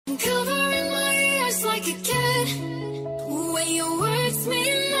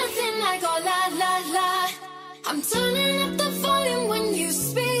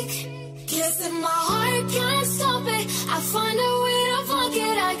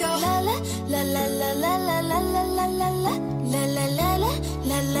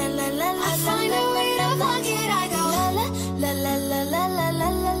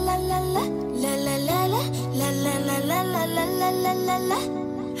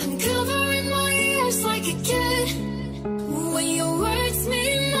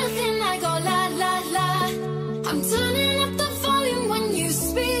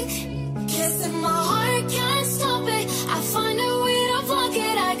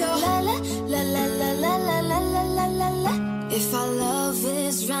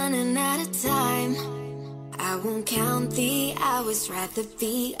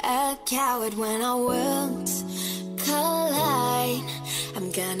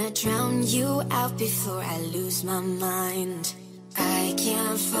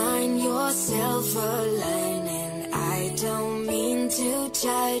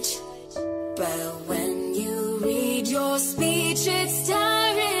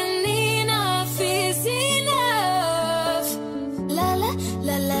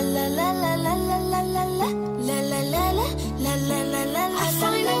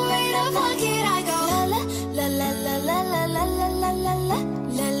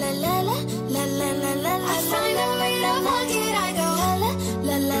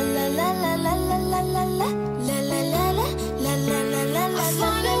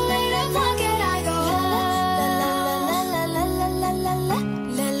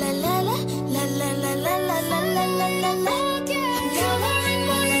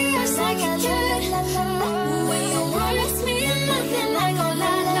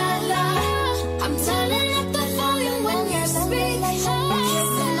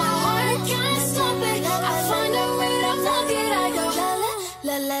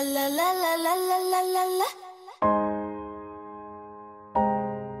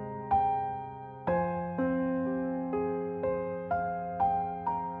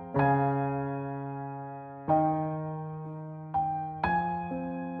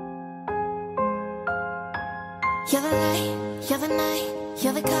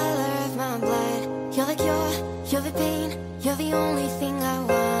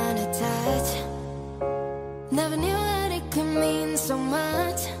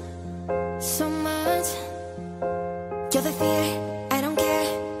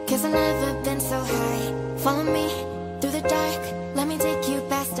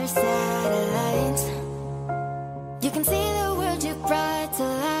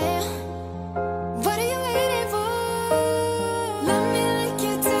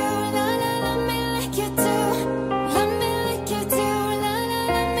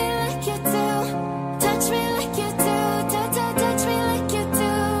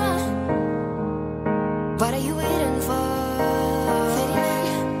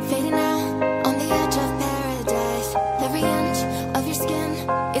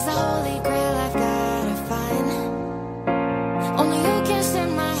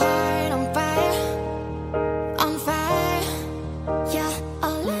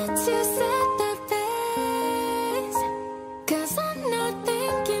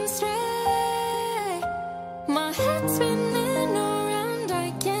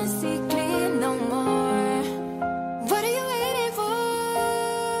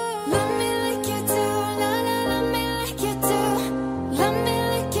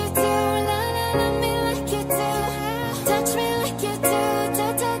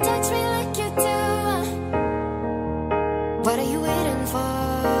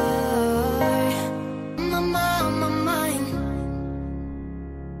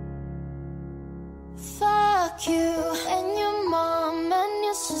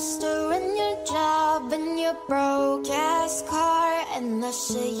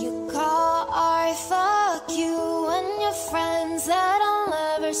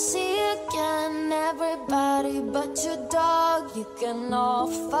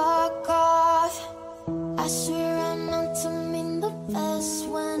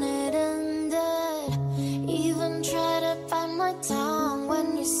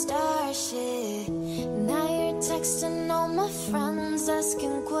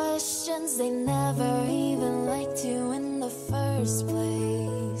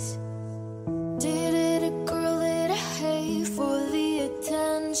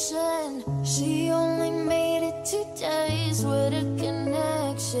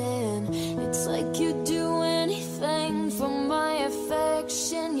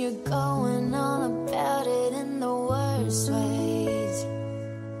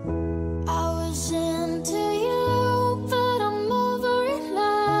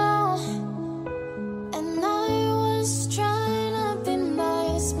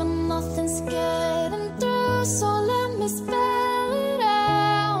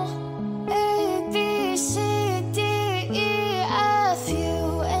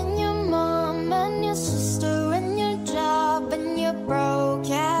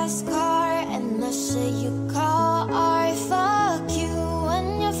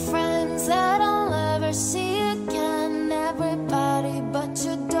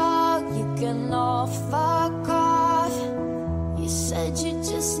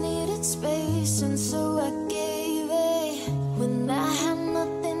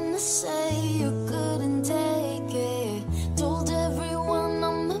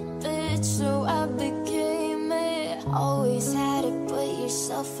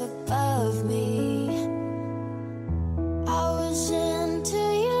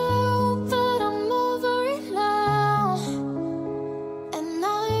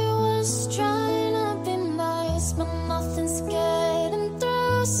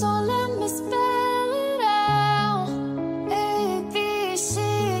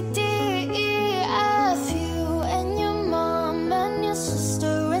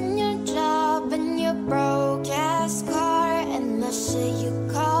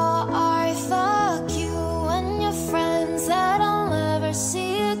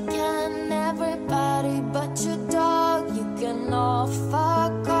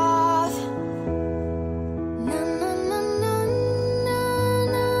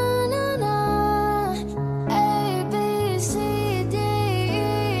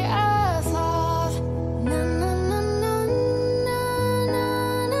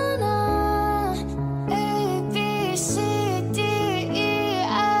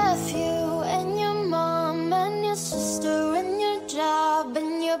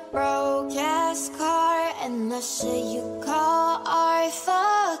broke ass car and the shit you call art.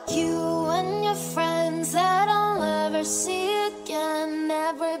 Fuck you and your friends that I'll never see again.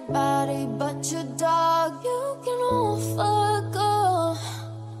 Everybody but your dog, you can all fuck off.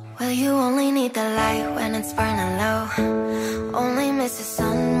 Well, you only need the light when it's burning low. Only miss the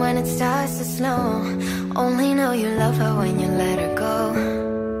sun when it starts to snow. Only know you love her when you let her go.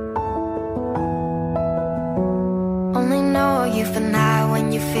 Only know you've been high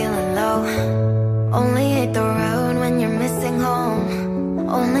when you're feeling low. Only hate the road when you're missing home.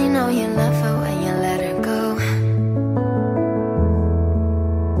 Only know you love her when you let her go.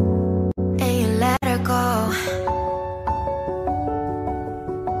 And you let her go.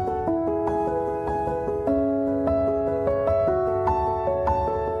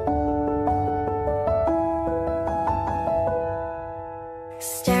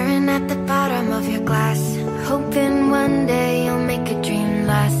 Staring at the bottom of your glass, hoping one day you'll make a dream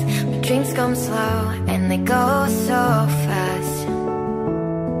last. But dreams come slow and they go so fast.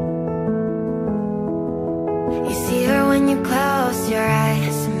 You see her when you close your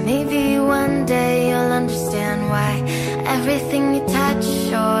eyes. Maybe one day you'll understand why everything you touch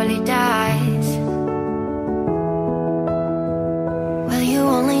surely dies. Well, you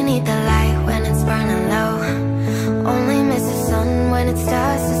only need the light when it's burning low. Only miss the sun when it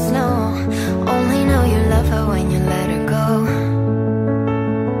starts to snow. Only know you love her when you let her go.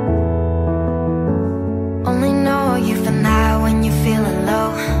 Only know you've been high when you're feeling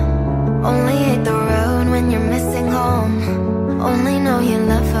low. Only hate the road when you're missing home. Only know you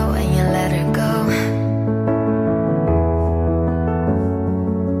love her when you let her go.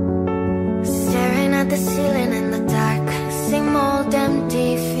 Staring at the ceiling in the dark, same old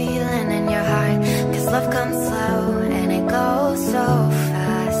empty feeling in your heart. 'Cause love comes slow and it goes so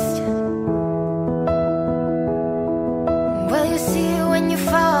fast. Well, you see it when you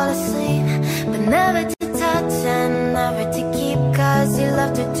fall asleep, but never to touch and never to keep. 'Cause you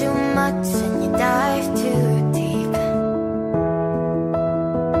loved her too much and you dive too deep.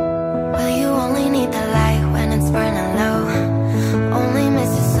 Well, you only need the light when it's burning low. Only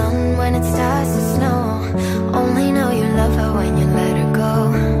miss the sun when it starts to snow. Only know you love her when you let her go.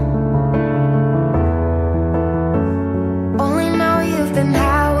 Only know you've been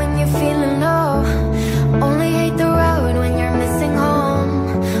high when you're feeling low. Only hate the road when you're missing home.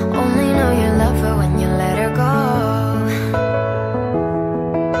 Only know you love her when you let her go.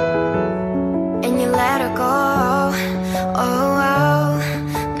 And you let her go. Oh, oh.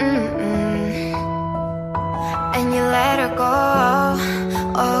 And you let her go.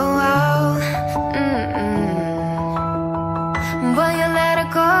 Oh, oh. Well, you let her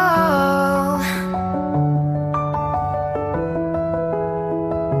go.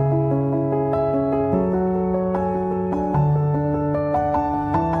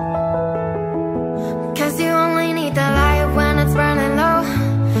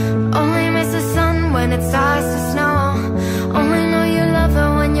 It starts to snow. Only know you love her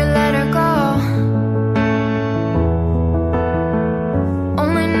when you let her go.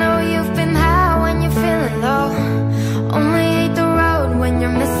 Only know you've been high when you're feeling low. Only hate the road when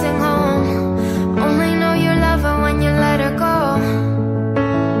you're missing home. Only know you love her when you let her go.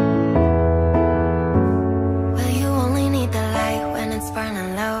 Well, you only need the light when it's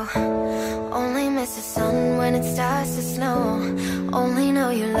burning low. Only miss the sun when it starts to snow. Only know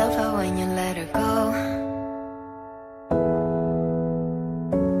you love her when you let her go.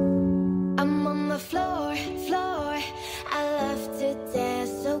 I'm on the floor, I love to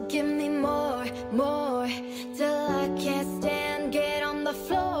dance, so give me more, till I can't stand. Get on the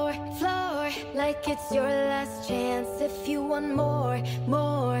floor, like it's your last chance. If you want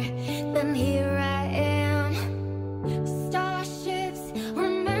more, then here I am. Starships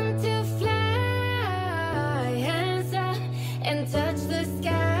were meant to fly, hands up and touch the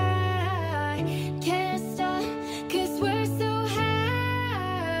sky. Can't stop 'cause we're so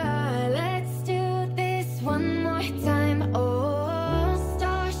high. Let's do this one more time. Oh,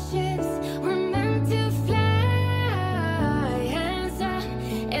 starships were meant to fly, hands up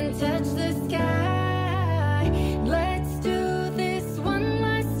and touch the sky. Let's do this one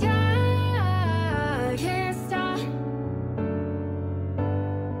last time. Can't stop.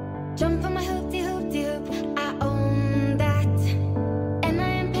 Jump on my hoop-de-hoop-de-hoop, I own that. And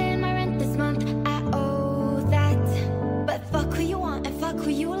I am paying my rent this month, I owe that. But fuck who you want and fuck who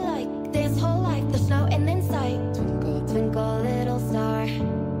you like. Dance whole life, there's no end in sight. Twinkle, twinkle, little star.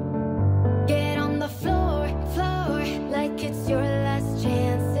 Get on the floor, like it's your last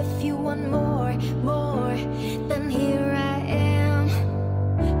chance. If you want more, then here I am.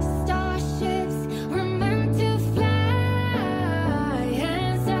 Starships were meant to fly,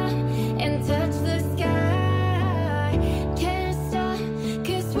 hands up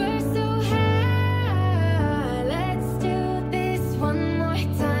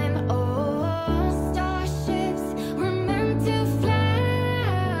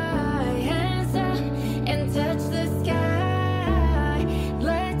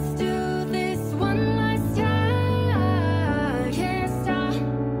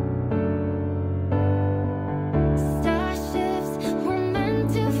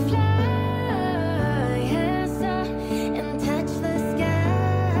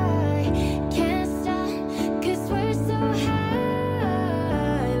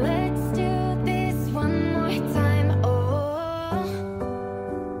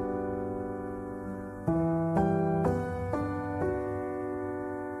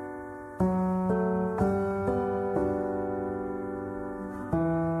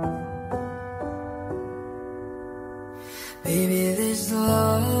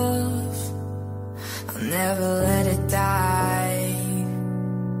never let it die.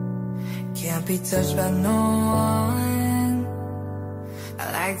 Can't be touched by no one. I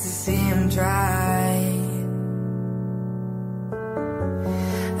like to see him try.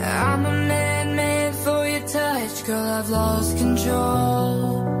 I'm a man made for your touch, girl, I've lost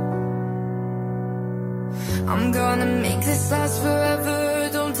control. I'm gonna make this last forever,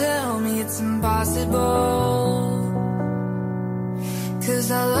 don't tell me it's impossible. 'Cause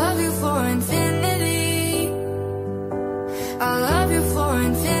I love you for infinity, I love you for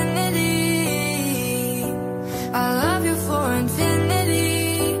infinity, I love you for infinity,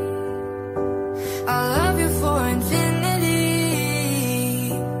 I love you for infinity.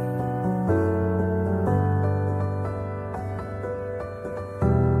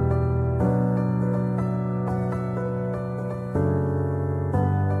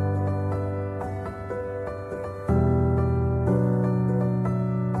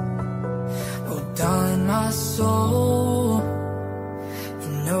 Soul, you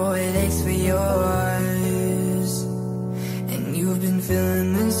know it aches for yours, and you've been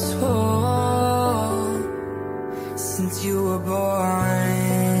feeling this hole since you were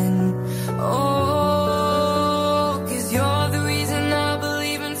born. Oh, 'cause you're the reason I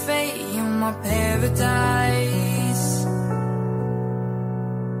believe in fate, you're my paradise,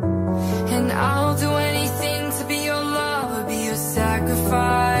 and I'll do anything to be your love or be your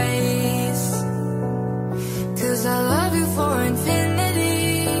sacrifice. 'Cause I love you for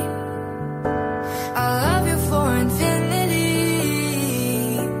infinity, I love you for infinity,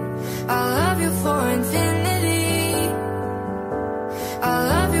 I love you for infinity, I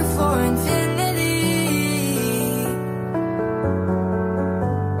love you for infinity.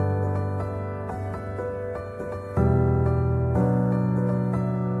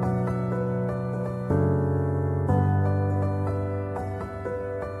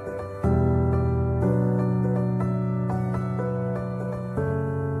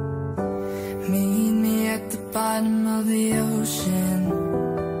 Meet me at the bottom of the ocean,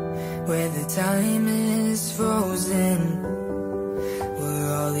 where the time is frozen, where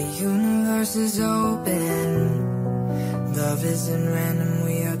all the universe is open. Love isn't random,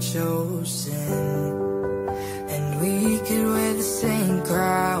 we are chosen, and we could wear the same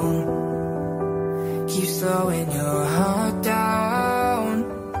crown. Keep slowing your heart down.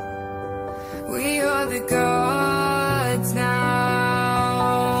 We are the gods now.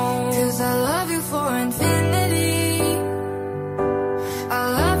 'Cause I love you for infinity, I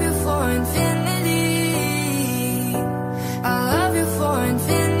love you for infinity, I love you for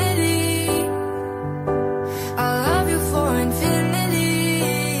infinity, I love you for infinity.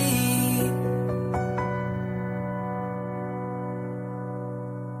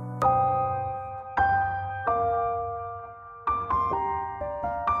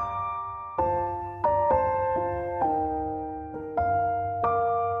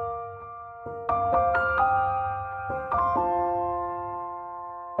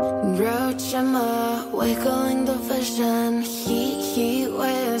 Roachama, wiggling the vision. Heat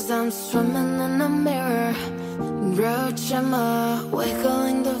waves, I'm swimming in the mirror. Roachama,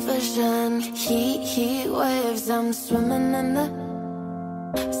 wiggling the vision. Heat waves, I'm swimming in the.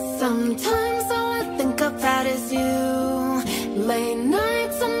 Sometimes all I think about is you. Late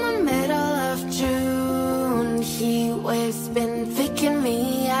nights in the middle of June. Heat waves been faking me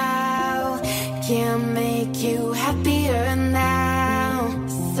out. Can't make you happier now.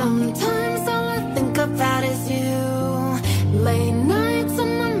 Sometimes all I think about is you. Late nights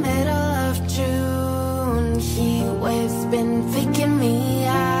in the middle of June. Heat waves been faking me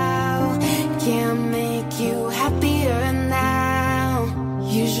out. Can't make you happier now.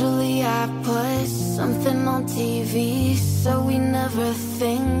 Usually I put something on TV, so we never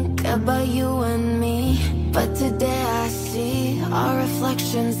think about you and me. But today I see our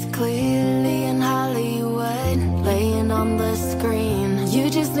reflections clearly in Hollywood, laying on the screen. You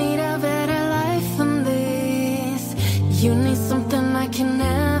just need a better life than this. You need something I can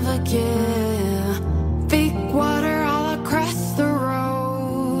never give. Big water all across the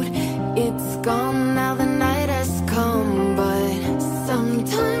road. It's gone now, the night has come. But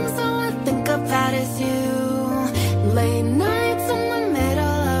sometimes all I think about is you. Late nights in the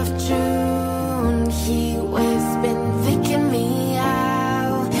middle of June. Heat waves been faking me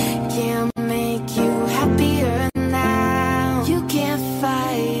out. Can't make you happier now. You can't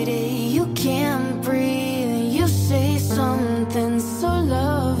fight it, you can't breathe. You say something so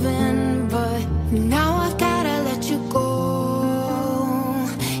loving, but now I've gotta let you go.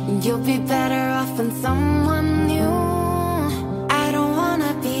 You'll be better off in someone new. I don't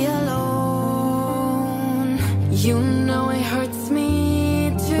wanna be alone. You know it hurts me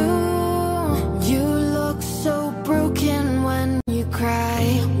too. You look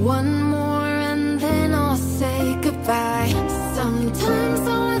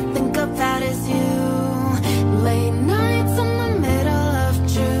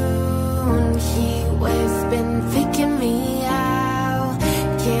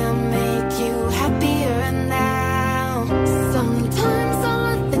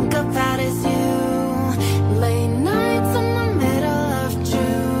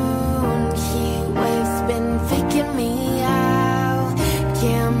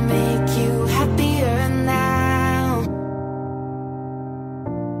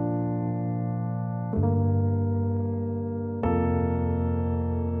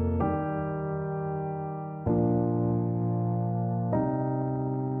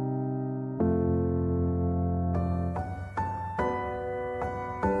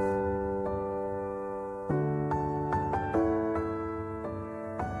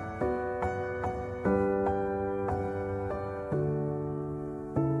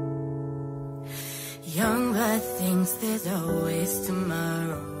there's always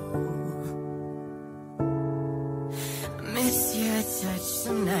tomorrow. I miss your touch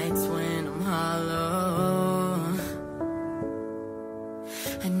some nights when I'm hollow.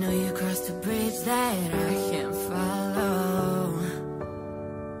 I know you crossed a bridge that I can't follow.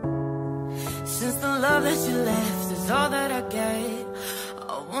 Since the love that you left is all that I get,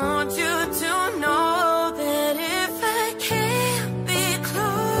 I want you to know that if I can't be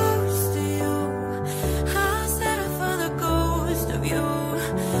close to you, I'll settle for the ghost of you.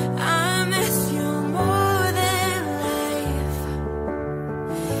 I miss you more than life.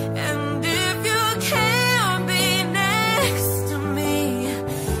 And if you can't be next to me,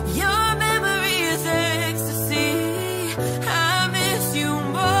 your memory is ecstasy. I miss you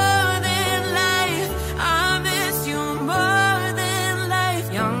more than life. I miss you more than life.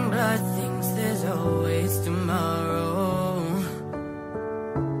 Young blood thinks there's always tomorrow.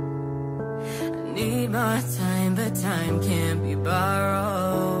 I need more time, but time can't be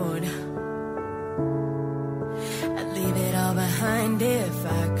borrowed. I'd leave it all behind if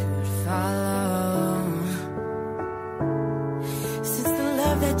I could follow. Since the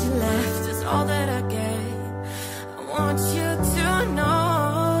love that you left is all that I get, I want you to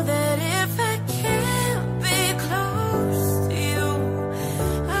know that if I can't be close to you,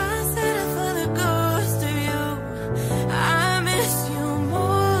 I'll settle for the ghost of you. I miss you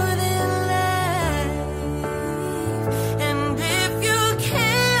more than life. And if you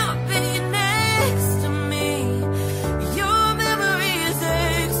can't be next to me, your memory is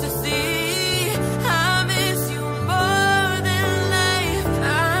ecstasy. I miss you more than life.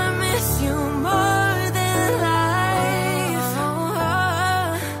 I miss you more than life.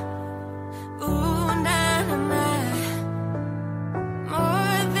 Ooh, na na na,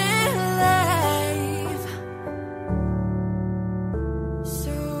 more than life.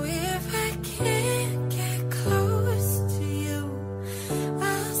 So if I can't get close to you,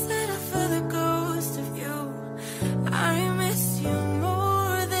 I'll settle for the ghost of you. I miss you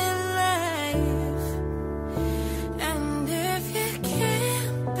more than life. And if you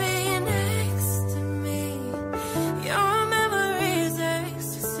can't be next to me, your memory is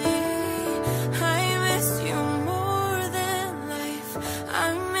ecstasy. I miss you more than life. I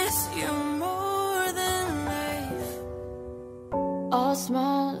miss you more than life. All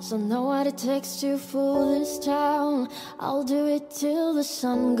smiles, I know what it takes to fool this town. I'll do it till the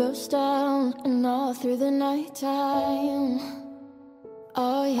sun goes down and all through the night time.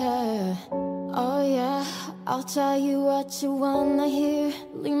 Oh yeah, oh yeah, I'll tell you what you wanna hear.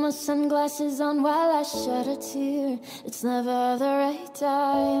 Leave my sunglasses on while I shed a tear. It's never the right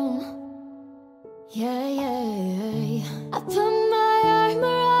time. Yeah, yeah, I put my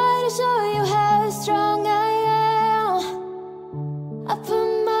armor on to show you how strong I am. I put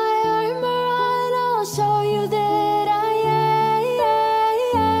my armor on, I'll show you that I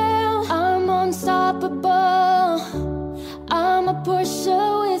am. I'm unstoppable. I'm a Porsche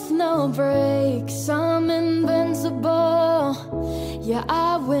with no brakes. I'm invincible. Yeah,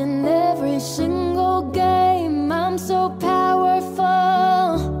 I win every single game. I'm so powerful.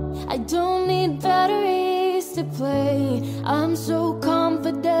 I don't need batteries to play. I'm so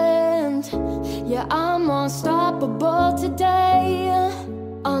confident. Yeah, I'm unstoppable today.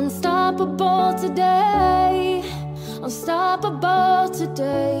 Unstoppable today. Unstoppable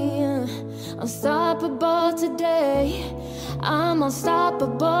today. Unstoppable today. I'm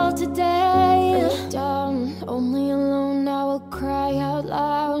unstoppable today. Down, only alone, I will cry out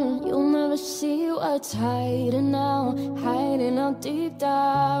loud. You'll never see what's hiding out deep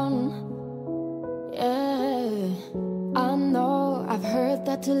down. Yeah, I know, I've heard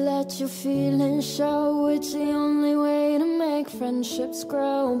that to let your feelings show, it's the only way to make friendships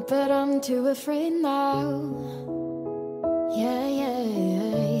grow. But I'm too afraid now. Yeah, yeah,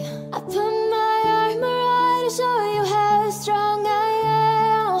 yeah. I put my armor on to show you how strong I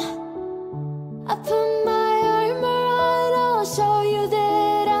am. I put my armor on, I'll show you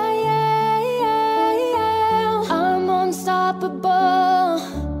that I am. I'm unstoppable.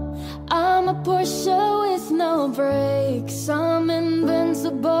 I'm a Porsche with no brakes. I'm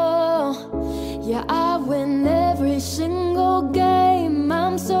invincible. Yeah, I win every single game.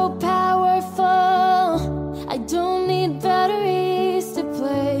 I'm so powerful. I don't need batteries to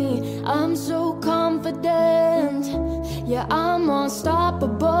play. I'm so confident. Yeah, I'm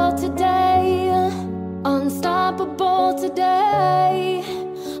unstoppable today. Unstoppable today.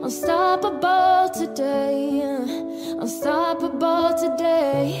 Unstoppable today. Unstoppable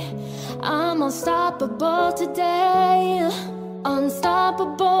today. I'm unstoppable today.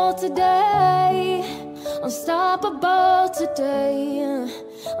 Unstoppable today. Unstoppable today.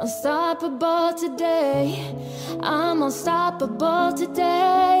 Unstoppable today, I'm unstoppable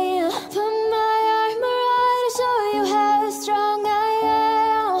today. Put my armor on to show you how strong I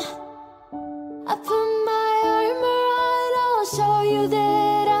am. I put my armor on, I'll show you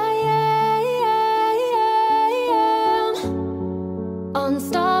that I am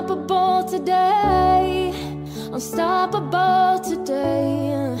unstoppable today. Unstoppable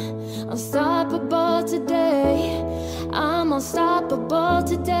today. Unstoppable today. I'm unstoppable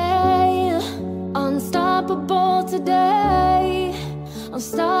today. Unstoppable today.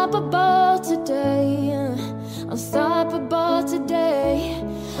 Unstoppable today. Unstoppable today.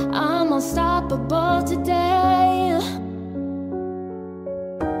 I'm unstoppable today.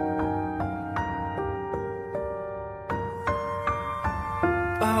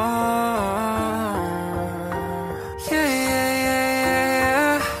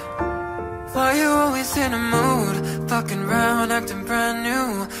 In a mood, fucking round, acting brand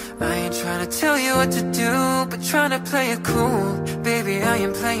new. I ain't trying to tell you what to do, but trying to play it cool. Baby, I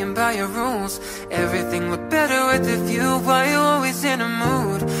am playing by your rules. Everything look better with a view. Why you always in a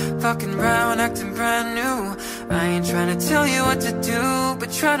mood? Fucking round, acting brand new. I ain't trying to tell you what to do,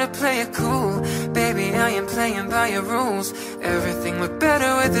 but try to play it cool. Baby, I am playing by your rules. Everything look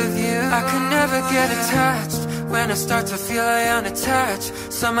better with a view. I could never get attached. When I start to feel I unattached,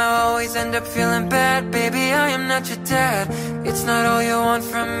 somehow I always end up feeling bad. Baby, I am not your dad. It's not all you want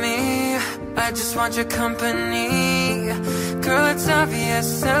from me, I just want your company. Girl, it's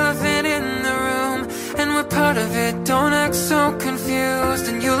obvious, elephant in the room, and we're part of it. Don't act so confused,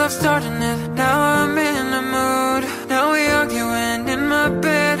 and you love starting it. Now I'm in the mood. Now we arguing in my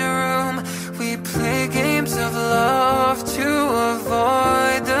bedroom. We play games of love to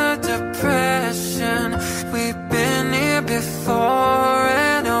avoid the depression. We've been here before,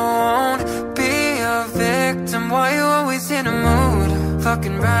 and I won't be a victim. Why you always in a mood?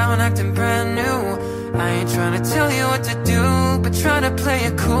 Fucking round, acting brand new. I ain't trying to tell you what to do, but trying to play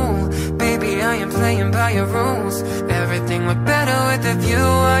it cool. Baby, I am playing by your rules. Everything look better with a view.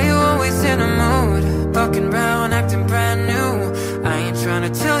 Why you always in a mood? Fucking round, acting brand new. I ain't trying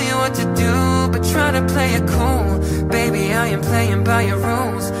to tell you what to do, but try to play it cool. Baby, I am playing by your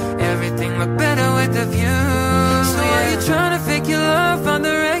rules. Everything look better with a view. So are you trying to fake your love on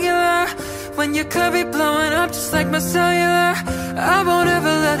the regular, when you could be blowing up just like my cellular? I won't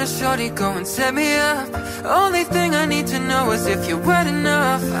ever let a shorty go and set me up. Only thing I need to know is if you're wet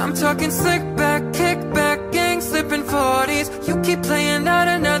enough. I'm talking slick back, kick back, gang slipping 40s. You keep playing out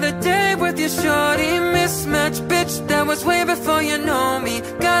another day with your shorty. Mismatch, bitch, that was way before you know me.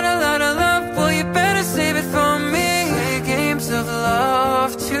 Got a lot of love, well you better save it for me. Play games of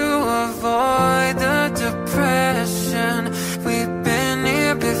love to avoid the depression. We've been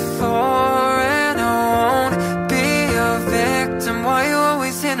here before, and I won't be a victim. Why you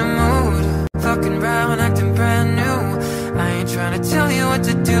always in a mood? Fucking round, acting brand new. I ain't trying to tell you what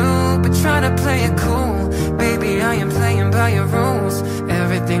to do, but try to play it cool. Baby, I am playing by your rules.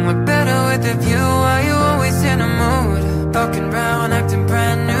 Everything look better with a view. Why you always in a mood? Fucking round, acting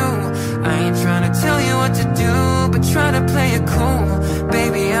brand new. I ain't trying to tell you what to do, but try to play it cool.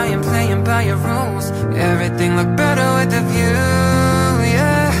 Baby, I am playing by your rules. Everything look better with a view,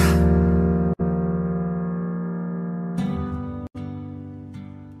 yeah.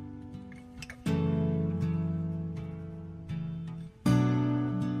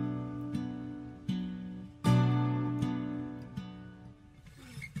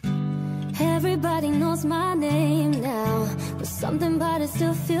 Everybody knows my name now, but something about it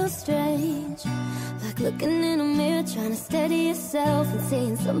still feels strange. Like looking in a mirror, trying to steady yourself and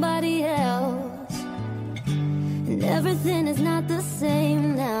seeing somebody else. And everything is not the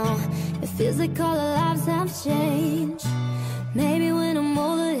same now. It feels like all our lives have changed. Maybe when I'm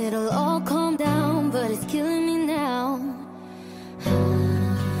older it'll all calm down, but it's killing me now.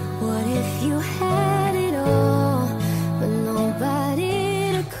 What if you had it all, but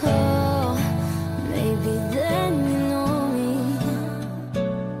nobody to call? Maybe then you know me.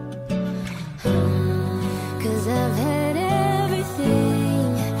 'Cause I've had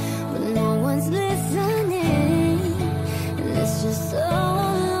everything, but no one's listening, and it's just so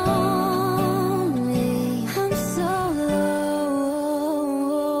lonely. I'm so lonely.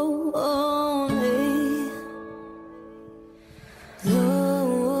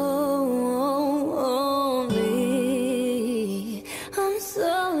 Lonely. I'm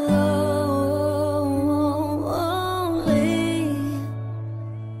so lonely.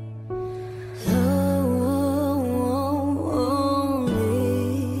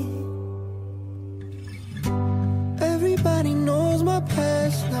 Everybody knows my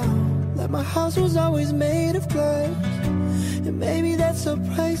past now. Let my house was always made of glass. And maybe that's the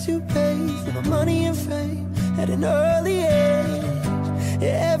price you pay for the money and fame at an early age.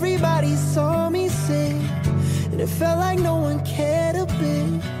 Everybody saw me sing, and it felt like no one cared a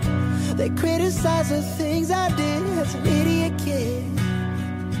bit. They criticized the things I did as an idiot kid.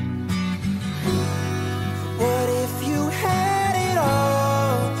 What if you had it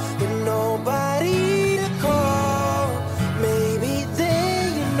all, but nobody to call? Maybe then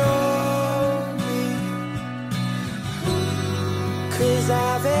you know me. 'Cause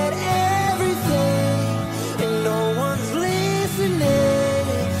I've had everything, and no one's listening,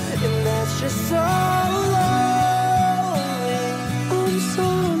 and that's just so lonely. I'm so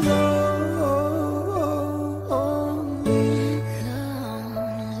lonely,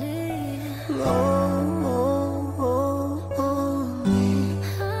 lonely.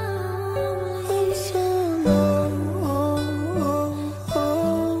 I'm so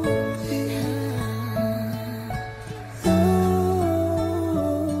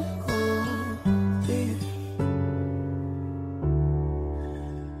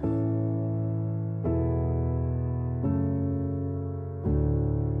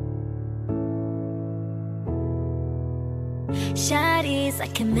Shawty's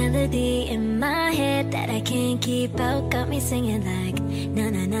like a melody in my head that I can't keep out. Got me singing like na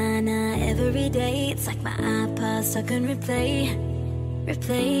na na na every day. It's like my iPod stuck on replay.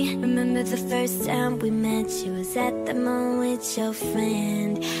 Remember the first time we met? You was at the mall with your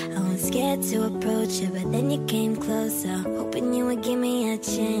friend. I was scared to approach you, but then you came closer, hoping you would give me a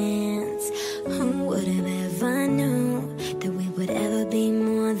chance. Who would have ever knew that we would ever be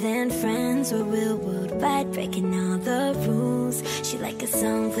more than friends? We're real worldwide, breaking all the rules. She like a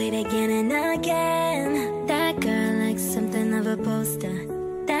song played again and again. That girl likes something of a poster.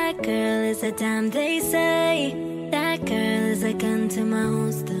 That girl is a dime, they say. That girl is a gun to my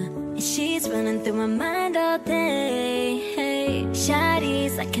holster, and she's running through my mind all day. Hey,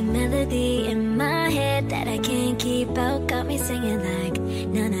 Shawty's like a melody in my head that I can't keep out. Got me singing like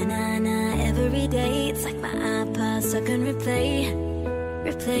na na na na every day. It's like my iPod stuck on replay.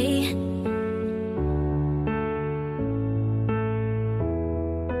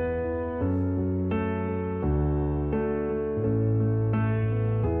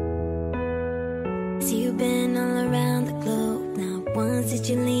 See, you've been all around the globe. Not once did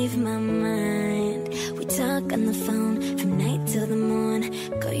you leave my mind. We talk on the phone from night till the morn.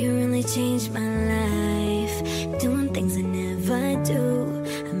 Girl, you really changed my life. Doing things I never do.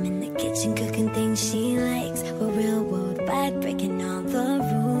 I'm in the kitchen cooking things she likes. We're real worldwide, breaking all the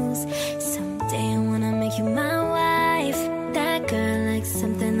rules. Someday I wanna make you my wife. That girl likes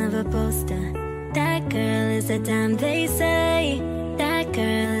something of a poster. That girl is a dime, they say. That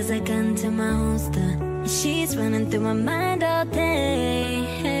girl is a gun to my holster, and she's running through my mind all day.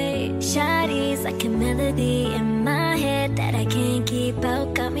 Hey, Shawty's like a melody in my head that I can't keep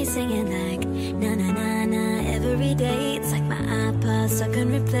out. Got me singing like na na na na every day. It's like my iPod stuck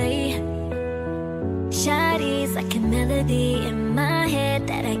on replay. Shawty's like a melody in my head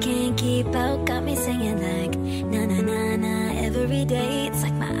that I can't keep out. Got me singing like na na na na every day. It's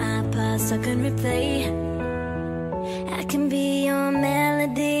like my iPod stuck on replay. I can be your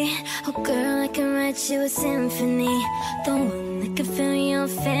melody. Oh girl, I can write you a symphony. The one that can fill your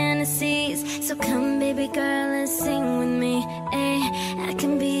fantasies. So come baby girl and sing with me. Ay, I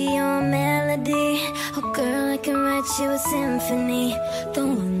can be your melody. Oh girl, I can write you a symphony. The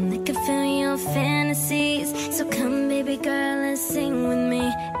one that can fill your fantasies. So come baby girl and sing with me.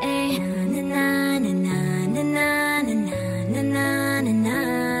 Ay, na na na na na na na na na na na.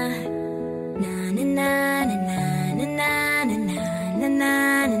 Na na na na na na na na na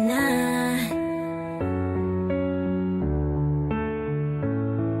na na.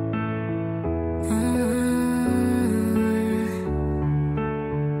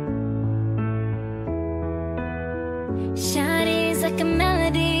 Shawty's like a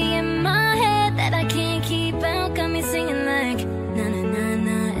melody in my head that I can't keep out. Got me singing like na na na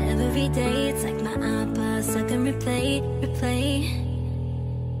na every day. It's like my iPod stuck on replay.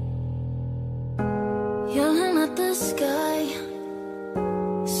 Yelling at the sky,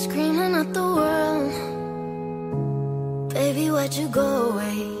 screaming at the world. Baby, why'd you go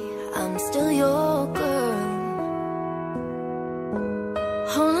away? I'm still your girl.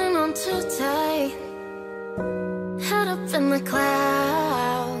 Holding on too tight, head up in the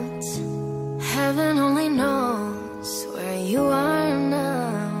clouds. Heaven only knows where you are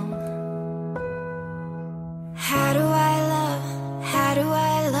now. How do I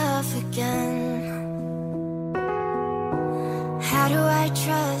love again? How do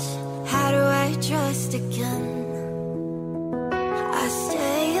I trust again? I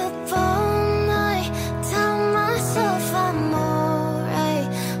stay up all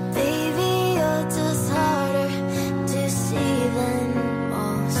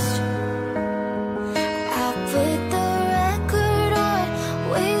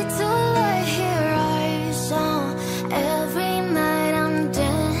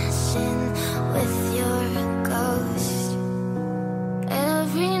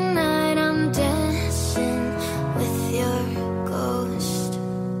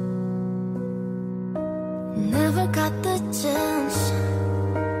never got the chance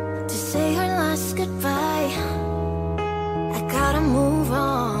to say her last goodbye. I gotta move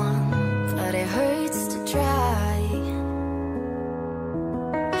on, but it hurts to try.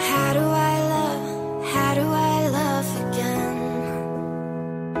 How do I love again?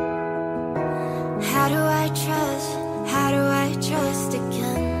 How do I trust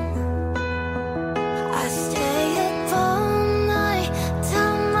again? I stay up all night,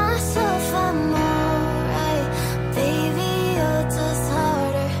 tell myself I'm alright. Baby, you're just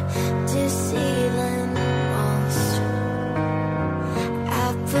harder to see than most. I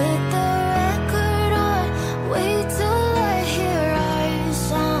put the record on, wait till I hear our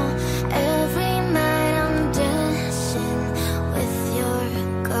song. Every night I'm dancing with your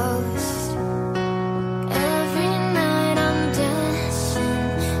ghost. Every night I'm dancing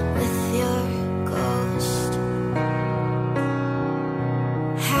with your ghost.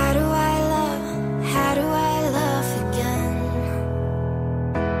 How do I love again?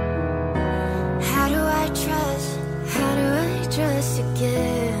 How do I trust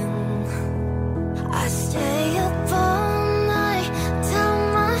again? I stay up all night, tell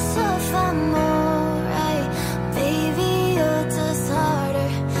myself I'm alright. Baby, you're just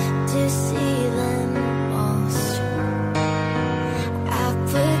harder to see than most. I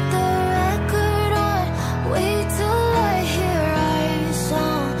put the record on, wait till I hear our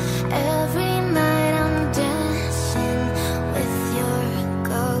song. Every night I'm dancing with your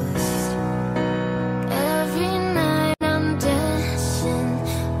ghost. Every night I'm dancing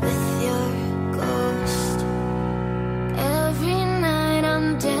with your ghost. Every night I'm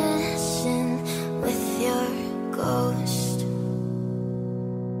dancing with your ghost.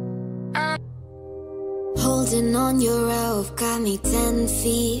 Holding on your rope got me 10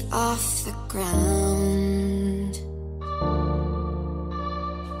 feet off the ground.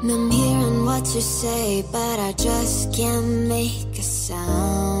 And I'm hearing what you say, but I just can't make a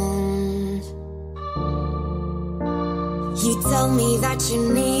sound. You tell me that you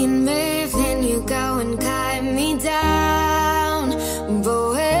need me, then you go and cut me down.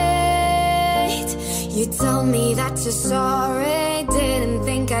 But wait, you tell me that you're sorry, didn't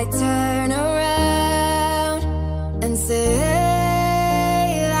think I'd turn around and say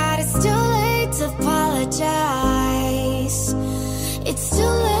that it's too late to apologize. It's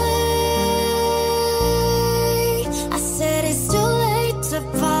too late. I said it's too late to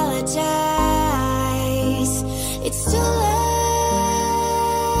apologize. It's too late.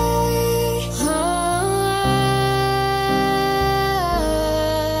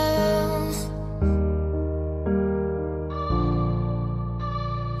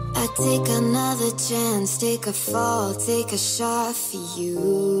 I take another chance, take a fall, take a shot for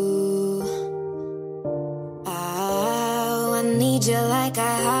you. Oh, I need you like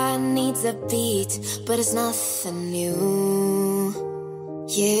a heart needs a beat, but it's nothing new.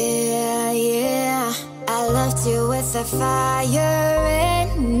 Yeah, I loved you with a fire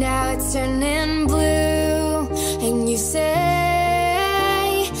and now it's turning blue. And you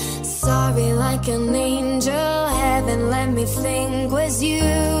say sorry like an angel, heaven let me think was you.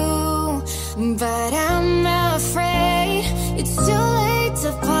 But I'm afraid it's too late to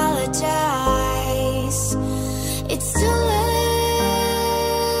apologize. It's too late.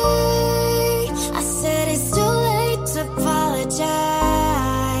 I said it's too late to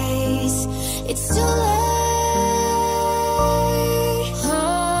apologize. It's too late.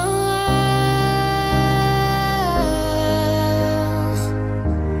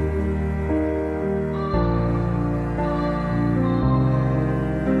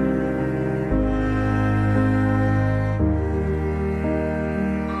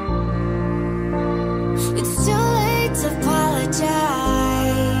 It's too late to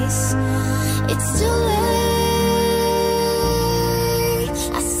apologize. It's too late.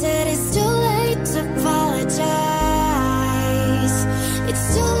 I said it's too late to apologize. It's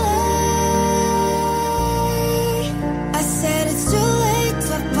too late. I said it's too late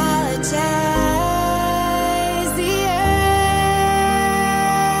to apologize. Yeah.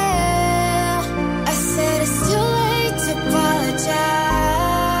 I said it's too late to apologize.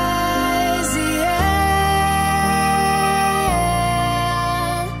 Yeah.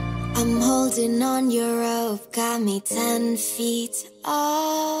 I'm holding on your rope, got me 10 feet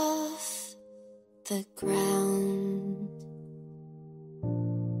off the ground.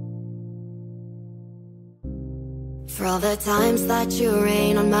 For all the times that you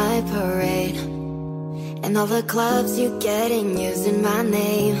rain on my parade, and all the clubs you get in using my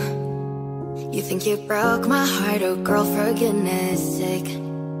name. You think you broke my heart, oh girl, for goodness sake.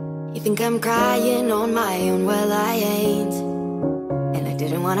 You think I'm crying on my own, well I ain't. And I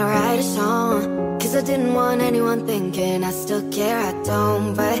didn't wanna write a song, 'cause Cause I didn't want anyone thinking I still care, I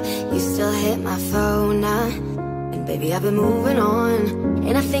don't. But you still hit my phone now. And baby, I've been moving on.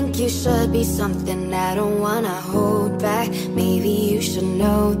 And I think you should be something I don't wanna hold back. Maybe you should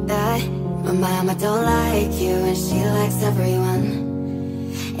know that my mama don't like you and she likes everyone.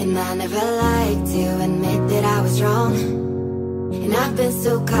 And I never liked to admit that I was wrong. And I've been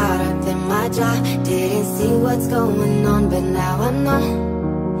so caught up in my job, didn't see what's going on, but now I know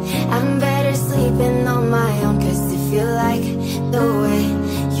I'm better sleeping on my own. Cause if you like the way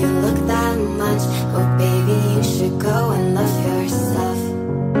you look that much, oh baby, you should go and love yourself.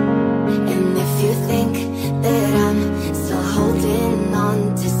 And if you think that I'm still holding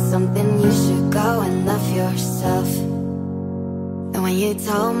on to something, you should go and love yourself. And when you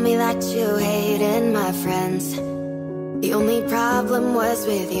told me that you hated my friends, the only problem was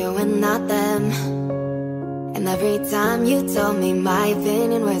with you and not them. And every time you told me my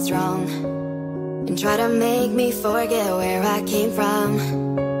opinion was wrong and try to make me forget where I came from.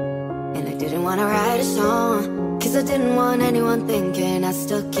 And I didn't want to write a song, cause I didn't want anyone thinking I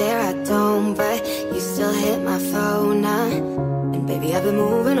still care, I don't. But you still hit my phone now. And baby, I've been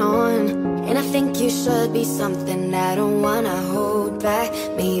moving on. And I think you should be something I don't wanna hold back.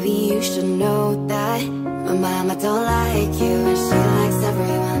 Maybe you should know that my mama don't like you and she likes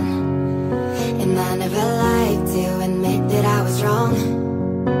everyone. And I never liked to admit that I was wrong.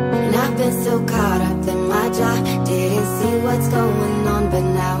 And I've been so caught up in my job, didn't see what's going on, but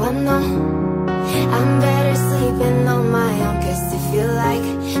now I know I'm better sleeping on my own. Cause if you like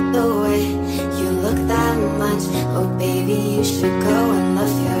the way you look that much, oh baby, you should go and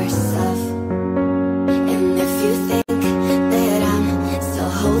love yourself. And if you think that I'm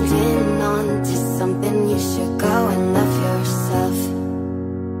still holding on to something, you should go and love yourself.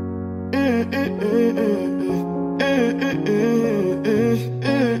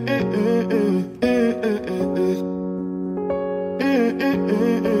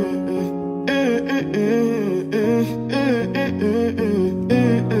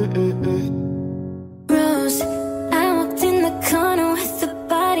 Rose, I walked in the corner with the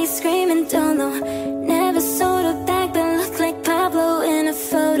body screaming dolo. Never sold a bag but looked like Pablo in a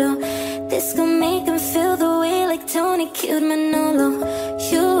photo. This gon' make him feel the way like Tony killed Manolo.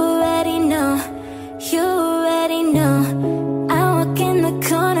 You already know, you already know. I walk in the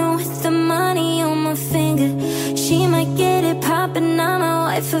corner with the money on my finger. She might get it poppin', I'm my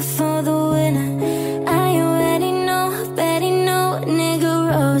wife before the winter. I already know, nigga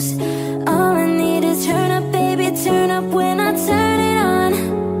Rose. All I need is turn up, baby, turn up when I turn it on.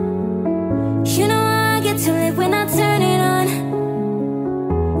 You know I get too lit when I turn it on.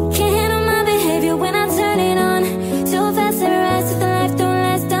 Can't handle my behavior when I turn it on. So fast I rise to the life don't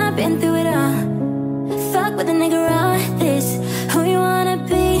last, I've been through it all. Fuck with a nigga raw, this who you wanna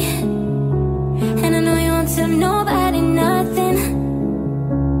be. And I know you won't tell nobody nothing.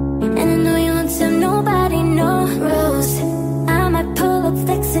 And I know you won't tell nobody no. Rose, I might pull up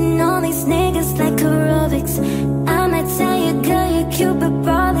flexing all these niggas like aerobics. I might tell you, girl, you're cute, but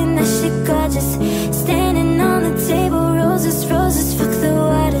ballin', that shit gorgeous. Standing on the table, roses, roses, fuck the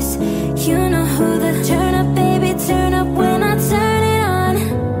waters. You know who the turn up, baby, turn up when I turn it on.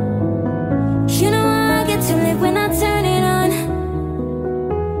 You know I get too lit when I turn it on.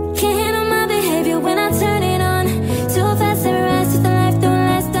 Can't handle my behavior when I turn it on. Too fast I rise to the life don't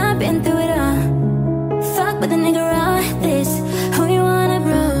last, I've been through it all. Fuck with a nigga raw, this who you wanna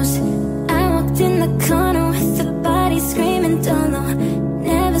Rose. I walked in the corner with the body screaming dolo.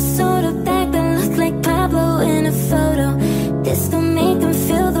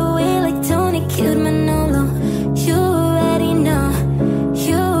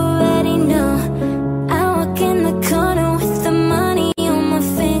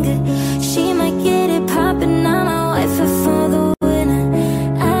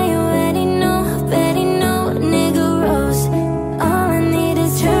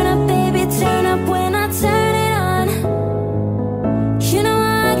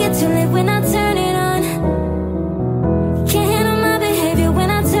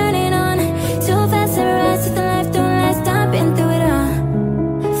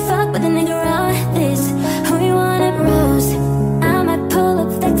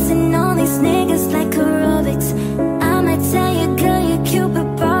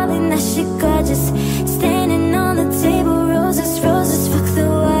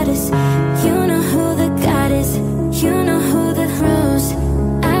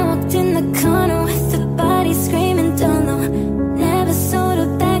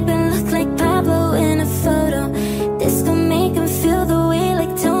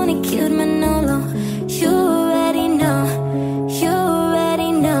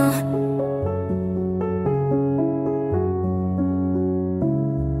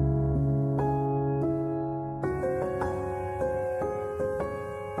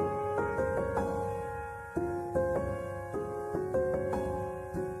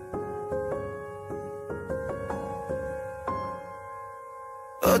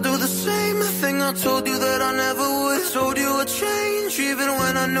 I'll do the same thing I told you that I never would. Told you I'd change even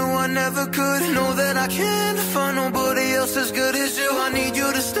when I knew I never could. Know that I can't find nobody else as good as you. I need you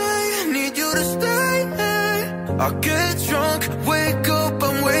to stay, need you to stay. I get drunk, wake up,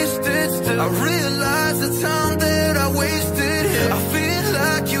 I'm wasted still. I realize the time that I wasted. I feel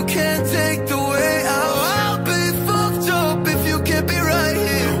like you can't take the way out. I'll be fucked up if you can't be right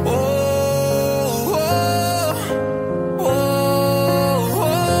here. Oh, oh, oh,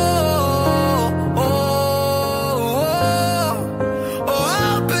 oh, oh, oh,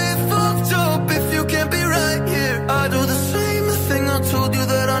 I'll be fucked up if you can't be right here. I do the same thing I told you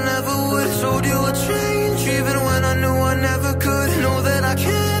that I never would. Told you I'd change even when I knew I never could. Know that I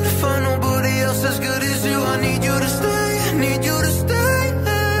can't find nobody else as good as you. I need you to stay, need you to stay.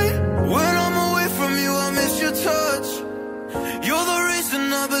 When I'm away from you, I miss your touch. You're the reason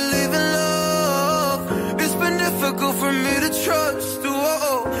I believe in love. It's been difficult for me to trust.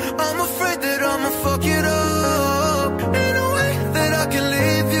 Oh, I'm afraid that I'ma fuck it up in a way that I can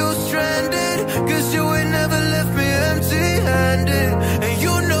leave you stranded. Cause you ain't never left me empty-handed. And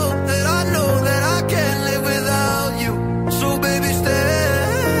you know that I can't live without you. So baby stay.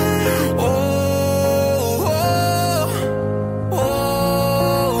 Oh, oh, oh, oh,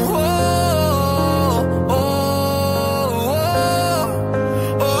 oh, oh,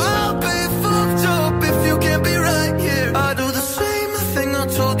 oh, I'll be fucked up if you can't be right here. I do the same thing I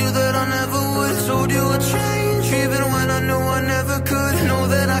told you that I never would. Told you I'd change even when I knew I never could. Know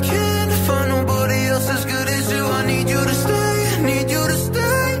that I can't find nobody else as good as you. I need you to stay, need you to stay.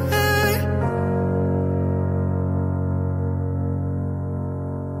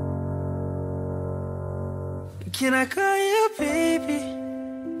 Can I call you baby?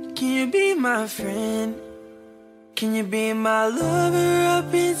 Can you be my friend? Can you be my lover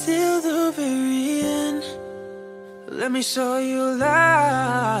up until the very end? Let me show you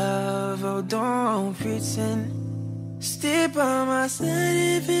love, oh don't pretend. Stay by my side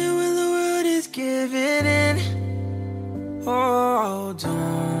even when the world is giving in. Oh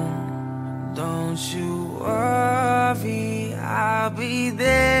don't you worry, I'll be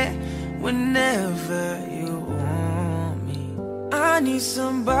there whenever you want me. I need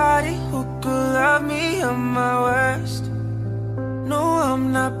somebody who could love me at my worst. No,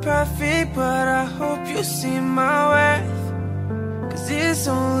 I'm not perfect, but I hope you see my worth. Cause it's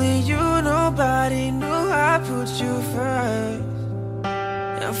only you, nobody knew I put you first.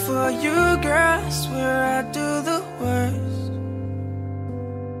 And for you, girl, I swear I do the worst.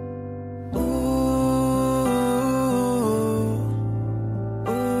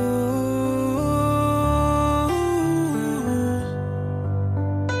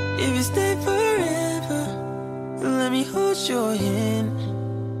 Your hand,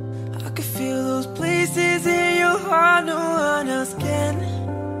 I can feel those places in your heart no one else can.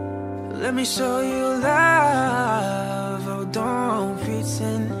 Let me show you love, oh don't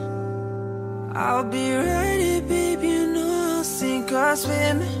pretend. I'll be right here, baby, you know I'll sink or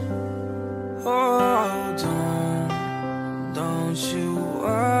swim. Oh don't you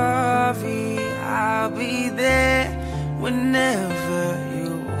worry, I'll be there whenever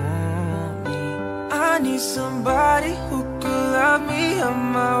you want me. I need somebody who could love me at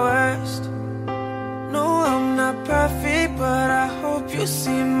my worst. No, I'm not perfect, but I hope you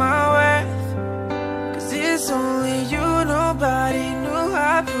see my worth. Cause it's only you, nobody knew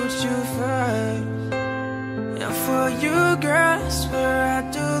I put you first. And for you, girl, I swear I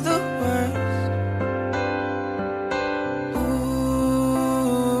do the worst.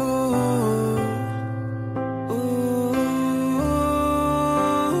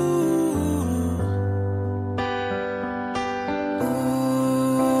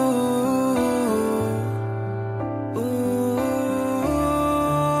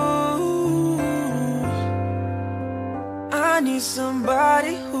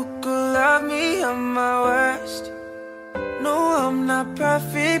 Somebody who could love me at my worst. No, I'm not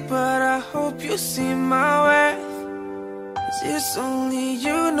perfect, but I hope you see my worth. Cause it's only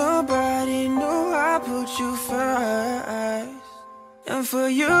you, nobody knew I put you first. And for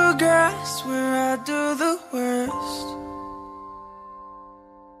you, girl, I swear I do the worst.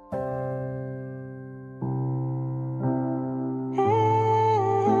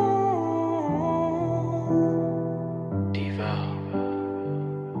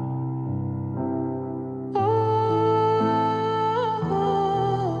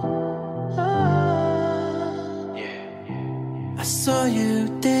 Saw you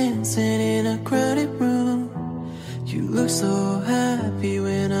dancing in a crowded room. You look so happy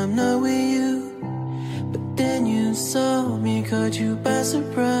when I'm not with you. But then you saw me, caught you by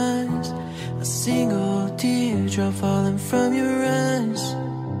surprise. A single teardrop falling from your eyes.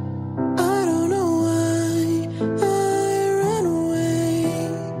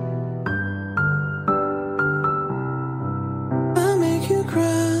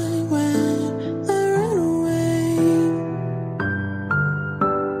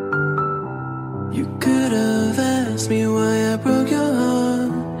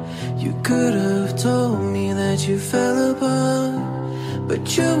 but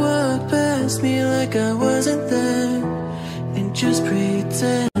you walked past me like I wasn't there, and just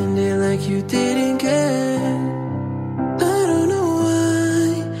pretended like you didn't care. I don't know why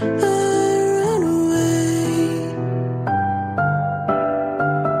I ran away.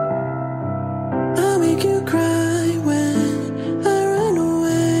 I'll make you cry when I run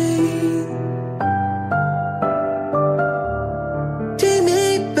away. Take me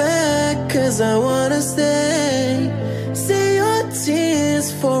back, 'cause I wanna stay. Say your tears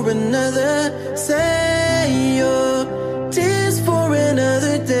for another, say your tears for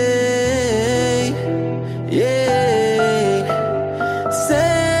another day. Yeah,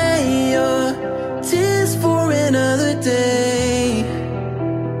 say your tears for another day.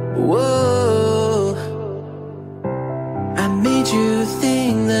 Whoa, I made you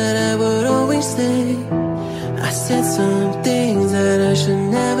think that I would always stay. I said some things that I should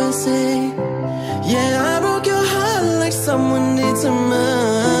never say. Yeah, I broke your heart like someone did to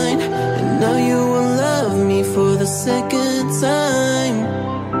mine, and now you will love me for the second time.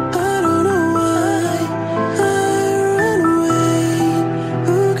 I don't know why I ran away.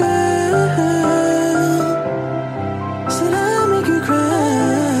 Oh girl, said I'll make you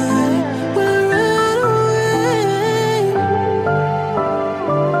cry when I ran away.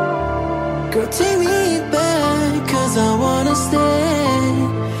 Girl, take me back, 'cause I wanna stay.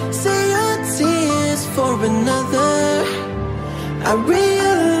 Say your tears for another. I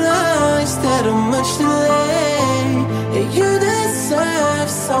realized that I'm much too late, and you deserve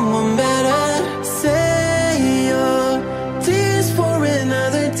someone better. Say your tears for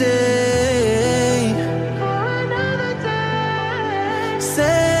another day.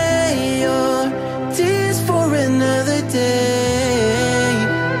 Say your tears for another day.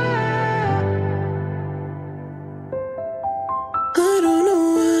 I don't know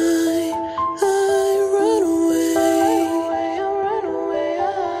why I run away.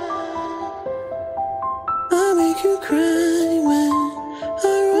 I'll make you cry when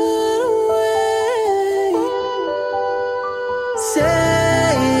I run away.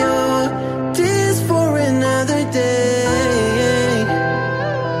 Say your tears for another day.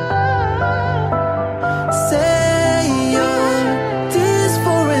 Say your tears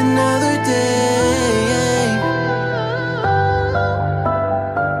for another day.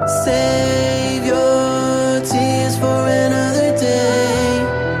 Save your tears for another day.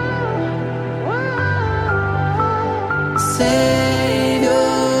 Save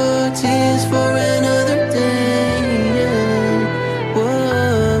your tears for another day.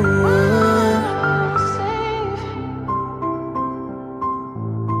 Whoa, whoa.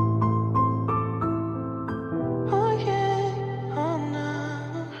 Oh yeah, oh no.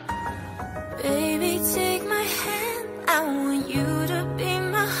 Baby, take my hand. I want you to be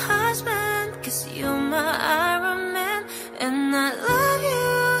my husband, 'cause you're my Iron Man, and I love you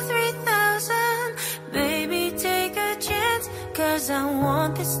 3000. Baby, take a chance, 'cause I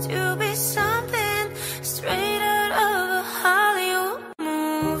want this to be something straight out of a Hollywood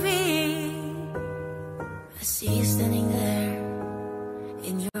movie. I see you standing there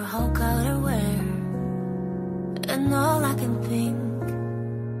in your Hulk outerwear, and all I can think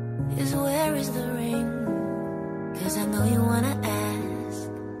is, where is the ring? 'Cause I know you wanna ask,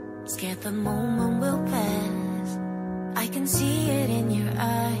 scared the moment will pass. I can see it in your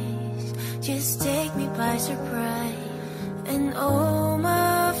eyes, just take me by surprise. And all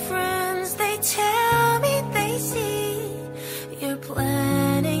my friends, they tell me they see you're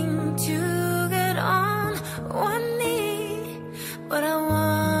planning to get on one knee, but I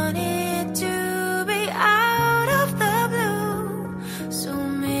want it to be out of the blue, so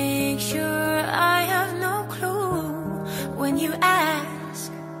make sure I have no clue when you ask.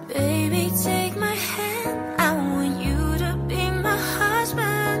 Baby, take my hand. I want you to be my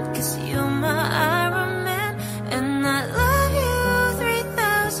husband, 'cause you're my Iron Man, and I love you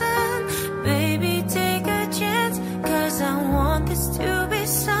 3000. Baby, take a chance, 'cause I want this to be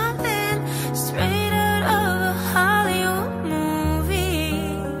something straight out of a Hollywood movie.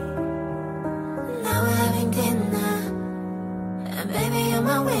 Now we're having dinner, and baby, you're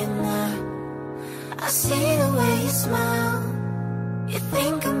my winner. I see the way you smile, you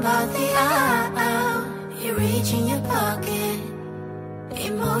think about the aisle, you reach in your pocket,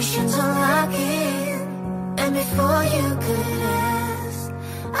 emotions unlocking, and before you could ask,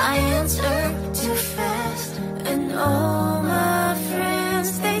 I answered too fast. And all my friends,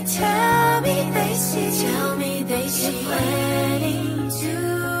 they tell me they see you're planning to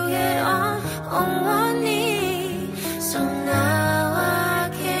get on one knee, so now I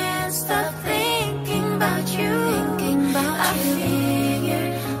can't stop thinking about you. I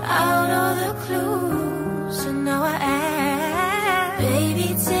figured out all the clues, so now I ask. Baby,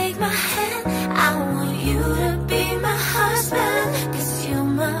 take my hand, I want you to be my husband, 'cause you're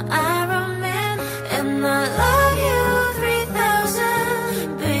my Iron Man, and I love you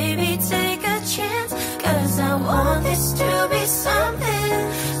 3000. Baby, take a chance, 'cause I want this to be something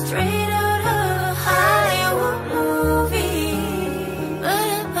straight out of a Hollywood movie.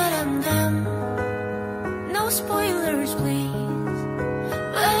 But I'm done. No spoilers, please.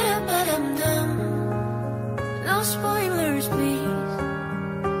 But I'm done. No spoilers, please.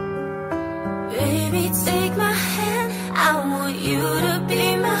 Baby, take my hand, I want you to be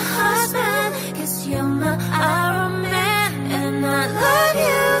my husband, 'cause you're my Iron Man, and I love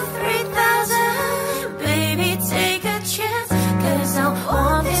you 3000. Baby, take a chance, 'cause I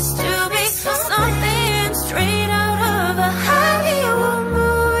want this to be something straight out of a Hollywood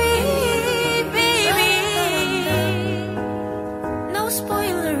movie, baby. No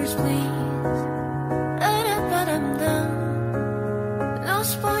spoilers, please. But I'm done. No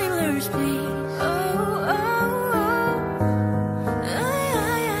spoilers, please. Oh, oh, oh. Ay,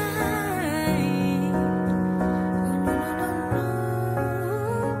 ay, ay. No, no, no, no.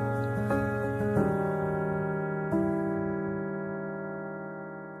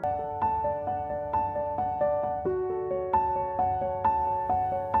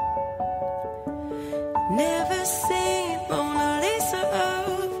 Never seen Mona Lisa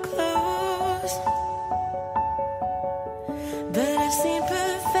up close, but I've seen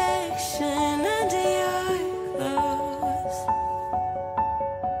perfection under your clothes.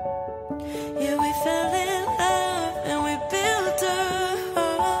 Yeah, we fell in love and we built a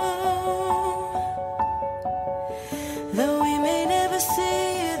home, though we may never see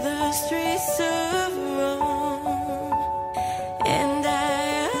the streets of Rome. And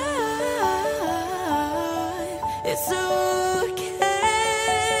it's okay,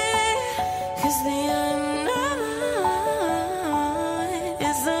 'cause the unknown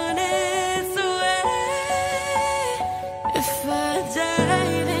is on its way. If I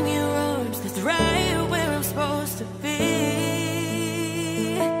died in your arms, that's right where I'm supposed to be.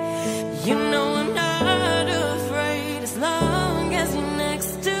 You know I'm not afraid as long as you're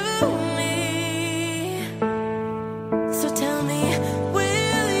next to me. So tell me,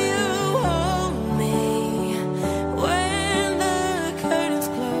 will you hold me when the curtains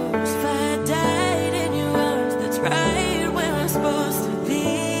close? If I died in your arms, that's right where I'm supposed to be.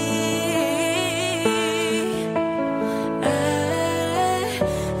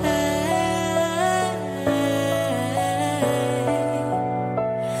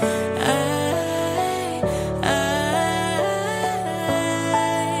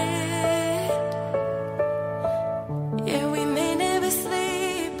 Yeah, we may never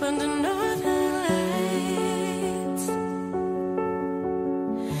sleep under northern lights,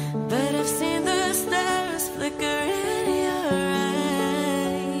 but I've seen the stars flicker in your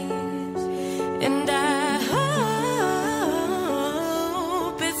eyes, and I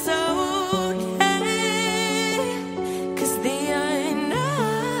hope it's okay, 'cause the unknown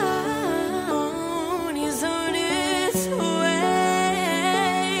is on its way.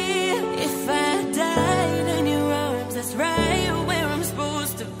 If I died in your arms, that's right where I'm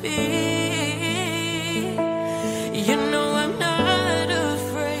supposed to be. You know I'm not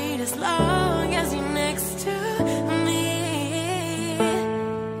afraid as long as you're next to me.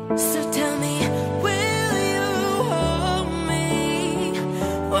 So tell me, will you hold me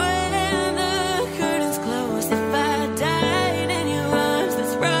when the curtains close? If I died in your arms,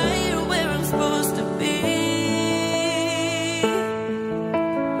 that's right where I'm supposed to be.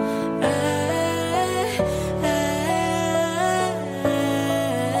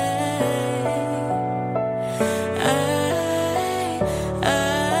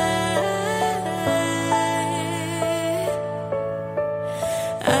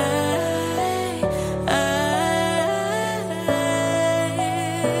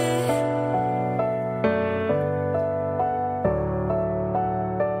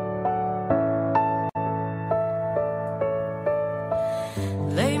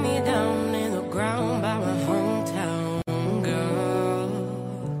 Lay me down in the ground by my hometown girl.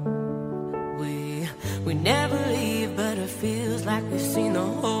 We never leave, but it feels like we've seen the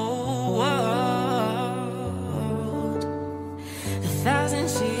whole world. 1,000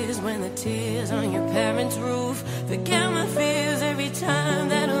 years when the tears on your parents' roof forget my fears every time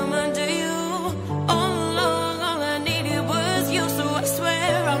that I'm under you. All along, all I needed was you, so I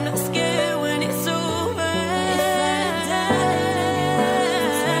swear I'm not scared when it's over. If I died,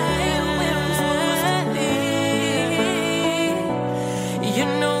 that's right where I'm supposed to be. You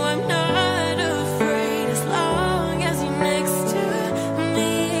know I'm not afraid as long as you're next to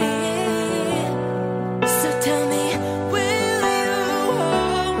me. So tell me, will you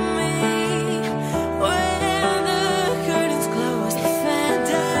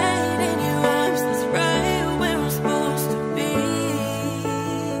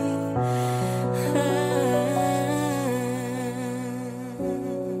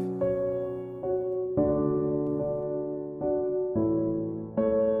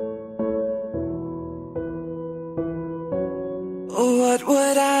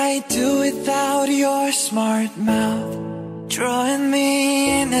smart mouth, drawing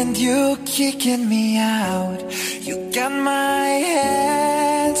me in and you kicking me out. You got my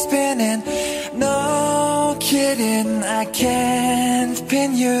head spinning, no kidding, I can't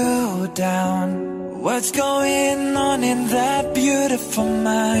pin you down. What's going on in that beautiful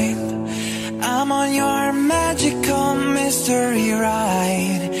mind? I'm on your magical mystery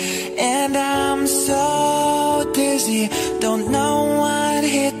ride, and I'm so dizzy, don't know what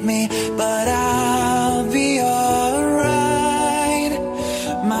hit me, but I'll be alright.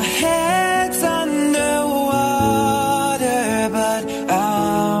 My head's underwater, but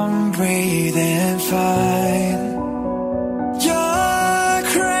I'm breathing fine. You're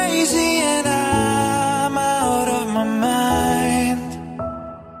crazy and I'm out of my mind,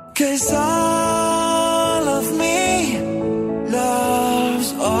 'cause all of me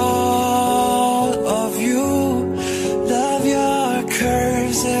loves all of you. Love your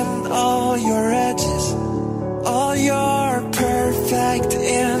curves and all your edges, all your perfect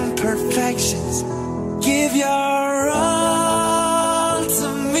imperfections. Give your all to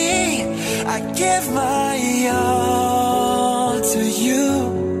me, I give my all to you.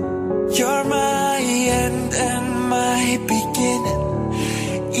 You're my end and my beginning.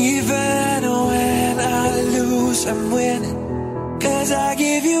 Even when I lose, I'm winning, 'cause I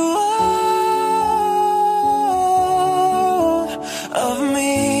give you all of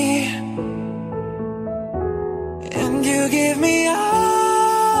me, and you give me all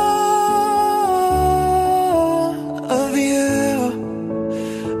of you.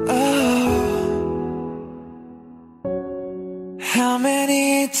 Oh, how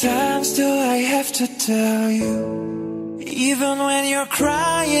many times do I have to tell you? Even when you're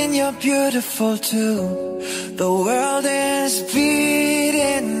crying, you're beautiful too. The world is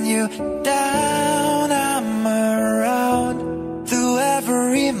beating you down. I'm around through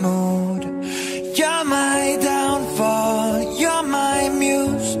every mood. You're my downfall, you're my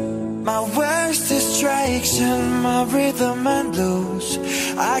muse, my worst distraction, my rhythm and blues.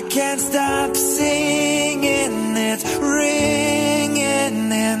 I can't stop singing, it's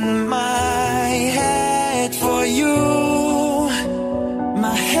ringing in my head for you.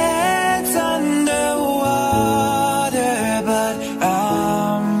 My head's underwater, but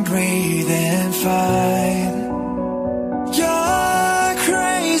I'm breathing fine. You're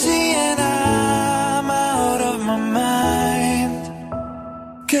crazy and I'm out of my mind,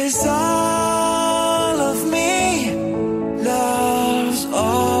 'cause all of me loves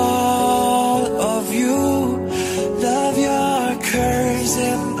all of you. Love your curves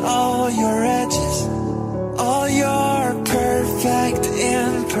and all your edges, all your perfect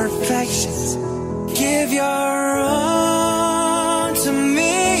imperfections. Give your all to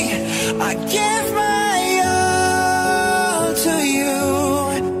me, I give my all to you.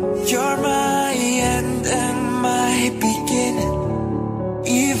 You're my end and my beginning.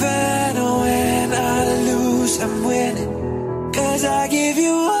 Even when I lose, I'm winning, 'cause I give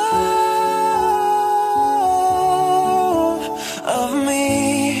you all of me,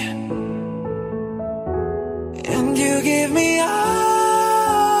 and you give me all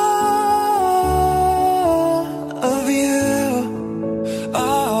of you.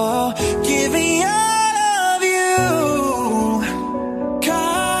 Oh, give me all of you.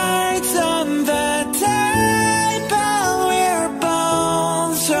 Cards on the table, we're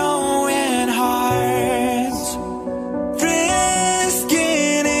both throwing hearts,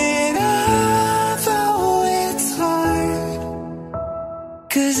 risking it all, though it's hard,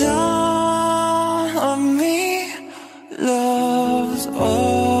 'cause all of me loves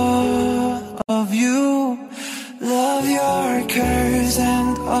all of you. Love your curves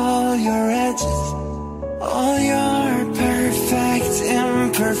and all your edges, all your perfect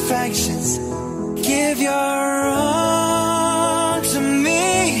imperfections. Give your all to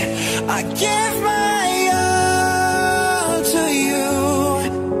me, I give my all to you.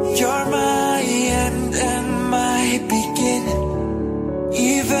 You're my end and my beginning.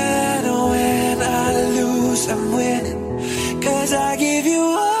 Even when I lose, I'm winning, 'cause I give you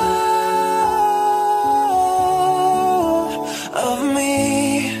all of me,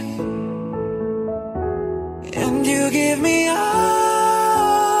 and you give me all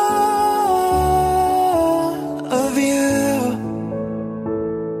of you,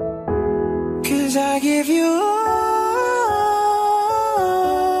 'cause I give you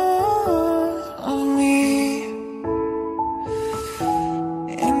all of me,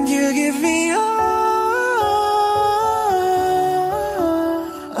 and you give me all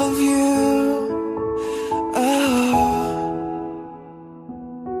of you. Oh.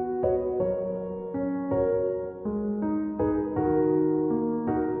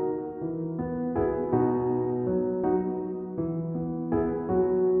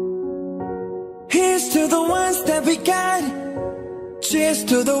 Here's to the ones that we got. Cheers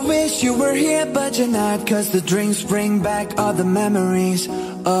to the wish you were here but you're not, 'cause the drinks bring back all the memories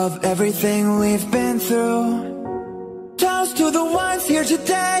of everything we've been through. Toast to the ones here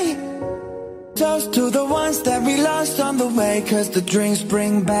today. Toast to the ones that we lost on the way, 'cause the drinks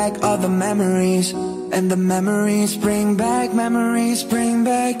bring back all the memories, and the memories bring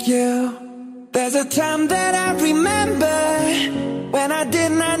back you. There's a time that I remember when I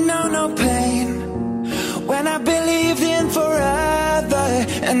did not know no pain, when I believed in forever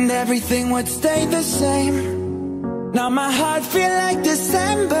and everything would stay the same. Now my heart feel like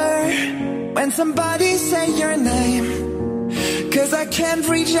December when somebody say your name, 'cause I can't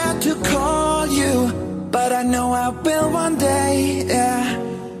reach out to call you, but I know I will one day, yeah.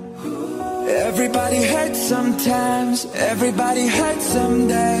 Everybody hurts sometimes, everybody hurts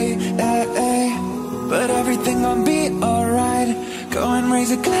someday, but everything gon' be alright. Go and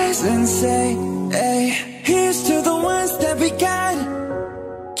raise a glass and say, hey. Here's to the ones that we got.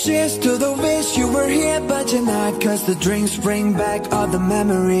 Cheers to the wish you were here but you're not, 'cause the drinks bring back all the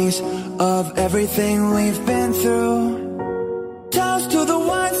memories of everything we've been through. Toast to the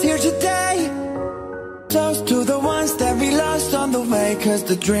ones here today. Toast to the ones that we lost on the way, 'cause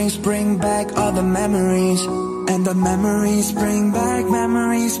the drinks bring back all the memories, and the memories bring back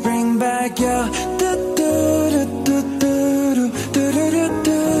yeah.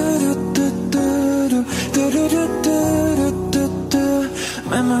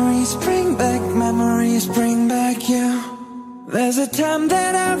 Memories bring back you. There's a time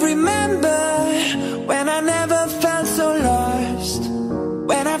that I remember when I never felt so lost,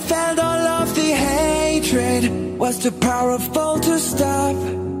 when I felt all of the hatred was too powerful to stop.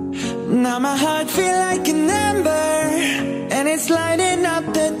 Now my heart feel like an ember and it's lighting up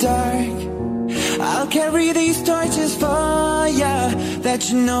the dark. I'll carry these torches for ya that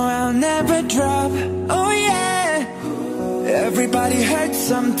you know I'll never drop. Oh yeah. Everybody hurts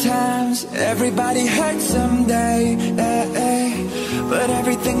sometimes, everybody hurts someday, but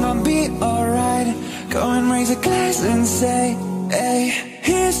everything gon' be alright. Go and raise a glass and say, hey.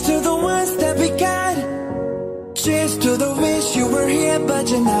 Here's to the ones that we got. Cheers to the wish you were here but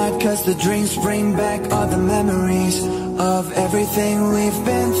you're not, 'cause the drinks bring back all the memories of everything we've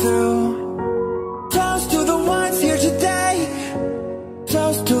been through. Toast to the ones here today.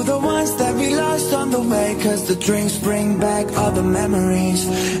 Toast to the ones that we lost on the way, 'cause the drinks bring back all the memories,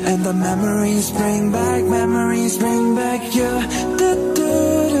 and the memories bring back you. Memories bring back you.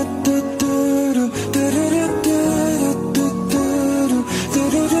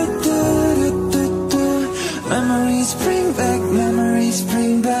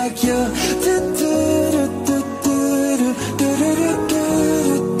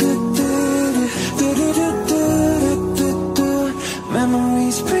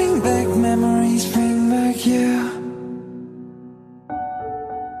 Memories bring back you.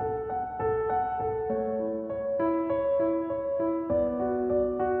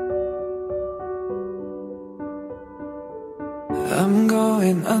 I'm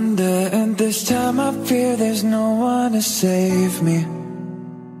going under, and this time I fear there's no one to save me.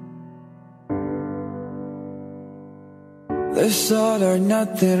 This all or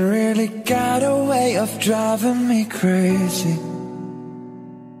nothing really got a way of driving me crazy.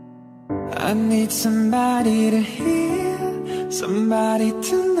 I need somebody to hear, somebody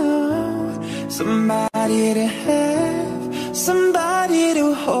to know, somebody to have, somebody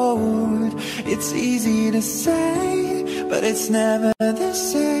to hold. It's easy to say, but it's never the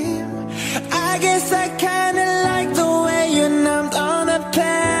same. I guess I kinda like the way you numbed all the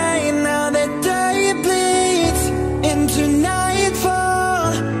pain. Now the day bleeds into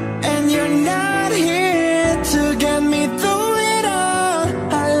nightfall, and you're not here to get me through it all.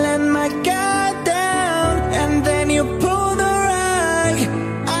 I let my guard down, and then you pulled the rug.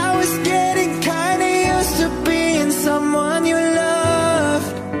 I was getting kinda used to being someone you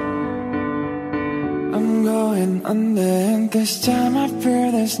loved. I'm going under, and this time I fear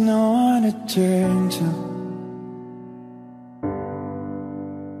there's no one to turn to.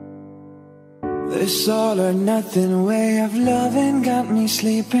 This all or nothing way of loving got me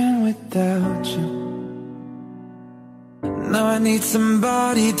sleeping without you. Now I need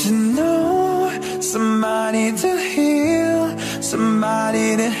somebody to know, somebody to heal, somebody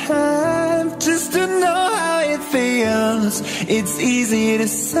to have, just to know how it feels. It's easy to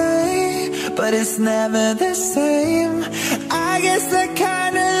say, but it's never the same. I guess I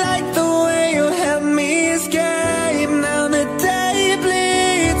kinda like the way you help me escape. Now the day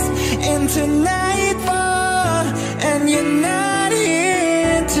bleeds into nightfall, and you're not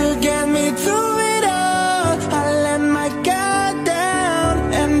here to get me through it all. I let my guard down,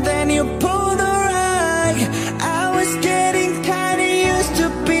 and then you pull the rug.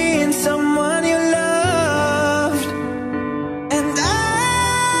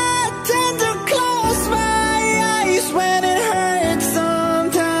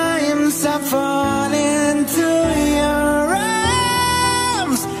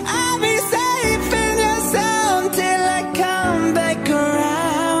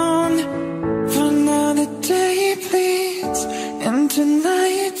 into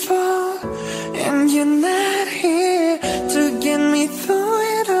nightfall, and you're not here to get me through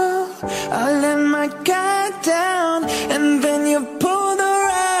it all. I let my guard down, and then you pulled the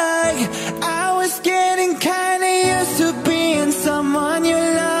rug. I was getting kinda used to being someone you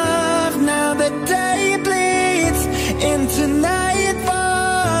love. Now the day bleeds into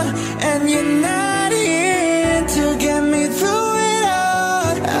nightfall, and you're not here to get me through it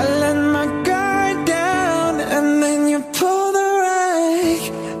all. I let my guard down, and then you pulled the rug.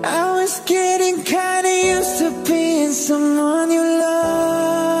 I was getting kinda used to being someone you loved.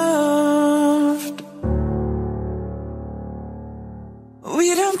 We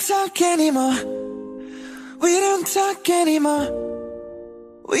don't talk anymore. We don't talk anymore.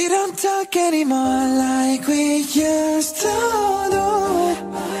 We don't talk anymore like we used to do.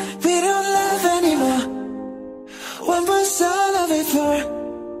 We don't love anymore. What was all of it for?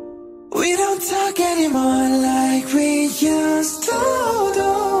 We don't talk anymore like we used to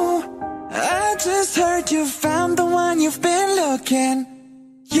do. I just heard you found the one you've been looking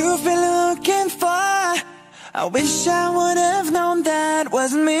for. I wish I would have known that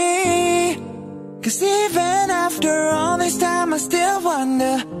wasn't me. 'Cause even after all this time I still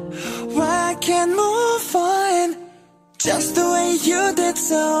wonder why I can't move on just the way you did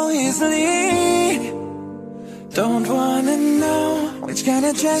so easily. Don't wanna know which kind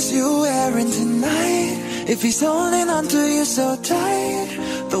of dress you're wearing tonight, if he's holding on to you so tight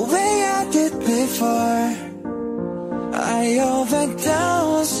the way I did before. I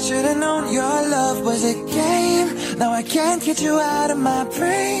overdosed, should've known your love was a game. Now I can't get you out of my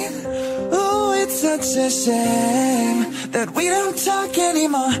brain. Oh, it's such a shame that we don't talk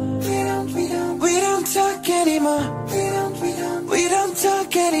anymore. We don't talk anymore. We don't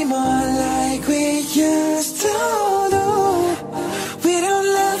talk anymore like we used to do. We don't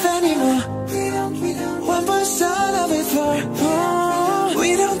love anymore. What was all of it for? Oh, we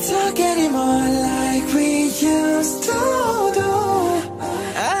don't talk anymore like we used to do.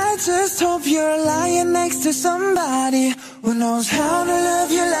 I just hope you're lying next to somebody who knows how to love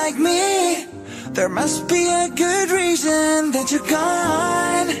you like me. There must be a good reason that you're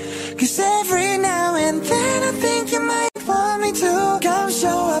gone. 'Cause every now and then I think you might want me to come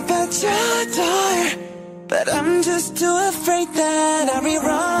show up at your door, but I'm just too afraid that I'll be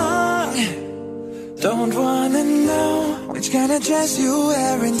wrong. Don't wanna know which kind of dress you're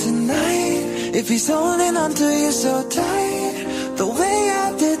wearing tonight, if he's holding on to you so tight the way I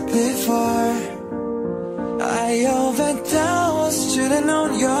did before. I overdosed, should've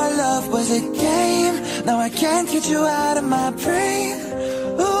known your love was a game. Now I can't get you out of my brain.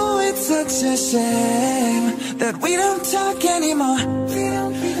 Oh, it's such a shame that we don't talk anymore.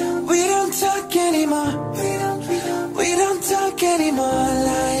 We don't talk anymore. We don't talk anymore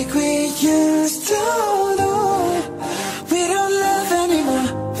like we used to do. We don't love anymore.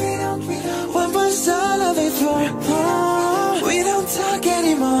 What was all of it for? Oh, we don't talk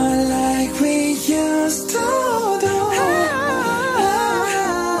anymore like we used to do.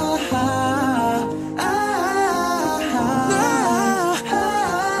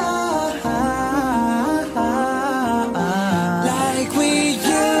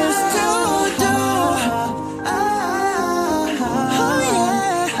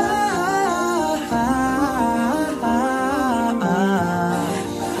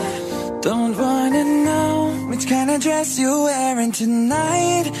 Dress you're wearing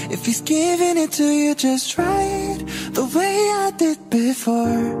tonight, if he's giving it to you just right the way I did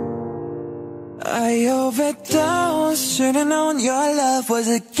before. I overdosed, should've known your love was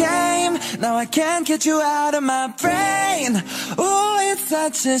a game. Now I can't get you out of my brain. Oh, it's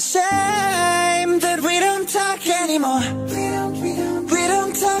such a shame that we don't talk anymore. We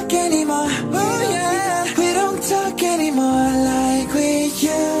don't talk anymore. Oh yeah, we don't talk anymore like we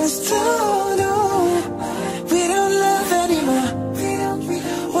used to do. We don't love anymore.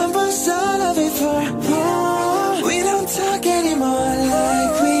 What was all of it for? Oh, we don't talk anymore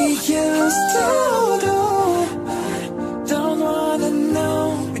like we used to do. Don't wanna know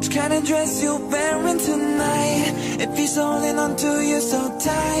which kind of dress you're wearing tonight, if he's holding on to you so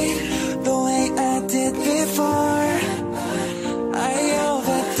tight the way I did before. I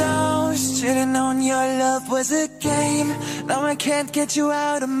overdosed, should've known your love was a game. Now I can't get you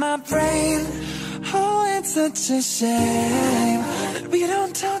out of my brain. Oh, it's such a shame that we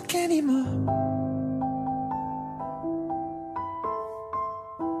don't talk anymore.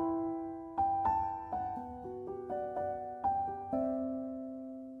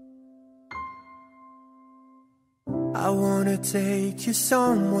 I wanna take you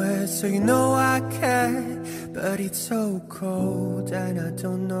somewhere so you know I care, but it's so cold and I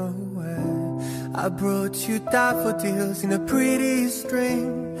don't know where. I brought you daffodils in a pretty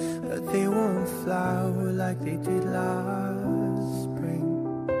string, but they won't flower like they did last spring.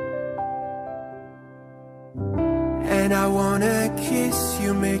 And I wanna kiss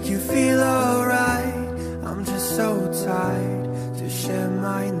you, make you feel alright. I'm just so tired to share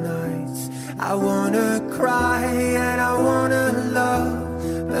my nights. I wanna cry and I wanna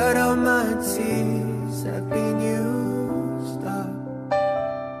love, but all my tears have been used up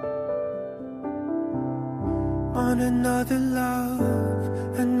on another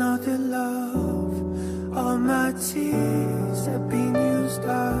love, another love. All my tears have been used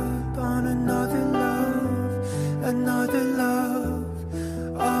up on another love, another love.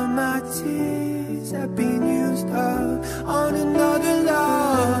 All my tears have been used up on another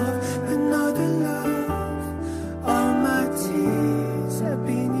love, another love. All my tears have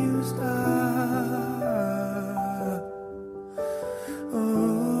been used up.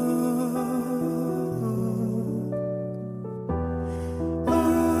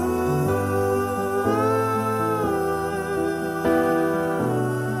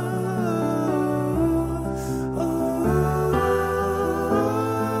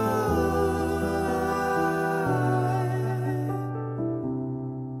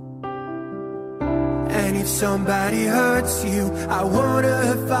 If somebody hurts you, I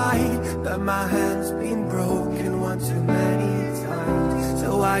wanna fight, but my hand's been broken one too many times.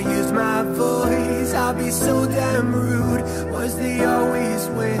 So I use my voice, I'll be so damn rude. Words they always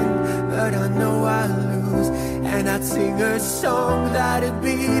win, but I know I lose. And I'd sing a song that'd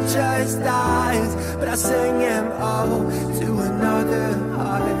be just ours, but I sang them all to another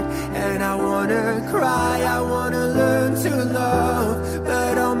heart. And I wanna cry, I wanna learn to love,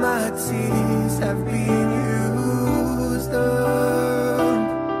 but all my tears have been used up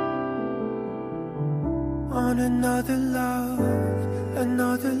on another love,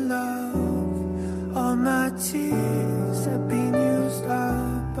 another love. All my tears have been used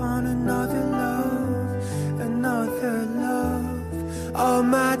up on another love, another love. All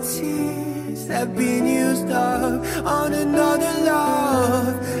my tears have been used up on another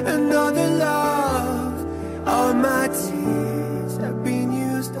love, another love. All my tears have been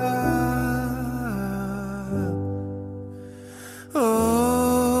used up.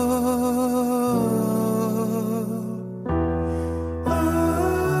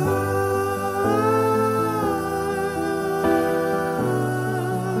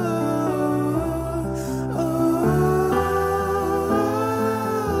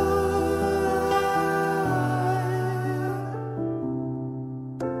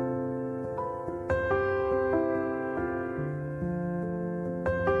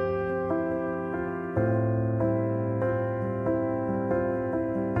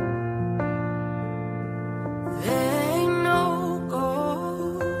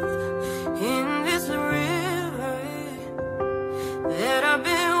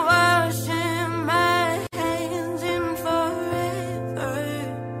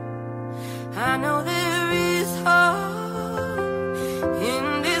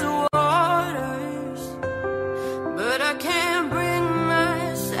 But I can't bring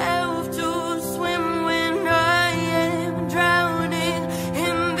myself to swim when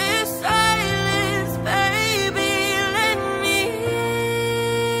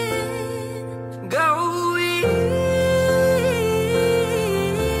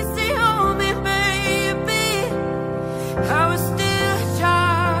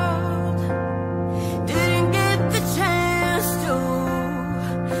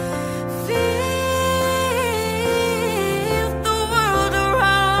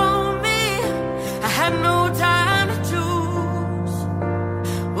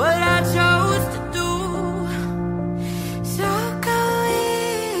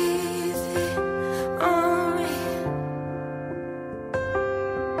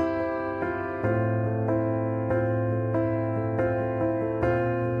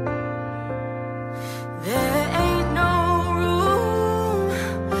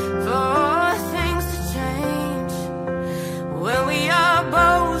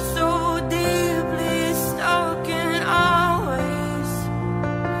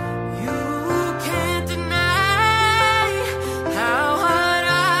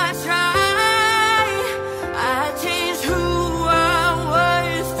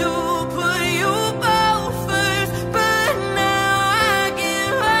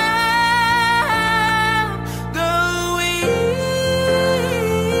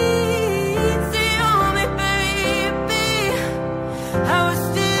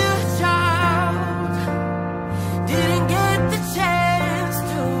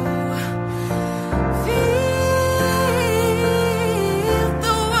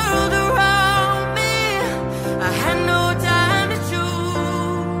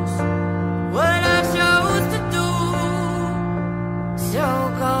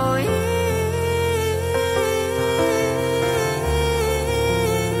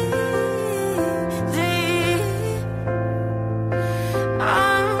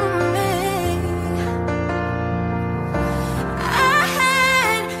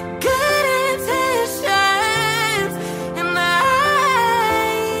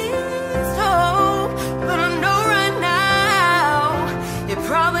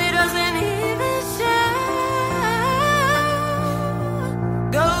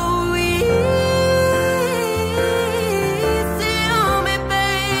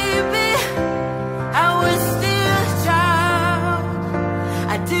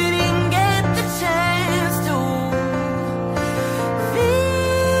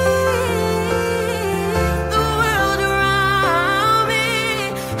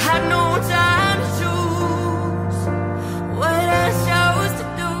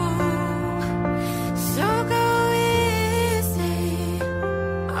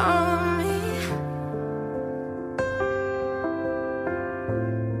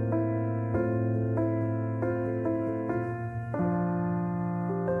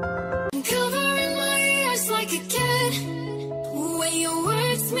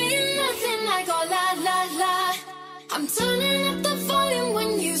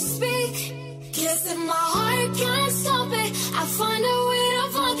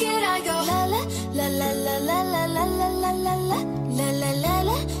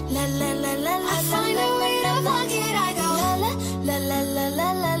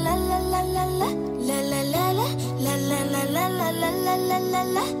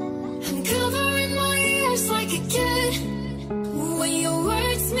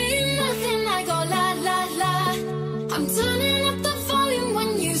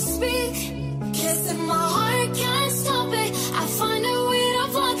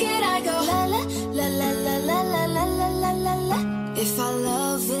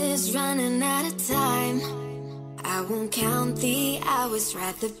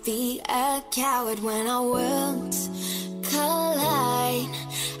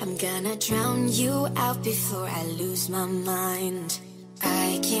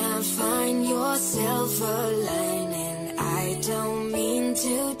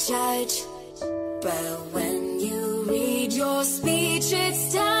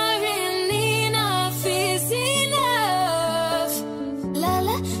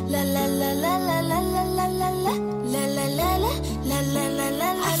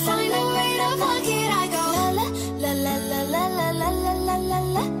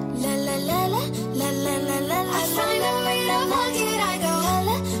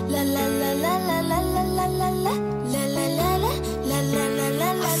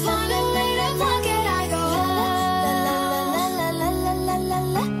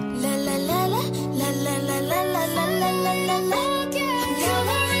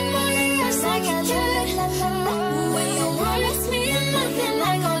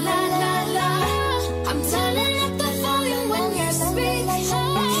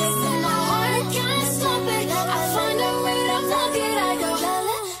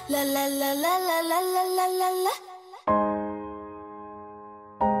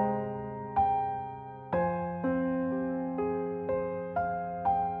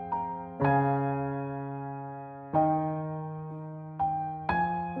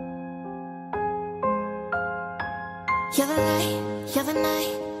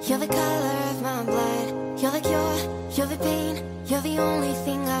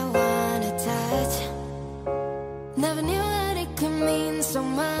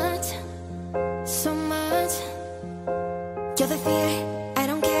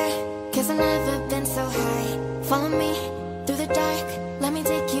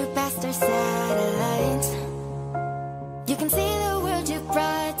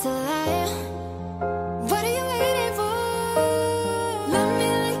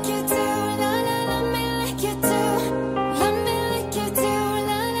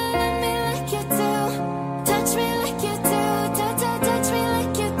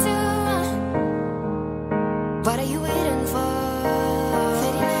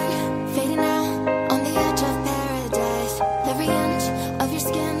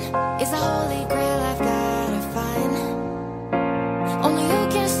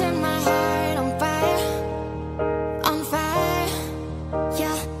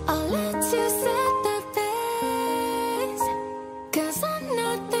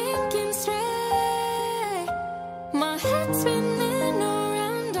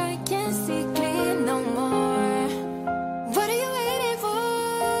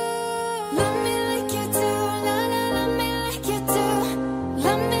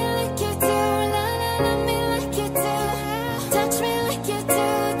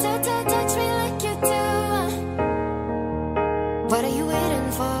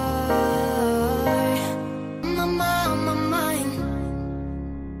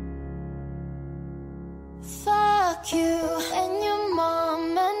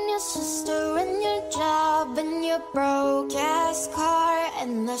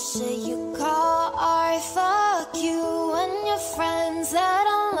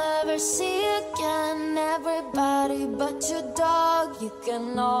you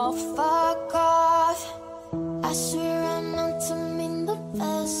can all fuck off. I swear I meant to mean the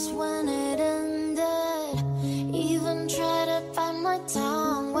best when it ended. Even tried to bite my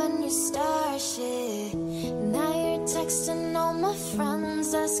tongue when you start shit. Now you're texting all my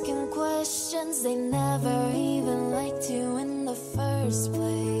friends, asking questions. They never even liked you in the first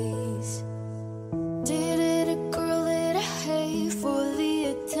place. Did it a girl that I hate for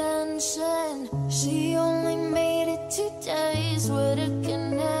the attention? She only made it 2 days with a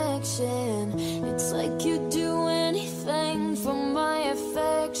connection. It's like you'd do anything for my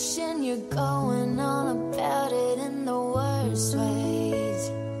affection. You're going on about it in the worst ways.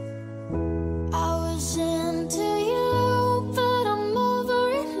 I was into you, but I'm over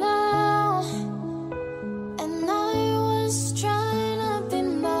it now. And I was trying to be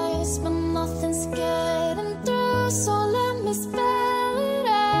nice, but nothing's getting through. So let me spell it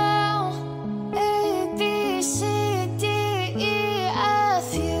out. A, B, C, D, E,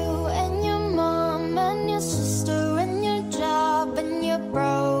 F, you and your mom and your sister and your job and your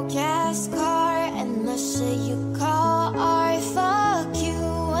broke ass car and the shit you call art. Fuck you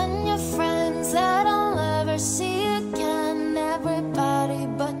and your friends that I'll never see again. Everybody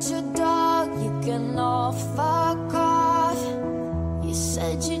but your dog, you can all fuck off. You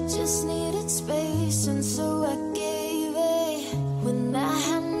said you just needed space, and so I gave it. When I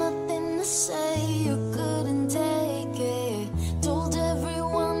had nothing to say, you couldn't take it. Told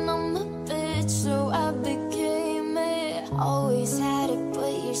everyone I'm a bitch, so I became it. Always had to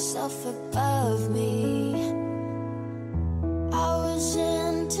put yourself above me. I was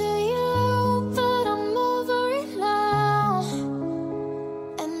into you, but I'm over it now.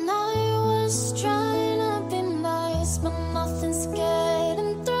 And I was trying to be nice, but nothing's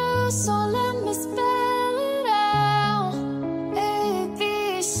getting through. So let me spell it out. A,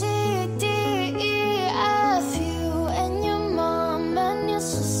 B, C, D, E, F, you and your mom and your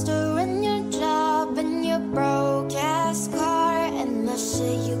sister and your job and your broke ass car and the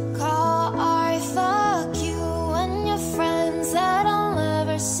shit you call art. Fuck you and your friends that I'll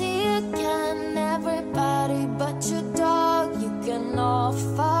never see again. Everybody but your dog, you can all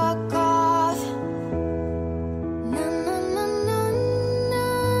fuck off. Na na na na na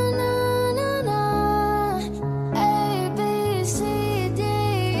na na na. A, B, C, D,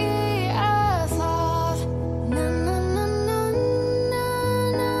 E, F off. Na na na na na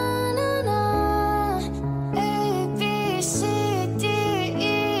na na na. A, B, C, D,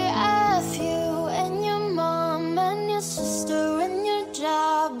 E, F, you and your mom and your sister and your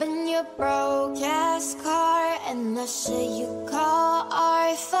job and your broke ass car and the shit you call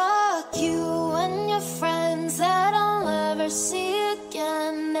art. Fuck you and your friends that I'll never see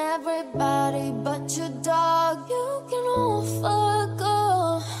again. Everybody but your dog, you can all fuck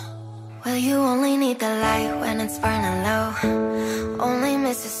off. Well, you only need the light when it's burning low. Only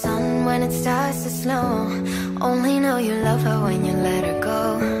miss the sun when it starts to snow. Only know you love her when you let her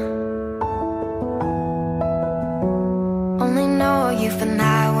go. Only know you for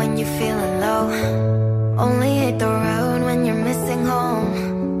now when you're feeling low. Only hate the road when you're missing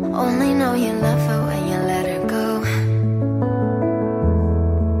home. Only know you love her when you let her go.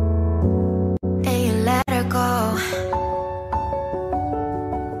 And you let her go.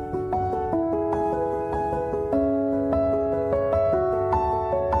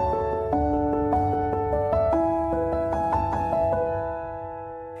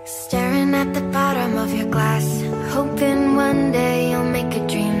 Staring at the bottom of your glass, hoping one day you'll make a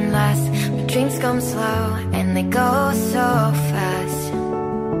dream last. But dreams come slow and they go so fast.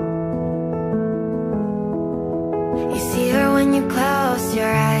 You see her when you close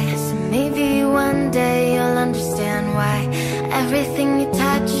your eyes. Maybe one day you'll understand why everything you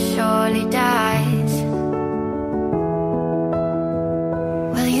touch surely dies.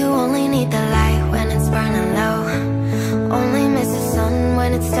 Well, you only need the light when it's burning low. Only miss the sun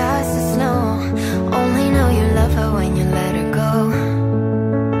when it starts to snow. Only know you love her when you let her go.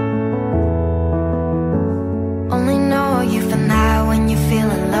 Only know you for now when you're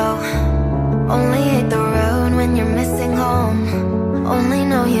feeling low. Only hate the road when you're missing home. Only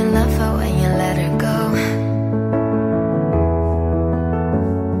know you love her when you let her go.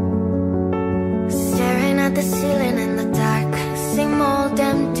 Staring at the ceiling in the dark, same old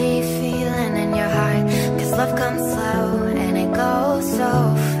empty feeling in your heart. Cause love comes slow and it goes so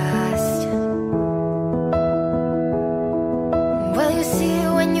fast. Well, you see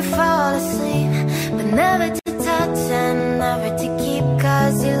it when you fall asleep, but never to touch and never to keep.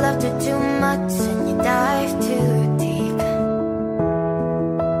 Cause you loved her too much and you dive too deep.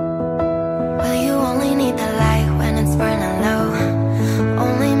 Well, you only need the light when it's burning low.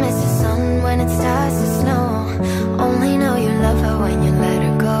 Only miss the sun when it starts to snow. Only know you love her when you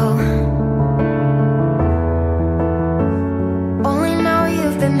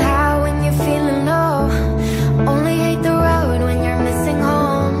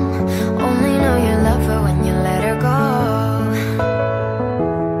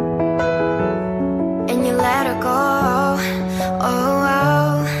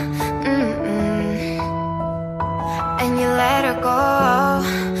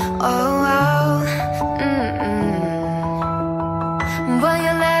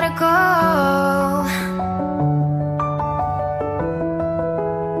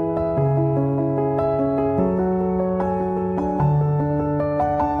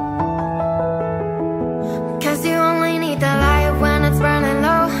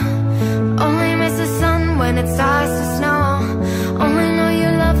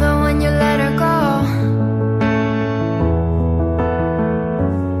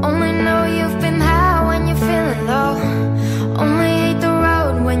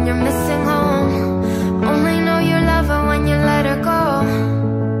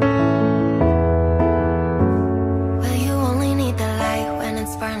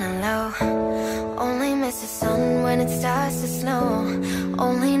Only miss the sun when it starts to snow.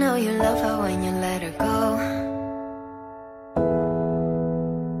 Only know you love her when you let her go.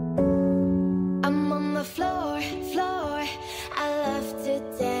 I'm on the floor, floor. I love to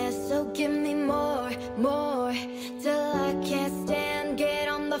dance, so give me more, more. Till I can't stand, get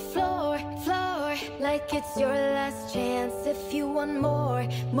on the floor, floor. Like it's your last chance. If you want more,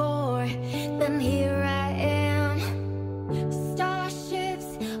 more, then here I am. Starships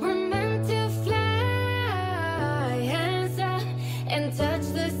were meant to fly. Hands up and touch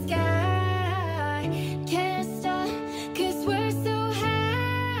the sky. Can't stop, 'cause we're so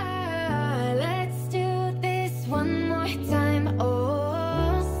high. Let's do this one more time.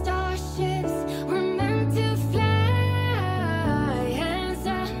 Oh, starships were meant to fly. Hands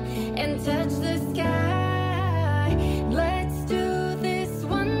up and touch the sky. Let's do this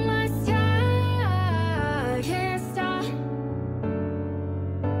one last time. Can't stop.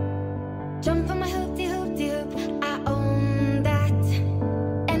 Jump on my hoopty hoopty hoop, I own that.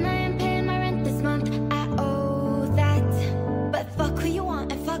 And I am paying my rent this month, I owe that. But fuck who you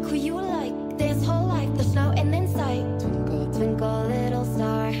want and fuck who you like. Dance whole life, there's no end in sight. Twinkle, twinkle, little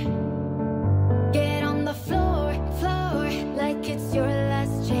star. Get on the floor, floor. Like it's your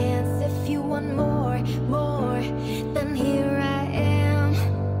last chance. If you want more, more, then here I am.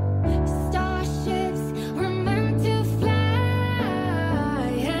 Starships were meant to fly.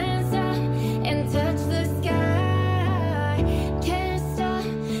 Hands up and touch the sky. Can't stop,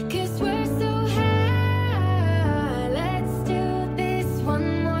 'cause we're so high. Let's do this one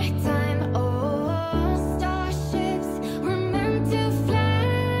more time. Oh, starships were meant to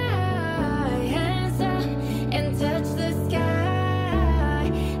fly. Hands up and touch the sky.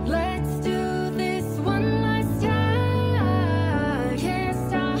 Let's do this one last time. Can't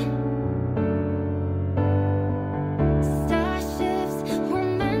stop. Starships were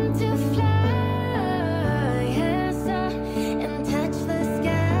meant to fly. Hands up and touch the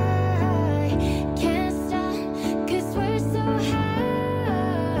sky. Can't stop, 'cause we're so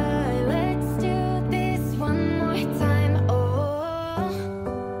high. Let's do this one more time. Oh.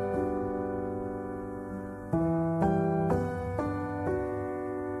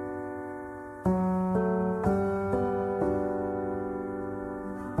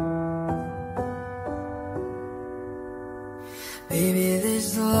 Baby, this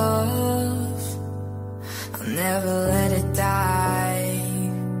love, I'll never let it die.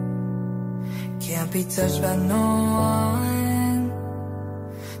 Can't be touched by no one.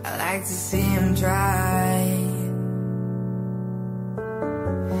 I like to see him try.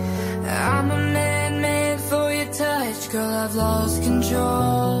 I'm a man made for your touch, girl, I've lost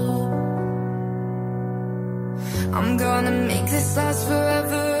control. I'm gonna make this last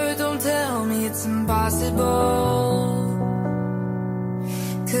forever. Don't tell me it's impossible.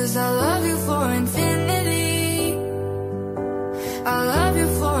 'Cause I love you for infinity. I love you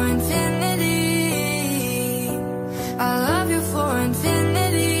for infinity. I love you for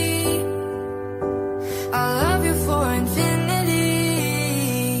infinity. I love you for infinity.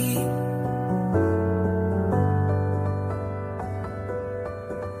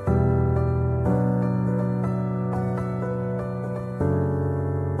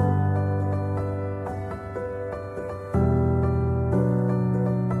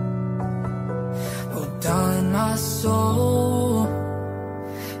 Oh, darling, my soul,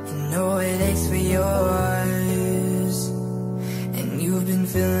 you know it aches for yours. And you've been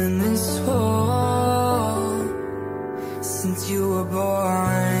filling this hole since you were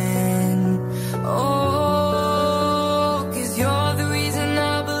born. Oh, 'cause you're the reason I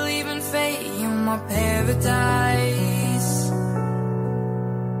believe in fate. You're my paradise.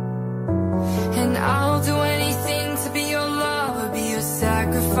 And I'll do anything to be your lover, be your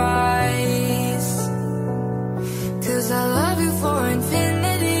sacrifice. 'Cause I love you for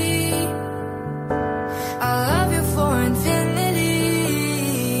infinity. I love you for infinity.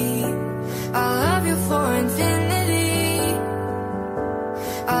 I love you for infinity.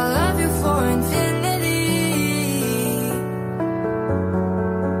 I love you for infinity.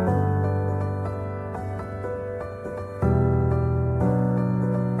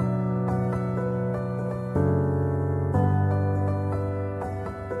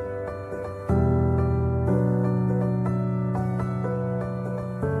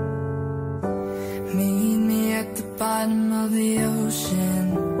 Meet me at the bottom of the ocean,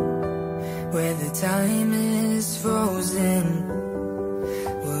 where the time is frozen,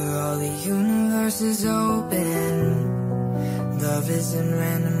 where all the universe is open. Love isn't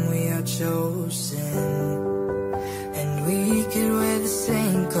random, we are chosen. And we could wear the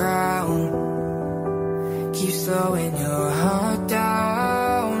same crown, keep slowing your heart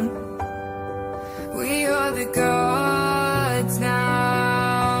down. the gods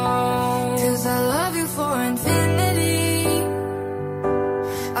now. 'Cause I love you for infinity.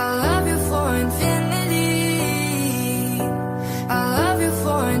 I love you for infinity. I love you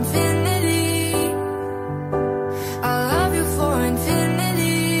for infinity. I love you for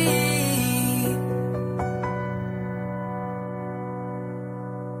infinity.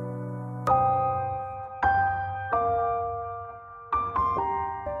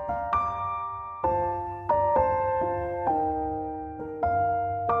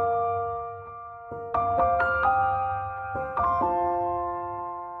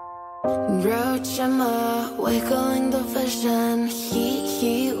 Roachama, wiggling the vision.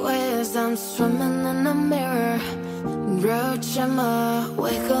 Heat waves, I'm swimming in a mirror. Roachama,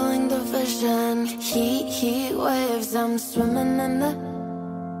 wiggling the vision. Heat waves, I'm swimming in the.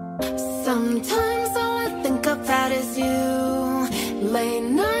 Sometimes all I think about is you. Late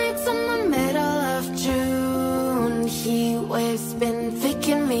nights in the middle of June. Heat waves been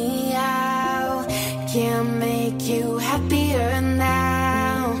faking me out. Can't make you happier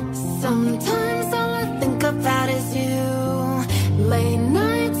now. Sometimes all I think about is you. Late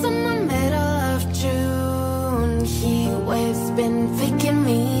nights in the middle of June. Heat waves been faking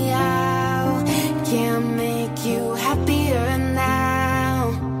me out. Can't make you happier now.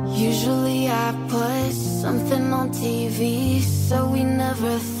 Usually I put something on TV, so we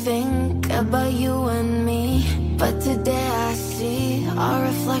never think about you and me. But today I see our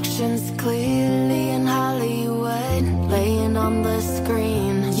reflections clearly in Hollywood, laying on the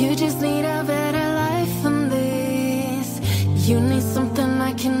screen. You just need a better life than this. You need something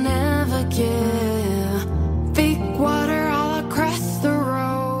I can never give. Big water all across the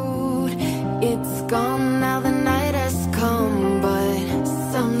road. It's gone now, the night has come. But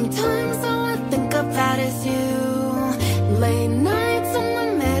sometimes all I think about is you. Late nights in the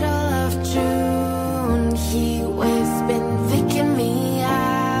middle of June. Heat waves been faking me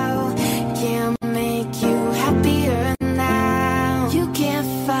out. Can't make you happier now. You can't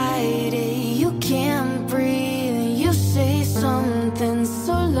fight it, you can't breathe. You say something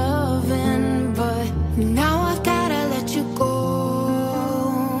so loving, but now I've gotta let you go.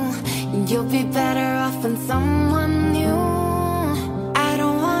 You'll be better off in someone new. I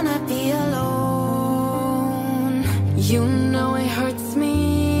don't wanna be alone. You know it hurts me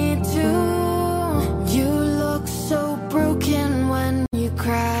too. You look so broken when you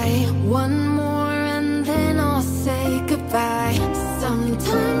cry. One more and then I'll say goodbye.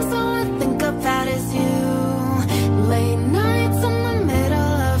 Sometimes all I think about is you. Late nights in the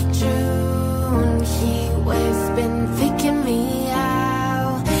middle of June. Heat waves been faking me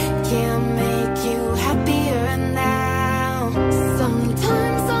out. Can't make you happier now.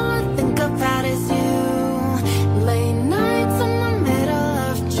 Sometimes all I think about is you. Late nights in the middle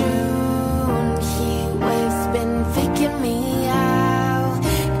of June. Heat waves been faking me out.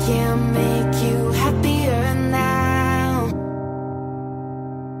 Can't make you happier now.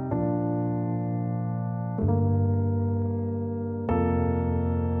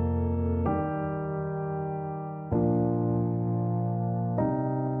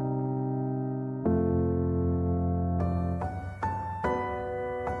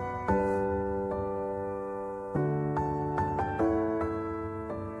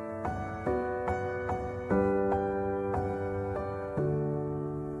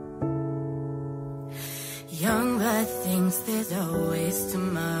 Young blood thinks there's always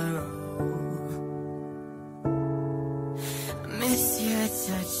tomorrow. I miss your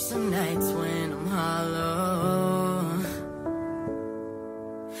touch some nights when I'm hollow.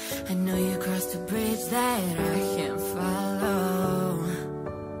 I know you crossed a bridge that I can't follow.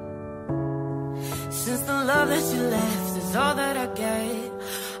 Since the love that you left is all that I get,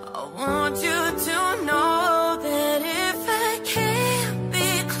 I want you to know that if I can't be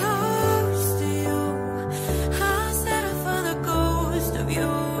close to you, I'll settle for the ghost of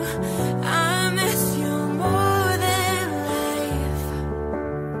you. I miss you more than life.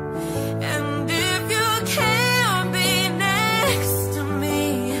 And if you can't be next to me,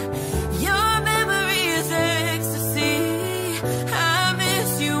 your memory is ecstasy. I miss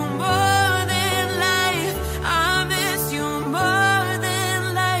you more than life. I miss you more than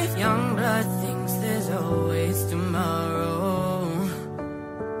life. Young blood thinks there's always tomorrow.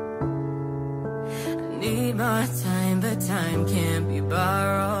 I need more time, but time can't be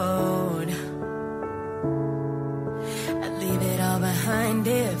borrowed. I'd leave it all behind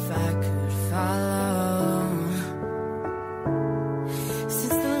if I could follow.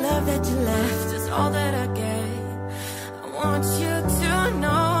 Since the love that you left is all that I get, I want you to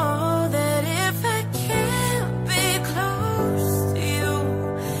know that if I can't be close to you,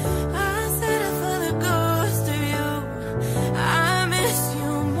 I'll settle for the ghost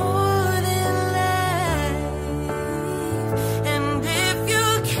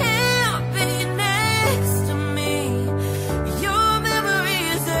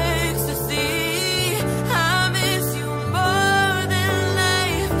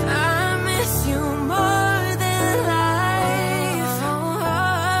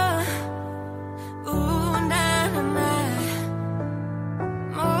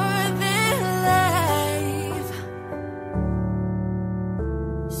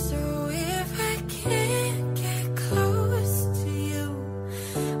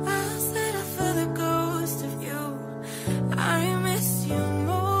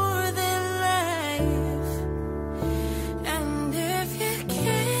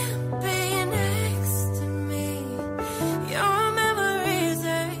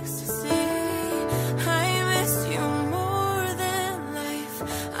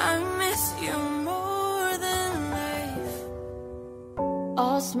I miss you more than life.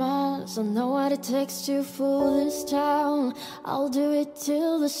 All smiles, I know what it takes to fool this town. I'll do it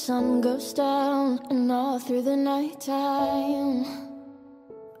till the sun goes down and all through the night time.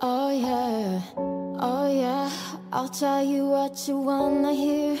 Oh yeah, oh yeah, I'll tell you what you wanna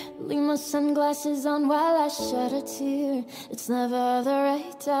hear. Leave my sunglasses on while I shed a tear. It's never the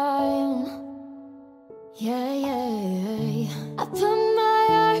right time. Yeah, yeah, I put my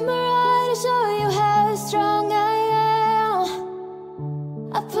armor on to show you how strong I am.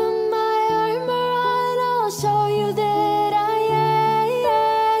 I put my armor on, I'll show you that I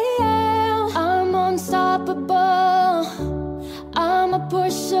am. I'm unstoppable. I'm a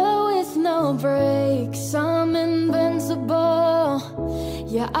Porsche with no brakes. I'm invincible.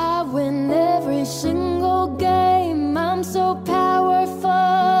 Yeah, I win every single game. I'm so powerful.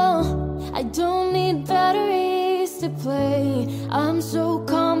 I don't need batteries to play. I'm so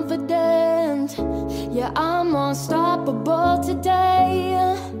confident. Yeah, I'm unstoppable today.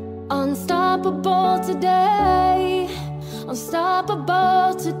 Unstoppable today.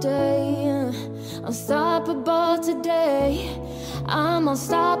 Unstoppable today. Unstoppable today. I'm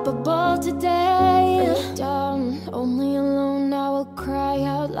unstoppable today. Down, only alone I will cry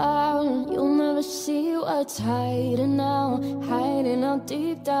out loud. You'll never see what's hiding out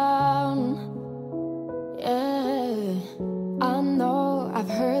deep down. Yeah, I know I've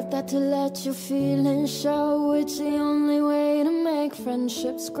heard that to let your feelings show, it's the only way to make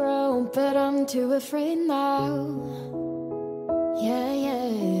friendships grow. But I'm too afraid now. Yeah, yeah,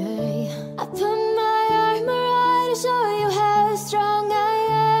 yeah. I put my armor on to show you how strong I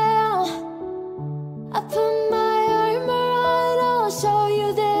am. I put my armor on, I'll show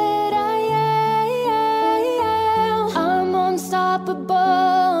you that I am. I'm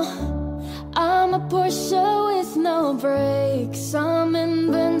unstoppable. I'm a Porsche with no brakes. I'm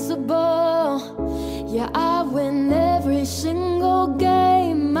invincible. Yeah, I win every single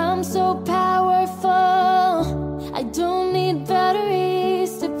game. I'm so powerful. I don't need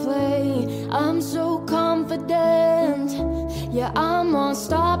batteries to play. I'm so confident. Yeah, I'm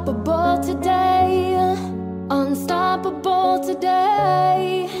unstoppable today. Unstoppable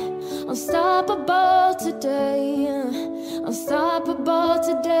today. Unstoppable today. Unstoppable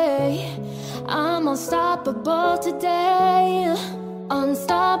today. I'm unstoppable today.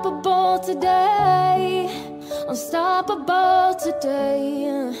 Unstoppable today. Unstoppable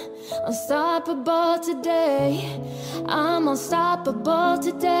today. Unstoppable today. I'm unstoppable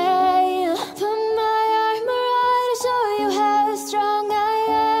today. Put my armor on to show you how strong I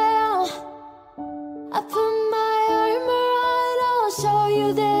am. I put my armor on, I'll show you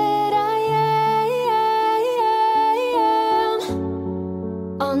that I am.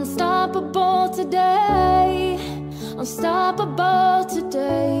 Unstoppable today. Unstoppable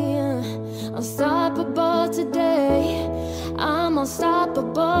today. Unstoppable today. I'm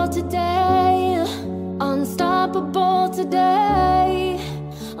unstoppable today. Unstoppable today.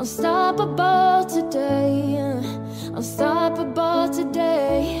 Unstoppable today. Unstoppable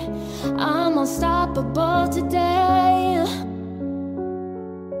today. I'm unstoppable today.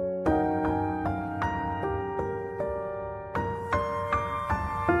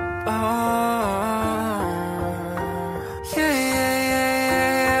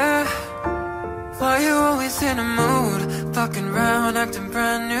 In a mood, fucking around, acting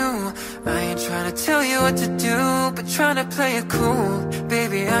brand new. I ain't trying to tell you what to do, but trying to play it cool.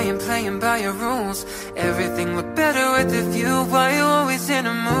 Baby, I am playing by your rules. Everything look better with a view. Why you always in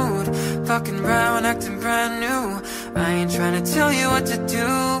a mood, fucking around, acting brand new? I ain't trying to tell you what to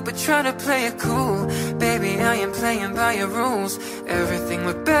do, but try to play it cool. Baby, I am playing by your rules. Everything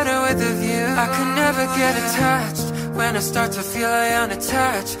look better with a view. I could never get attached. When I start to feel I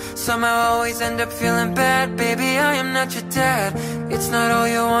unattached, somehow always end up feeling bad. Baby, I am not your dad. It's not all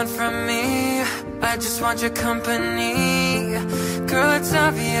you want from me. I just want your company. Girl, it's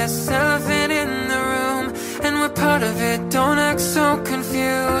obvious, elephant in the room, and we're part of it. Don't act so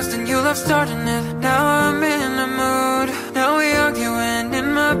confused. And you love starting it. Now I'm in a mood. Now we arguing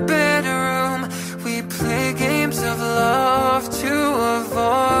in my bedroom. We play games of love to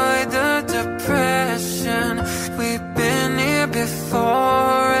avoid the depression. We've been here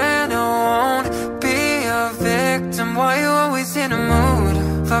before, and I won't be a victim. Why you always in a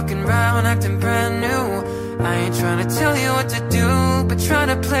mood, fucking round, acting brand new? I ain't trying to tell you what to do, but trying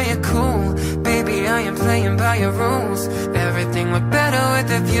to play it cool. Baby, I am playing by your rules. Everything look better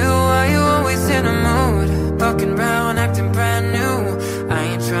with a view. Why you always in a mood, fucking round, acting brand new? I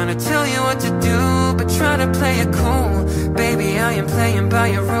ain't trying to tell you what to do, but try to play it cool. Baby, I am playing by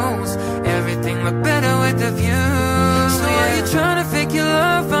your rules. Everything look better with a view. So yeah, Are you trying to fake your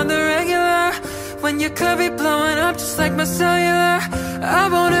love on the regular? When you could be blowing up just like my cellular. I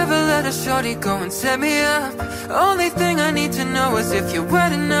won't ever let a shorty go and set me up. Only thing I need to know is if you're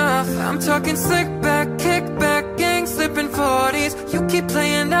wet enough. I'm talking slick back, kick back, gang slipping 40s. You keep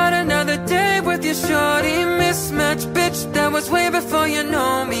playing out another day with your shorty. Mismatch, bitch, that was way before you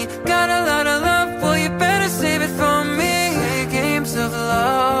know me. Got a lot of love, well you better save it for me. Play games of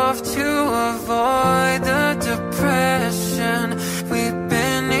love to avoid the depression. We've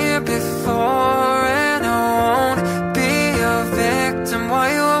been here before and I won't be a victim.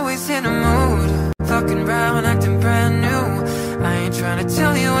 Why you always in a mood? Fucking around, acting brand new. I ain't trying to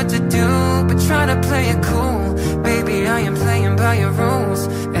tell you what to do, but try to play it cool. Baby, I am playing by your rules.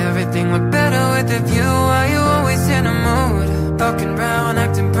 Everything look better with a view. Why you always in a mood? Fucking around,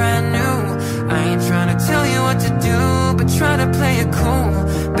 acting brand new. I ain't trying to tell you what to do, but try to play it cool.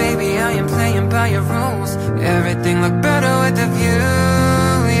 Baby, I am playing by your rules. Everything look better with a view,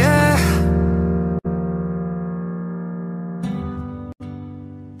 yeah.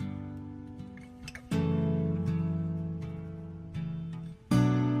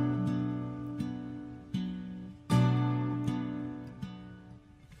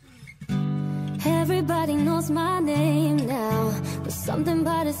 Everybody knows my name now, but something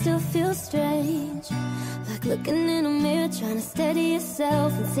about it still feels strange. Like looking in a mirror, trying to steady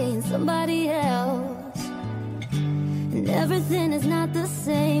yourself and seeing somebody else. And everything is not the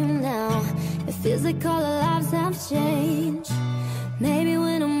same now. It feels like all our lives have changed. Maybe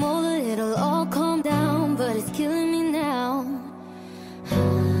when I'm older it'll all calm down, but it's killing me now.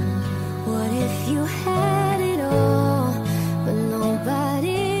 What if you had it all, but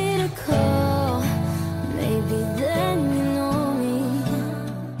nobody to call? Maybe then you know me.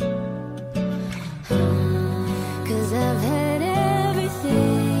 'Cause I've had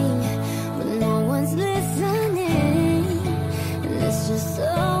everything, but no one's listening, and it's just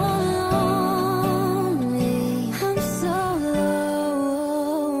so lonely. I'm so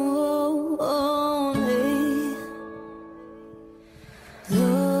lonely,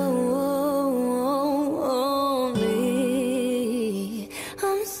 lonely.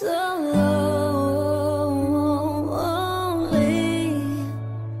 I'm so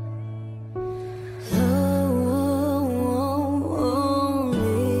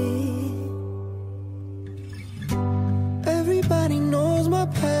Everybody knows my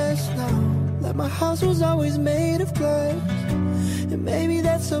past now. Like my house was always made of glass. And maybe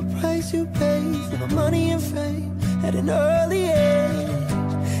that's the price you pay for the money and fame at an early age.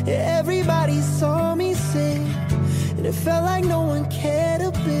 Yeah, everybody saw me sing, and it felt like no one cared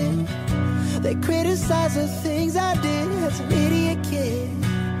a bit. They criticized the things I did as an idiot kid.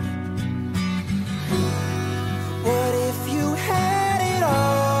 What if you had it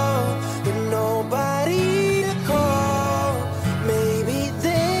all, but nobody to call? Maybe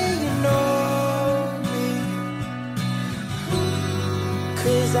then you know me.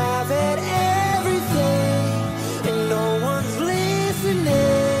 'Cause I've had everything, and no one's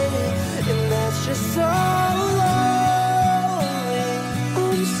listening, and that's just so lonely.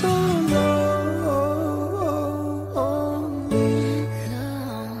 I'm so lonely,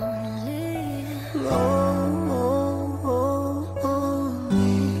 lonely.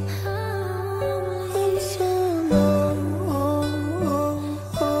 I'm so lonely.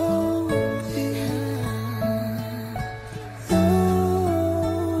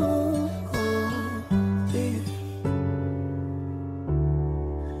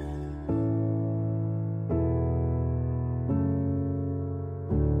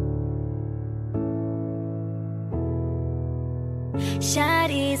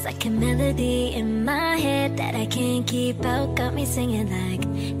 Shawty's like a melody in my head that I can't keep out. Got me singing like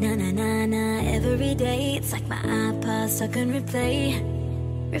na na na na every day. It's like my iPod stuck on replay.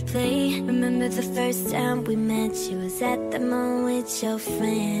 Remember the first time we met? You was at the mall with your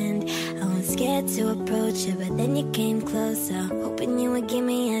friend. I was scared to approach you, but then you came closer, hoping you would give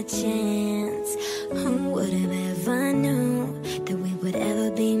me a chance. Who would have ever knew that we would ever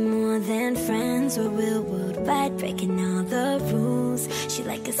be more than friends? We're real worldwide, breaking all the rules. She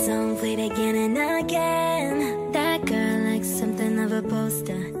like a song played again and again. That girl like something of a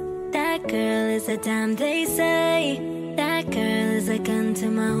poster. That girl is a dime, they say. That girl is a gun to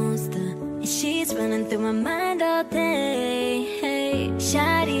my holster, and she's running through my mind all day. Hey,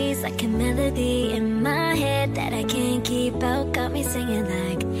 Shawty's like a melody in my head that I can't keep out. Got me singing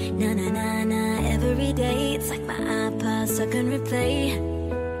like na na na na every day. It's like my iPod stuck on replay.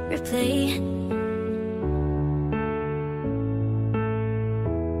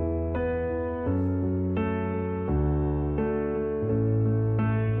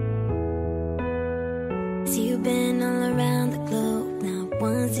 See, you've been all around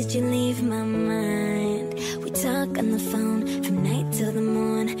did you leave my mind? We talk on the phone from night till the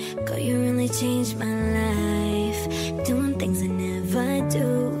morn. Girl, you really changed my life. Doing things I never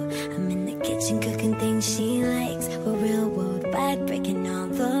do. I'm in the kitchen cooking things she likes. We're real worldwide, breaking all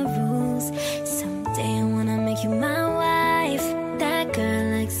the rules. Someday I wanna make you my wife. That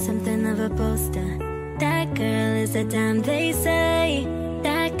girl like something of a poster. That girl is a dime, they say.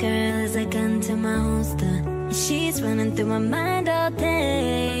 That girl is a gun to my holster. And she's running through my mind all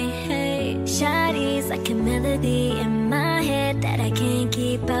day. Hey, Shawty's like a melody in my head that I can't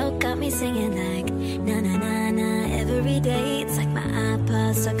keep out. Got me singing like na na na na every day. It's like my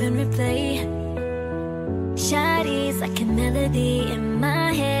iPod stuck on replay. Shawty's like a melody in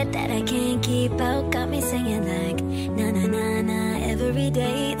my head that I can't keep out. Got me singing like na na na na every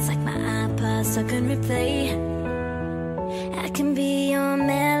day. It's like my iPod stuck on replay. I can be your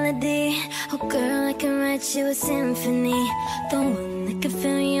melody. Oh girl, I can write you a symphony. The one that can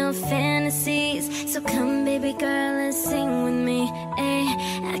fill your fantasies. So come baby girl and sing with me. Ay,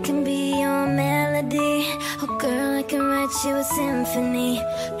 I can be your melody. Oh girl, I can write you a symphony.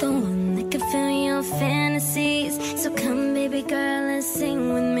 The one that can fill your fantasies. So come baby girl and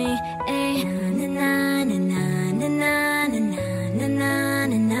sing with me. Ay, na na na na na na na na na na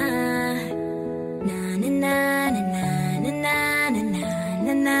na na. Na na na na na na na na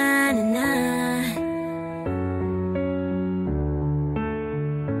na na na.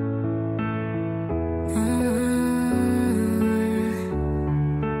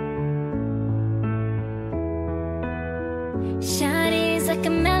 Shawty's like a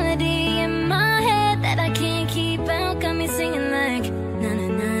melody in my head that I can't keep out. Got me singing like na na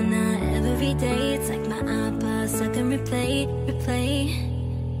na na every day. It's like my iPod stuck on replay, replay.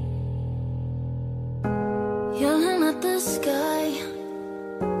 Yelling at the sky,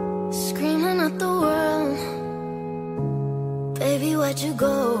 screaming at the world. Baby, why'd you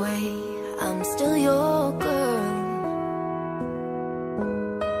go away? I'm still your girl.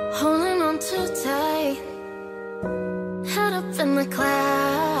 Holding on too tight, head up in the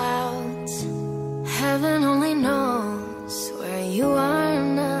clouds. Heaven only knows where you are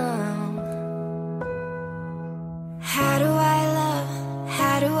now. How do I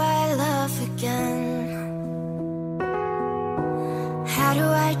love again? How do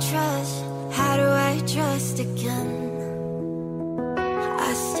I trust again?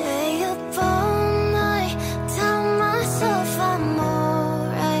 I stay up all night, tell myself I'm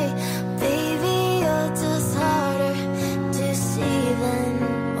alright. Baby, you're just harder to see than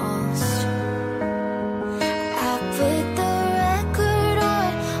most. I put the record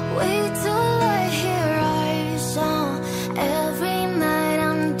on, wait till I hear our song. Every night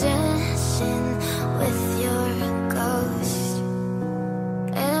I'm dancing with your ghost.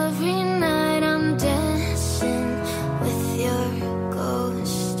 Every night I'm dancing with your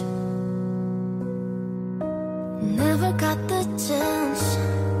ghost. Never got the chance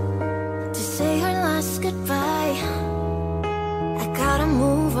to say her last goodbye. I gotta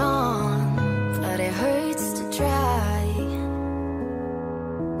move on, but it hurts to try.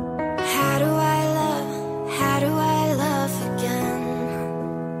 How do I love again?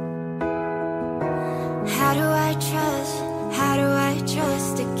 How do I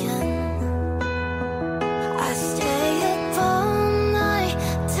trust again? I stay up all night,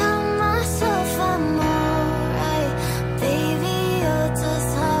 tell myself I'm alright. Baby, you're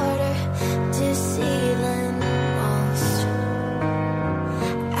just harder to see than most.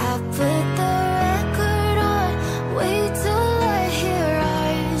 I put the record on, wait till I hear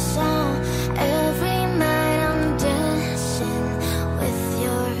our song. Every night I'm dancing with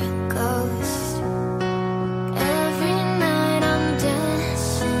your ghost. Every night I'm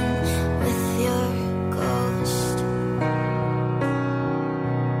dancing with your ghost.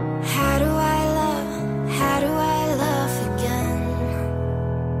 How do I love again?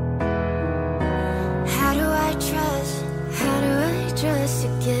 How do I trust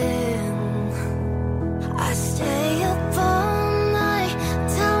again? I stay up all night,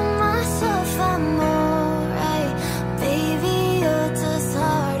 tell myself I'm alright. Baby, you're just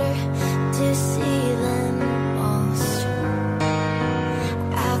harder to see than most.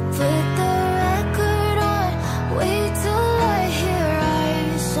 I put the record on, wait till I hear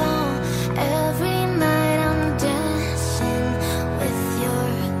our song. Every night I'm dancing with your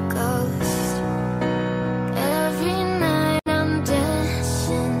ghost. Every night I'm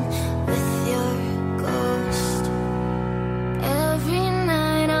dancing with your ghost. Every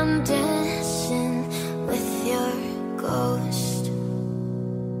night I'm dancing with your ghost.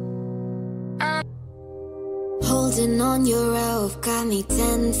 Holding on your rope got me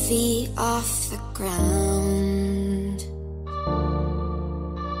 10 feet off the ground.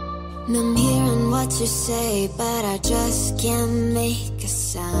 And I'm hearing what you say, but I just can't make a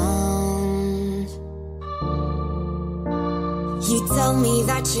sound. You tell me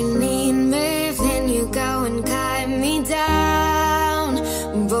that you need me, then you go and cut me down.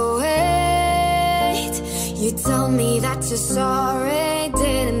 But wait, you tell me that you're sorry,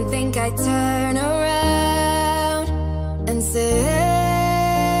 didn't think I'd turn around and say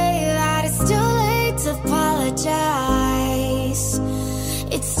that it's too late to apologize.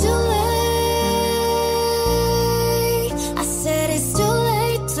 It's too late. I said it's too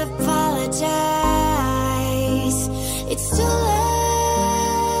late to apologize. It's too late.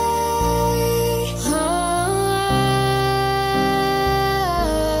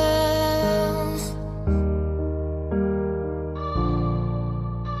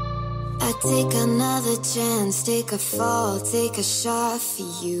 Take another chance, take a fall, take a shot for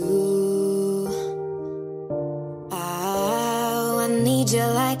you. Oh, I need you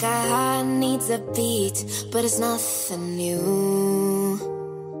like a heart needs a beat, but it's nothing new.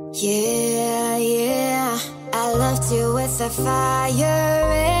 Yeah, yeah, I loved you with a fire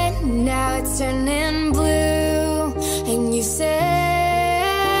and now it's turning blue. And you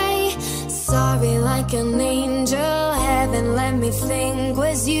say sorry like an angel, heaven let me think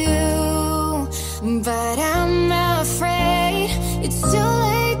was you. But I'm afraid it's too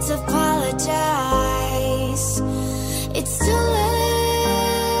late to apologize. It's too late.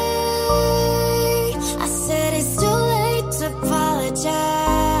 I said it's too late to apologize.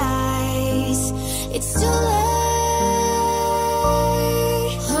 It's too late.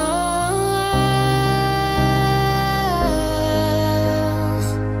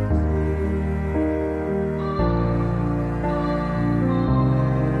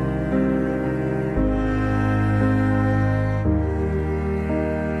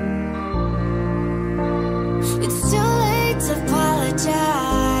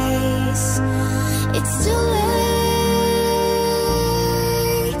 It's too late.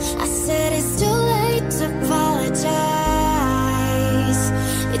 I said it's too late to apologize.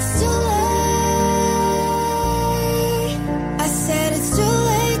 It's too late. I said it's too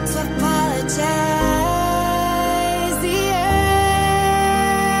late to apologize. Yeah.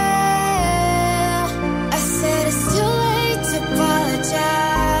 I said it's too late to apologize.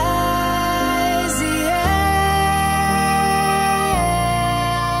 Yeah.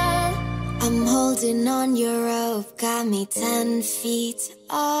 I'm holding on your rope, got me 10 feet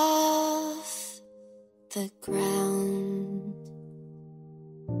off the ground.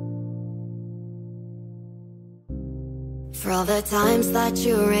 For all the times that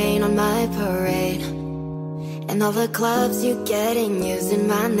you rain on my parade, and all the clubs you get in using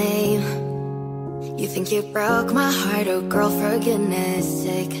my name. You think you broke my heart, oh girl, for goodness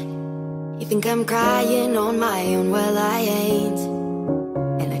sake. You think I'm crying on my own, well I ain't.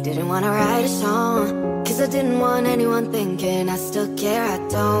 I didn't wanna write a song, cause I didn't want anyone thinking I still care, I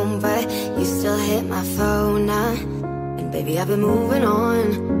don't. But you still hit my phone, and baby I've been moving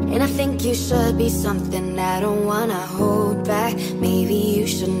on. And I think you should be something I don't wanna hold back. Maybe you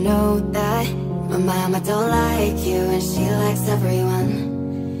should know that my mama don't like you and she likes everyone.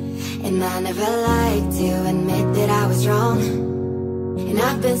 And I never liked to admit that I was wrong. And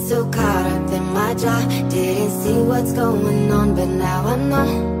I've been so caught up in my job, didn't see what's going on, but now I know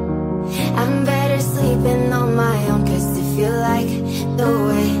I'm better sleeping on my own. Cause if you like the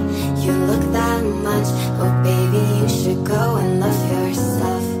way you look that much, oh baby you should go and love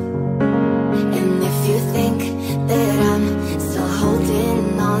yourself. And if you think that I'm still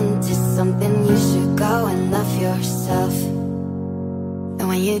holding on to something, you should go and love yourself. And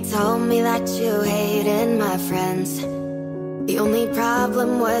when you told me that you hated my friends, the only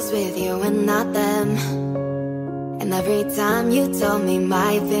problem was with you and not them. And every time you told me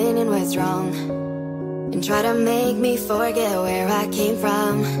my opinion was wrong, and try to make me forget where I came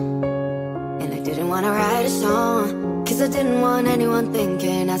from. And I didn't want to write a song, cause I didn't want anyone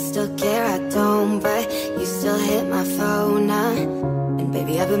thinking I still care, I don't. But you still hit my phone, and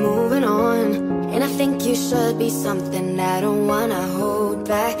baby I've been moving on. And I think you should be something I don't wanna hold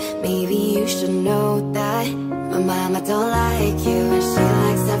back. Maybe you should know that my mama don't like you and she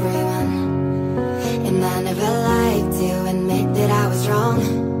likes everyone. And I never liked to admit that I was wrong.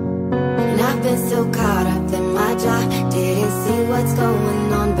 And I've been so caught up in my job, didn't see what's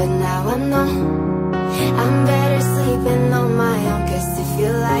going on, but now I know I'm better sleeping on my own. Cause if you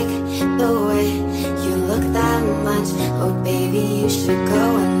like the way you look that much, oh baby you should go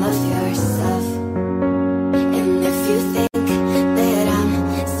and love yourself. And if you think that I'm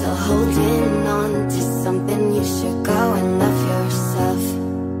still holding on to something, you should go and love yourself.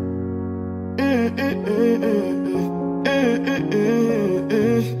 Mm-mm-mm-mm-mm.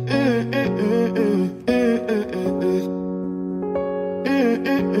 Mm-mm-mm-mm-mm.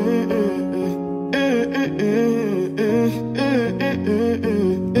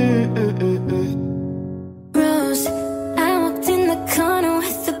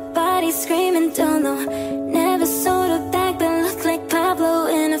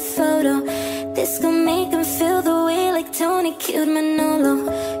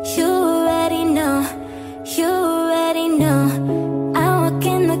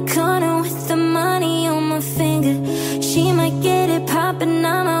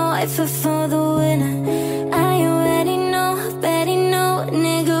 wife for the winner. I already know,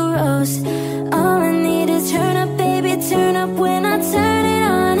 nigga Rose. All I need is turn up, baby, turn up when I turn it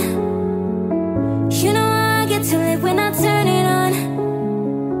on. You know I get too lit when I turn it on.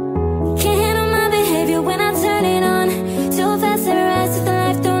 Can't handle my behavior when I turn it on. Too fast to rise if the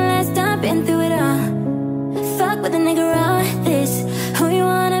life don't last. I've been through it all. Fuck with a nigga around this. Who you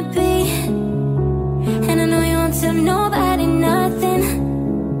wanna be? And I know you won't tell nobody nothing.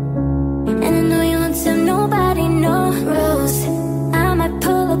 And I know you won't tell nobody no rules. I might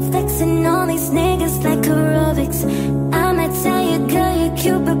pull up flexing all these niggas like aerobics. I might tell you, girl, you're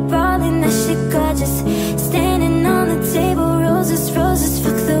cute, but brawling, that shit gorgeous. Standing on the table, roses, roses,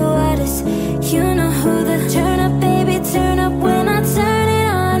 fuck the waters. You know who the turn up, baby, turn up when I turn it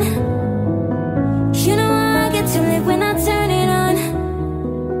on. You know I get too lit when I turn it on.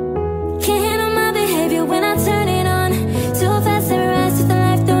 Can't handle my behavior when I turn it on. Too fast to rise if the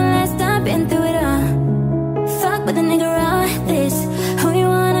life don't last. I've been through it all. Fuck with a nigga around this. Who you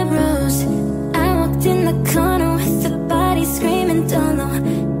wanna bruise? I walked in the corner with the body screaming dolo.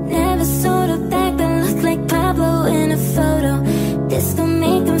 Never sold a bag that looked like Pablo in a photo. This gon'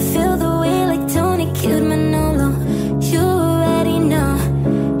 make him feel the way like Tony killed Manolo. You already know,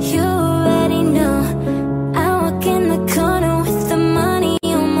 you already know. I walk in the corner with the money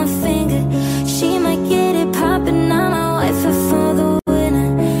on my finger. She might get it poppin', I'm my wife for the winner.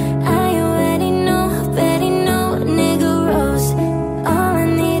 I already know, nigga Rose. All I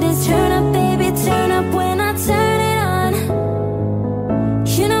need is turn up, baby, turn up when I turn it on.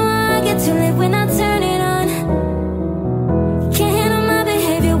 You know I get too lit when I turn it on. Can't handle my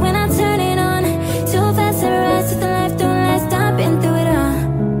behavior when I turn it on. Too fast to rise if the life don't last. I've been through it all.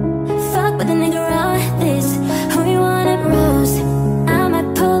 Fuck with a nigga around this. Who you wanna bruise? I might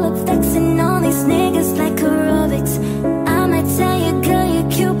pull up flexing all these niggas like aerobics. I might tell you, girl, you're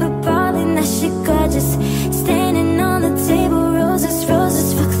cute, but brawling, that shit gorgeous. Standing on the table, roses, roses,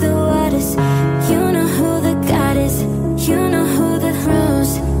 fuck the waters. You know who the god is. You know who the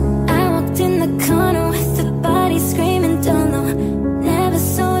rose. I walked in the corner with the body screaming dolo. Never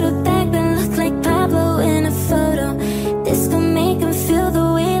sold a bag that looked like Pablo in a photo. This gon' make him feel the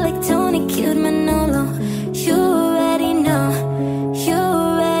way like Tony killed Manolo. You already know, you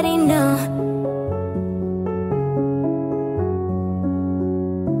already know.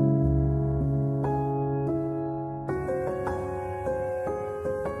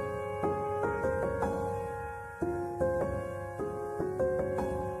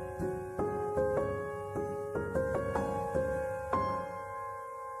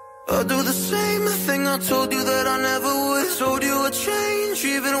 I'll do the same thing I told you that I never would. Told you a change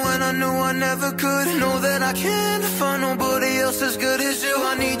even when I knew I never could. Know that I can't find nobody else as good as you.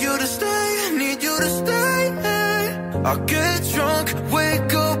 I need you to stay, need you to stay. I get drunk,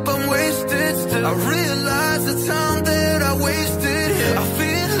 wake up, I'm wasted still. I realize the time that I wasted here. I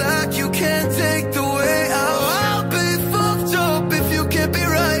feel like you can't take the way out. I'll be fucked up if you can't be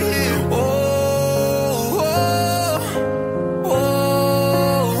right here.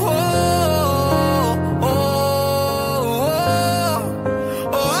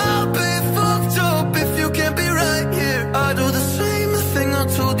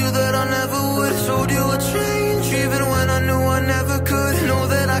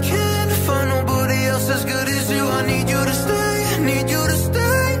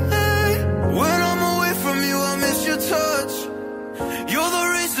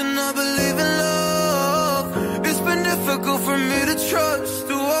 For me to trust,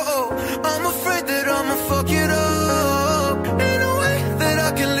 I'm afraid that I'ma fuck it up. Ain't no way that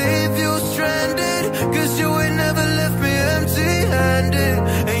I can leave you stranded, 'cause you ain't never left me empty-handed.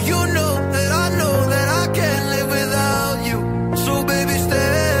 And you know that I can't live without you. So baby stay.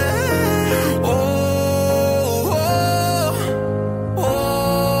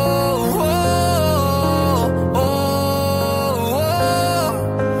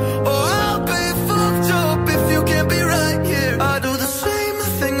 I'll be fucked up if you can't be right here. I do the same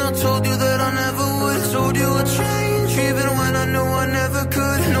thing I told you that I never would. Told you a change even when I knew I never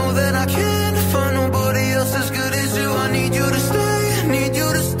could. Know that I can't find nobody else as good as you. I need you to stay, need you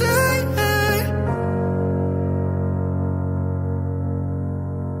to stay.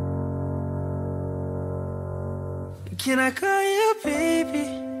 Can I call you baby?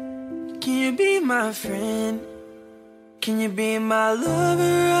 Can you be my friend? Can you be my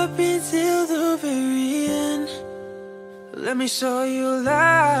lover up until the very end? Let me show you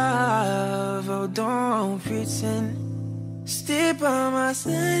love, oh don't pretend. Stay by my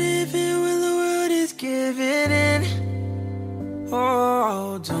side even when the world is giving in.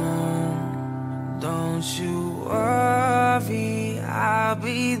 Oh don't you worry, I'll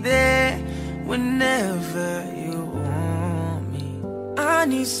be there whenever you want me. I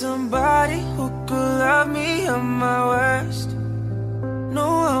need somebody who could love me at my worst. No,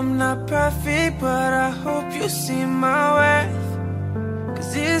 I'm not perfect, but I hope you see my worth.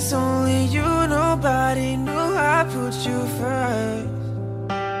 'Cause it's only you, nobody knew I put you first.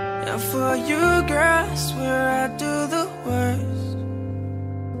 And for you, girl, I swear I do the worst.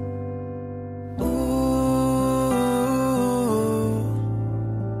 Ooh,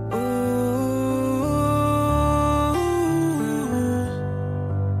 ooh.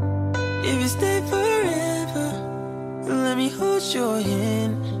 If you stay forever, let me hold your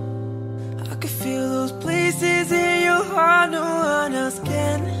hand. I can feel those places in your heart no one else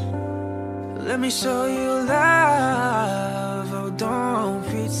can. Let me show you love, oh don't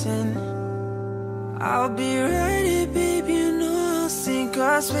pretend. I'll be ready, baby, you know I'll sink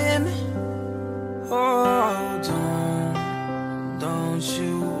or swim. Oh, don't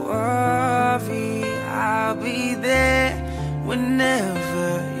you worry, I'll be there whenever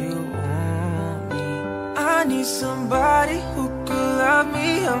you want me. I need somebody who could love me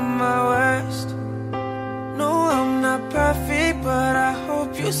at my worst. No, I'm not perfect, but I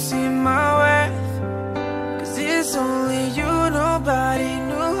hope you see my worth. 'Cause it's only you, nobody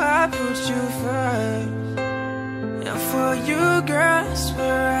knew I put you first. And for you, girl, I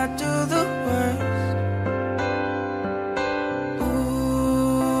swear I do the worst.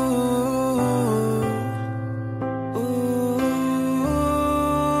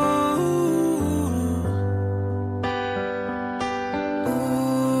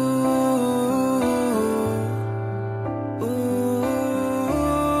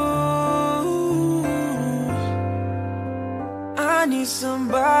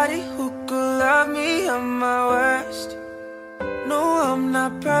 Somebody who could love me at my worst. No, I'm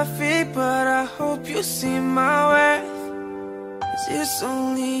not perfect, but I hope you see my worth. 'Cause it's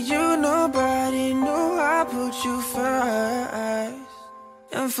only you, nobody knew I put you first.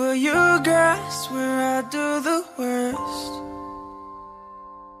 And for you, girl, I swear I do the worst.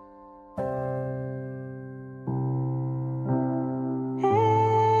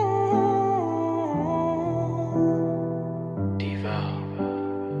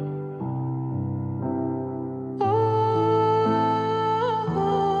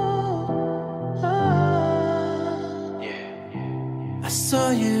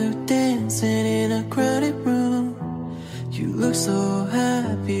 Saw you dancing in a crowded room. You look so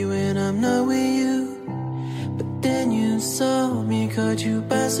happy when I'm not with you. But then you saw me, caught you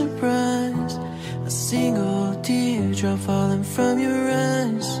by surprise. A single teardrop falling from your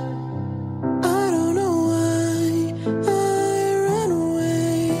eyes. I don't know why I ran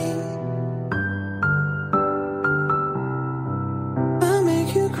away. I'll make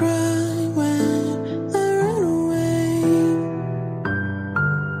you cry when I run away.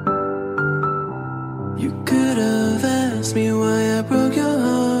 You could have asked me why I broke your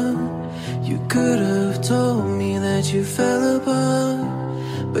heart. You could have told me that you fell apart.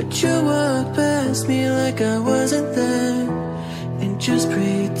 But you walked past me like I wasn't there, and just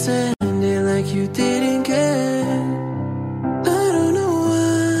pretended like you didn't care. I don't know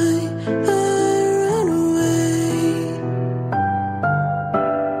why I ran away.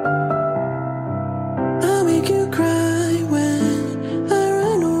 I'll make you cry when I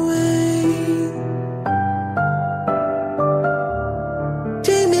run away.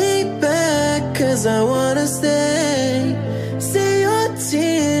 Take me back, 'cause I wanna stay. Say your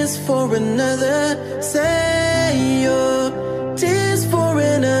tears for another. Say your tears for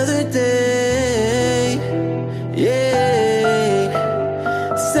another day. Yeah.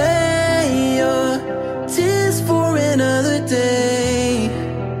 Say your tears for another day.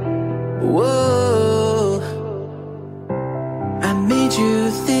 Whoa. I made you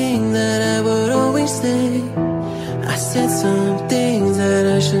think that I would always stay. I said some things that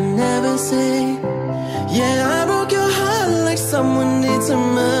I should never say. Yeah, I broke your heart like someone did to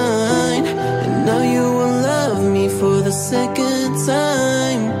mine. And now you will love me for the second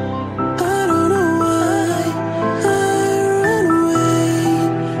time. I don't know why I ran away.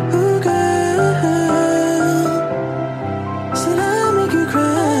 Oh girl, said I'll make you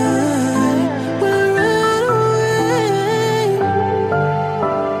cry when I ran away.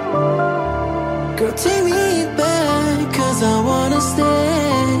 Girl, take me back, 'cause I wanna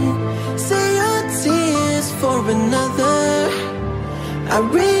stay. Say your tears for another. I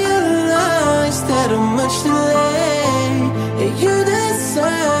realized that I'm much too late, and you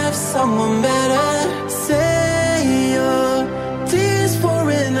deserve someone better. Say your tears for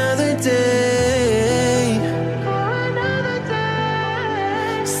another day.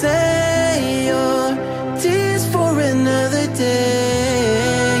 Say your tears for another day.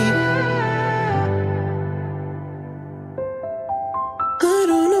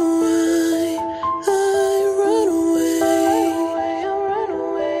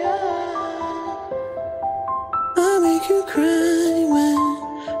 cry when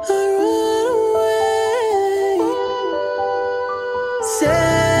I run away.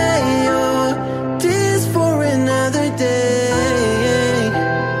 Save your tears for another day.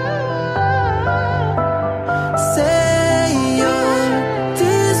 Save your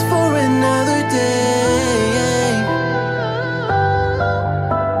tears for another day.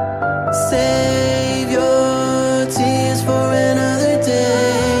 Save your tears for another day.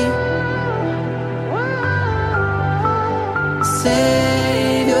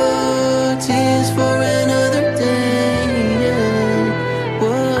 Save your tears for another day.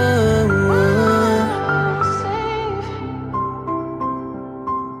 Whoa, whoa. Save.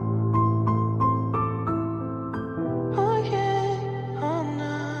 Oh yeah, oh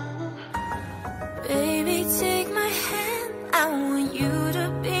no. Baby, take my hand. I want you to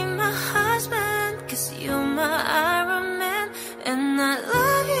be my husband, 'cause you're my Iron Man, and I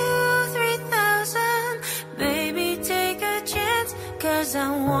love you 3000. Baby, take a chance, 'cause I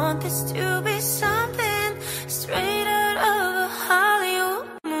want this to be something straight out of a Hollywood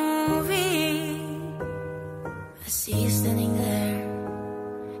movie. I see you standing there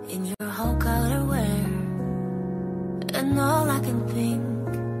in your Hulk outerwear, and all I can think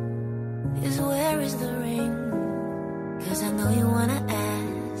is, where is the ring? 'Cause I know you wanna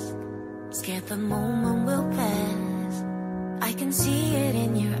ask, scared the moment will pass. I can see it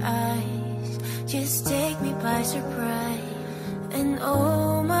in your eyes, just take me by surprise. And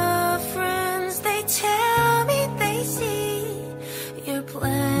all my friends, they tell me they see you're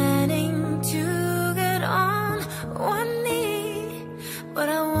planning to get on one knee, but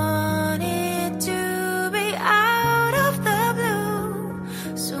I want it to be out of the blue,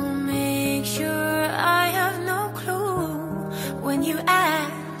 so make sure I have no clue when you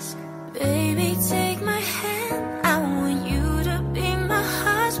ask. Baby, take my hand. I want you to be my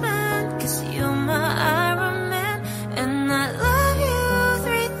husband, 'cause you're my Iron Man, and I love you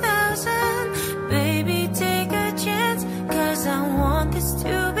 3000. Baby, take a chance, 'cause I want this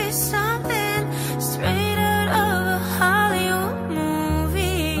to be something straight out of a Hollywood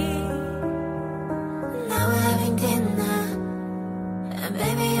movie. Now we're having dinner, and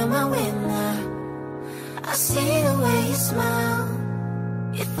baby, you're my winner. I see the way you smile,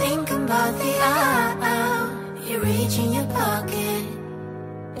 you think about the aisle, you reach in your pocket,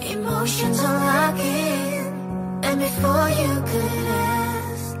 emotions unlocking, and before you could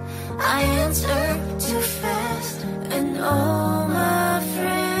ask, I answered too fast. And all my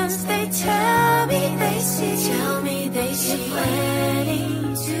friends, they tell me they see you're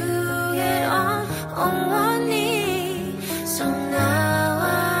planning to get on one knee, so now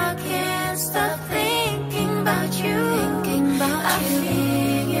I can't stop thinking about you. I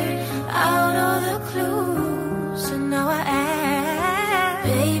figured out all the clues, so now I ask.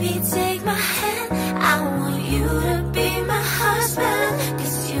 Baby, take my hand. I want you to be my husband,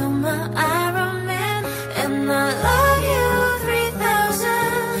 'cause you're my Iron Man, and I love you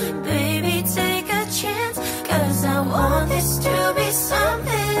 3000. Baby, take a chance, 'cause I want this to be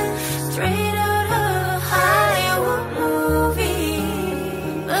something straight out of a Hollywood movie.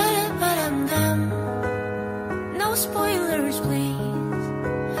 But I'm done. No spoilers, please.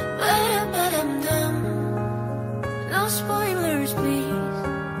 But I'm done. No spoilers, please.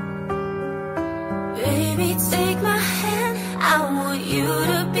 Baby, take my hand. I want you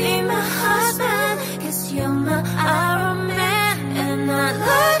to be my husband, 'cause you're my Iron Man, and I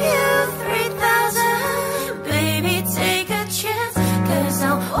love you 3000. Baby, take a chance, 'cause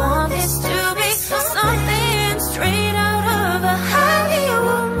I want this to be something straight out of a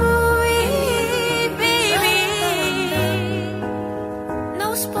Hollywood movie, baby. No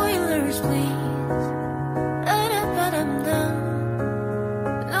spoilers, please. But I'm done.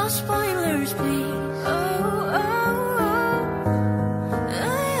 No spoilers, please. Oh, oh, oh.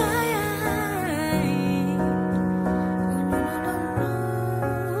 Ay, ay, ay. No, no, no, no.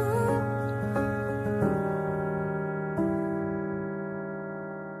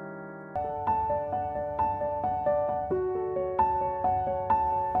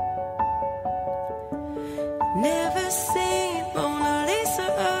 Never seen Mona Lisa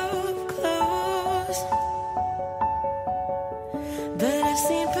up close, but I've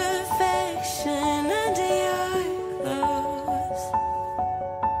seen perfection under your clothes.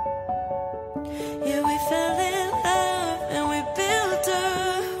 Yeah, we fell in love and we built a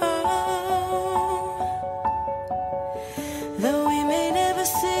home, though we may never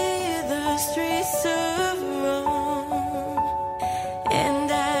see the streets of Rome. And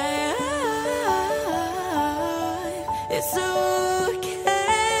it's okay,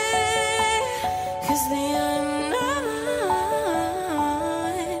 'cause the unknown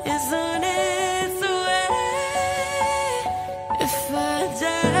is on its way.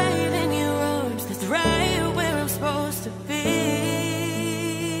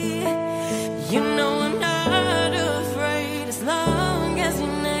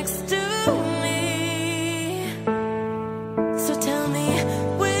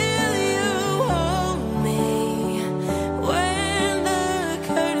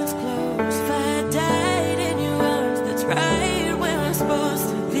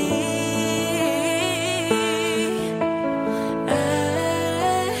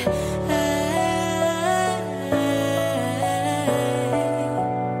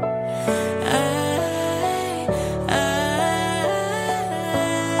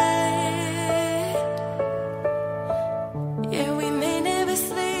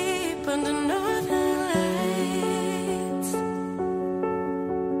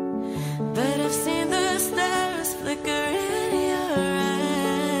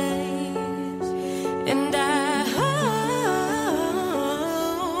 And I hope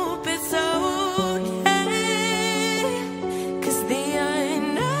it's okay, 'cause the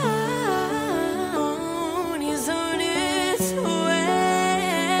unknown is on its way.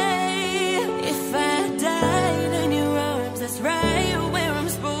 If I died in your arms, that's right where I'm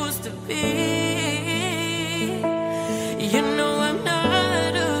supposed to be. You know I'm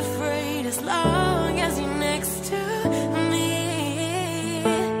not afraid as long as you're next to me.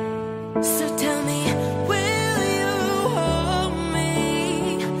 So tell me, will you hold me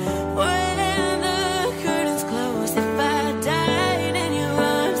when the curtains close? If I died in your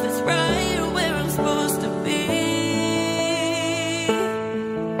arms, that's right where I'm supposed to be.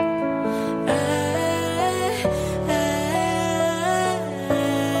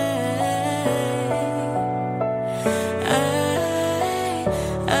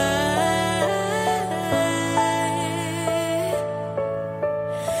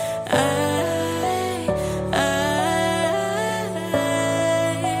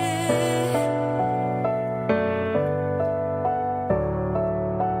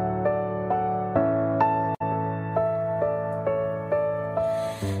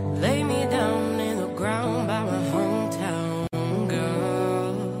 Lay me down in the ground by my hometown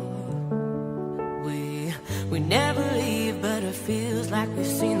girl. We never leave, but it feels like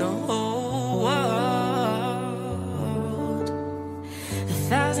we've seen the whole world.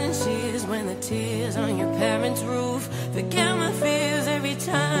 1,000 years when the tears on your parents' roof forget my fears every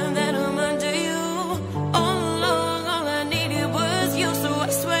time that I'm under you. All along, all I needed was you, so I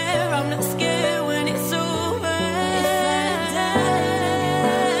swear I'm not scared when it's over. If I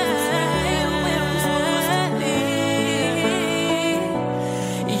die where I'm supposed to be,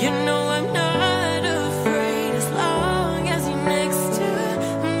 you know I'm not afraid as long as you're next to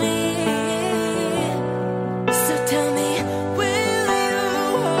me. So tell me, will you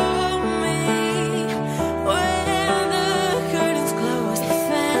hold me when the curtains close? If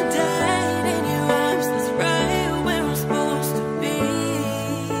I died in your arms, that's right where I'm supposed to be.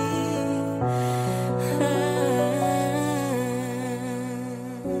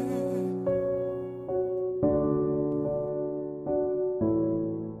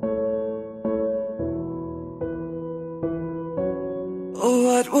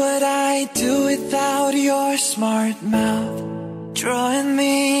 What would I do without your smart mouth? Drawing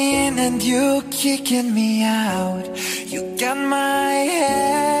me in and you kicking me out. You got my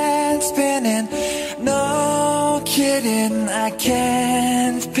head spinning. No kidding, I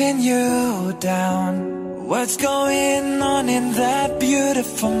can't pin you down. What's going on in that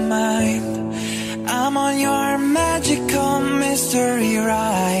beautiful mind? I'm on your magical mystery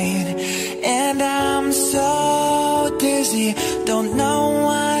ride, and I'm so dizzy, don't know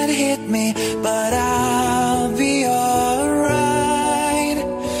what hit me, but I'll be alright.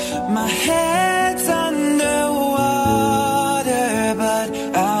 My head's underwater, but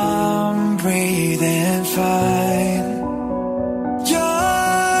I'm breathing fine.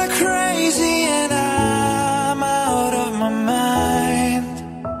 You're crazy and I'm out of my mind,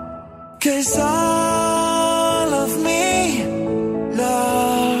 'cause all of me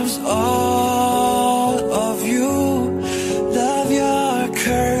loves all of you. Love your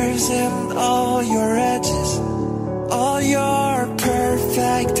curves and all your edges, all your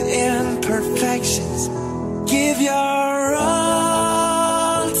perfect imperfections. Give your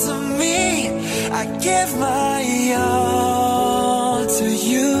all to me, I give my all to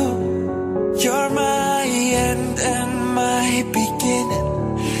you. You're my end and my beginning.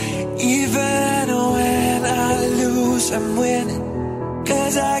 Even when I lose, I'm winning,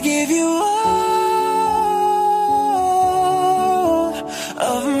 'cause I give you all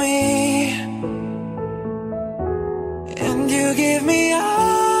of me, and you give me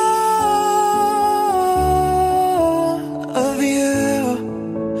all of you.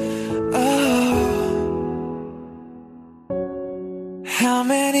 Oh, how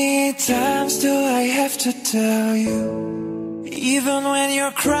many times do I have to tell you? Even when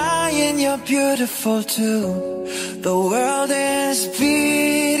you're crying, you're beautiful too. The world is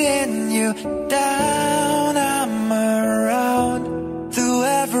beating you down. I'm around through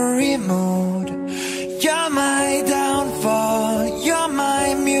every mood. You're my downfall, you're my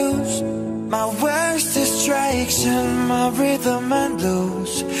muse, my worst distraction, my rhythm and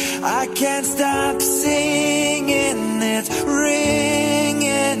blues. I can't stop singing, it's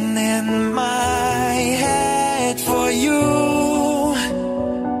ringing in my head for you.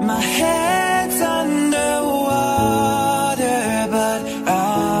 My head's underwater, but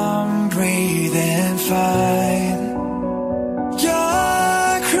I'm breathing fine.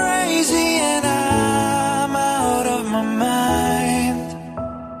 You're crazy and I'm out of my mind,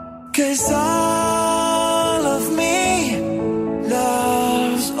 'cause all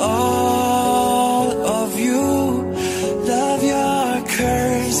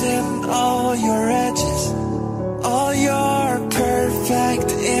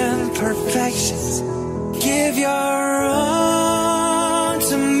imperfections. Give your all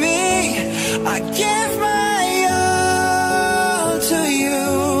to me. I give my all to you.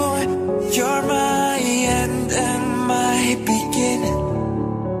 You're my end and my beginning.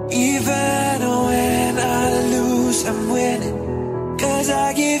 Even when I lose, I'm winning. 'Cause I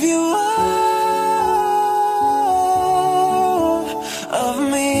give you all of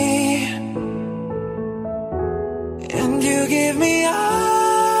me, and you give me all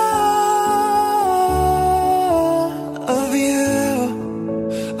of you.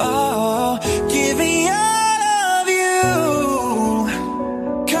 Oh, give me all of you.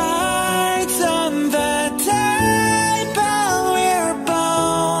 Cards on the table, we're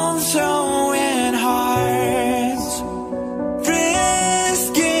both throwing hearts,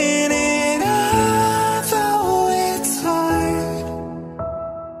 risking it all, though it's hard.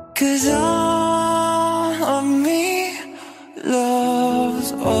 'Cause all of me loves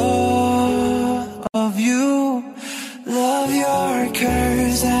all of you. Love your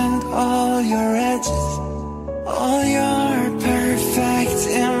curves and all your edges, all your perfect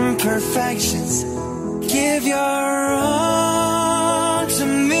imperfections. Give your all to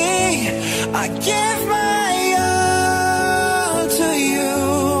me. I give my all to you.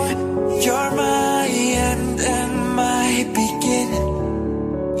 You're my end and my beginning.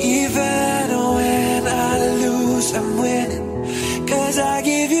 Even when I lose, I'm winning. 'Cause I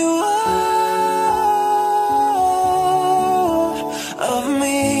give you all of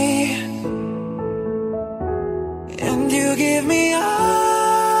me, and you give me all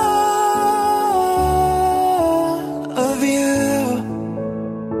of you.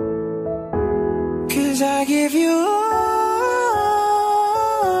 'Cause I give you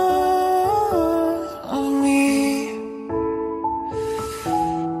all of me,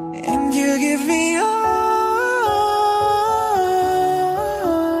 and you give me all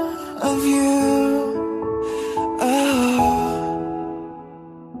of you. Oh.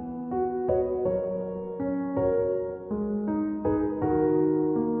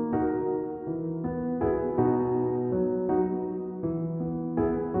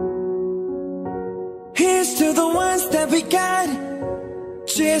 Here's to the ones that we got.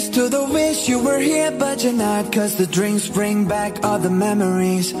 Cheers to the wish you were here but you're not. 'Cause the drinks bring back all the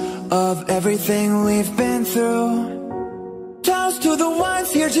memories of everything we've been through. Toast to the ones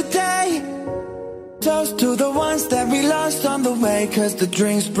here today. Toast to the ones that we lost on the way. 'Cause the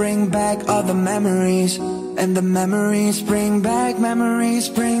drinks bring back all the memories, and the memories bring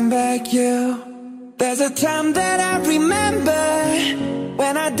back you. There's a time that I remember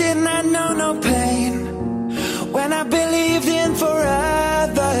when I did not know no pain, when I believed in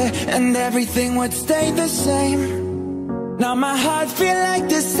forever and everything would stay the same. Now my heart feel like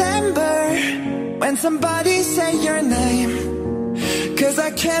December when somebody say your name. 'Cause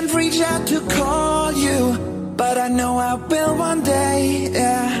I can't reach out to call you, but I know I will one day,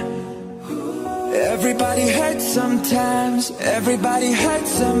 yeah. Everybody hurts sometimes, everybody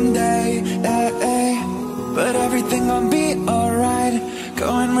hurts someday, yeah. But everything gon' be alright. Go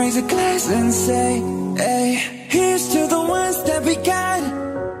and raise a glass and say, hey. Here's to the ones that we got.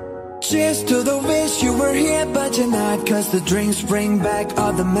 Cheers to the wish you were here but you're not. 'Cause the drinks bring back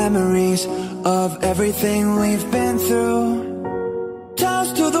all the memories of everything we've been through.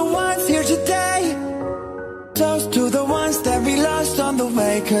 Toast to the ones here today. Toast to the ones that we lost on the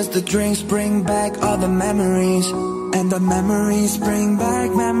way. 'Cause the drinks bring back all the memories, and the memories bring back,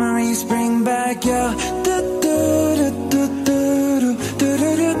 yeah.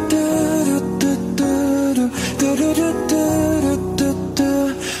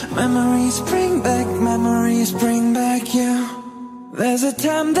 Memories bring back you. There's a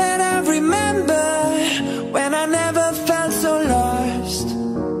time that I remember when I never felt so lost,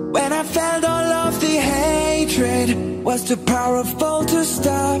 when I felt all of the hatred was too powerful to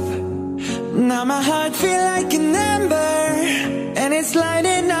stop. Now my heart feel like an ember, and it's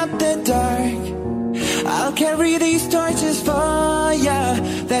lighting up the dark. I'll carry these torches for ya,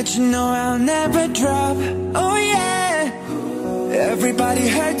 that you know I'll never drop. Oh yeah. Everybody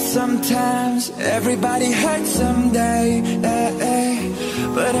hurts sometimes, everybody hurts someday,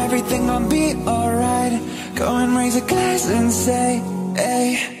 but everything gon' be alright. Go and raise a glass and say,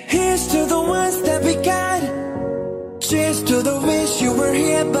 hey. Here's to the ones that we got. Cheers to the wish you were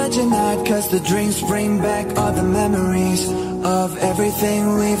here but you're not. 'Cause the drinks bring back all the memories of everything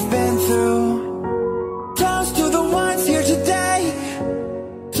we've been through. Toast to the ones here today.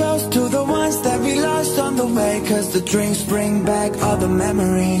 Toast to the ones that we lost on the way. 'Cause the drinks bring back all the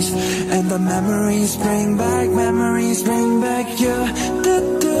memories, and the memories bring back you. Memories bring back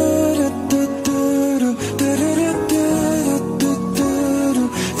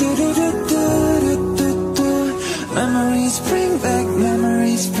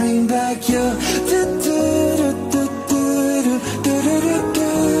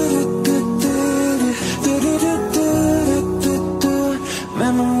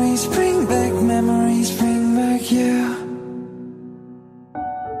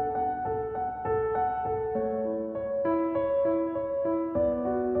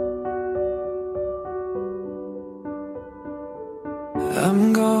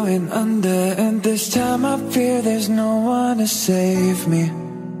I'm going under, and this time I fear there's no one to save me.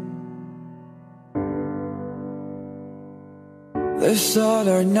 This all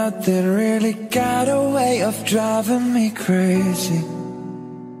or nothing really got a way of driving me crazy.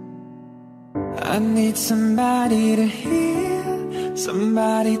 I need somebody to hear,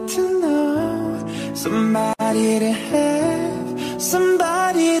 somebody to know, somebody to have,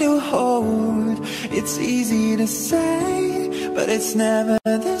 somebody to hold. It's easy to say, but it's never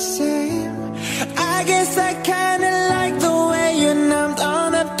the same. I guess I kinda like the way you numbed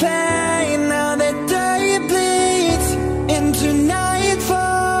all the pain. Now the day bleeds into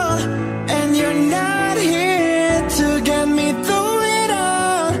nightfall, and you're not here to get me through it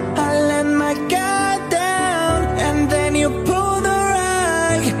all. I let my guard down, and then you pulled the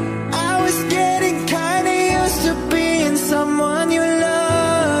rug. I was getting kinda used to being someone you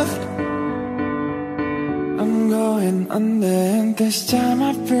loved. I'm going under, and this time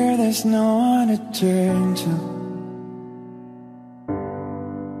I fear there's no one to turn to.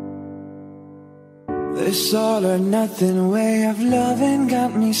 This all or nothing way of loving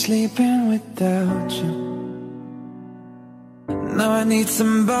got me sleeping without you. Now I need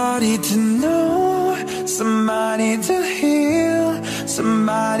somebody to know, somebody to heal,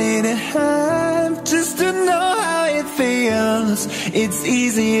 somebody to have, just to know how it feels. It's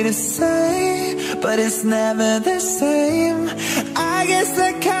easy to say, but it's never the same. I guess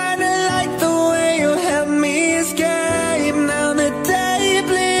I kinda like the way you help me escape. Now the day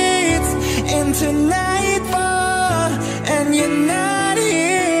bleeds into nightfall, and you're not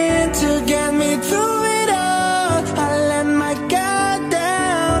here to get me through it all. I let my guard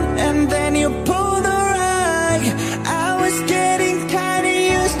down, and then you pulled the rug. I was getting kinda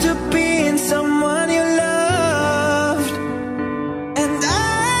used to being someone you loved, and I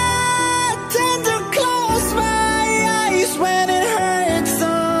tend to close my eyes when it hurts.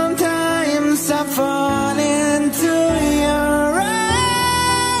 Sometimes I fall into your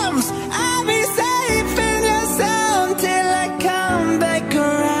arms. I'll be safe in your sound till I come back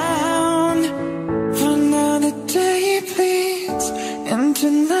around. For now the day bleeds into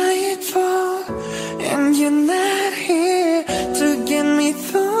nightfall, and you're not here to get me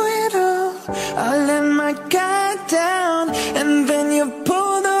through it all. I let my guard down, and then you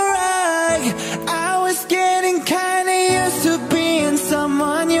pulled the rug. I was getting kinda used to being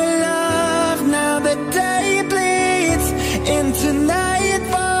someone you love. Now the day bleeds into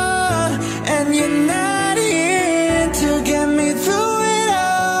nightfall, and you're not here to get me through it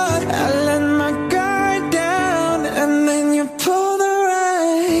all. I let my guard down, and then you pull the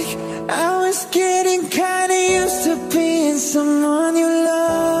rug. I was getting kinda used to being someone you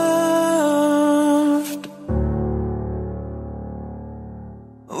loved.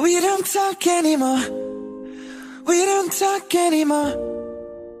 We don't talk anymore. We don't talk anymore.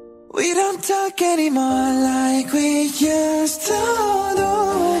 We don't talk anymore like we used to do.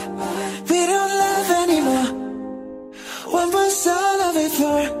 We don't love anymore. What was all of it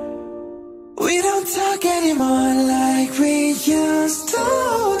for? We don't talk anymore like we used to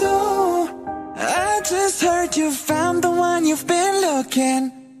do. I just heard you found the one you've been looking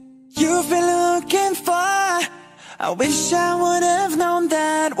for. I wish I would have known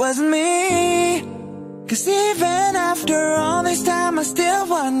that wasn't me. 'Cause even after all this time I still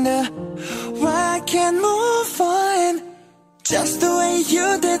wonder why I can't move on just the way you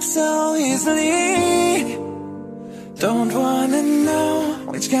did so easily. Don't wanna know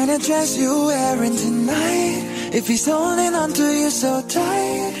which kind of dress you're wearing tonight, if he's holding on to you so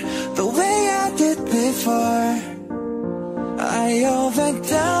tight the way I did before. I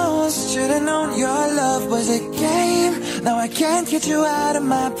overdosed, should've known your love was a game. Now I can't get you out of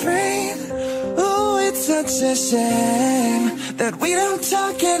my brain. Oh, it's such a shame that we don't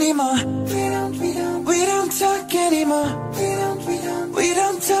talk anymore. We don't talk anymore. We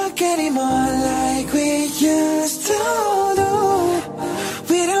don't talk anymore like we used to do.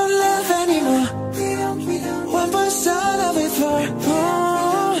 We don't love anymore. What was all of it for?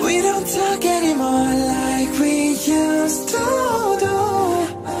 Oh, we don't talk anymore like we used to do.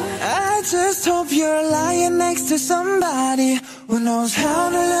 I just hope you're lying next to somebody who knows how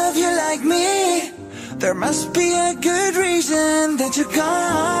to love you like me. There must be a good reason that you're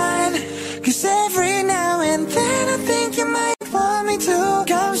gone. 'Cause every now and then I think you might want me to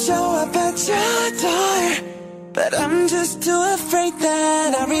come show up at your door, but I'm just too afraid that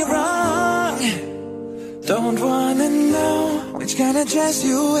I'll be wrong. Don't wanna know which kind of dress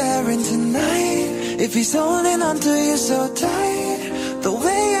you're wearing tonight, if he's holding on to you so tight the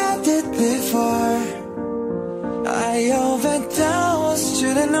way I did before. I overdosed,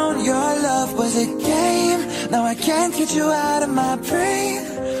 should've known your love was a game. Now I can't get you out of my brain.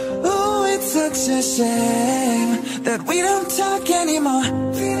 Oh, it's such a shame that we don't talk anymore.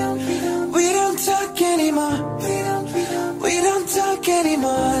 We don't talk anymore. We don't talk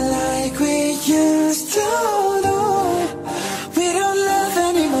anymore like we used to do. We don't love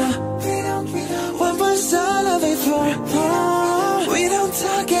anymore. What was all of it for? Oh, we don't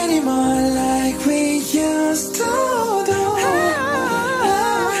talk anymore like we used to do.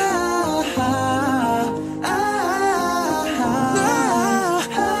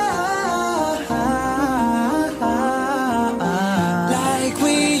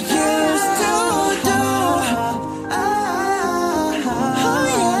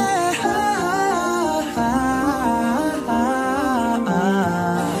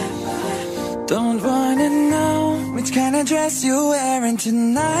 Dress you're wearing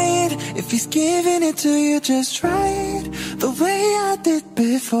tonight, if he's giving it to you just right, the way I did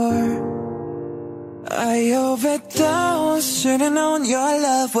before. I overdosed, should've known your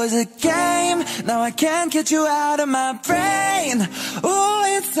love was a game. Now I can't get you out of my brain. Oh,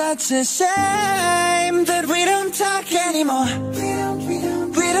 it's such a shame that we don't talk anymore.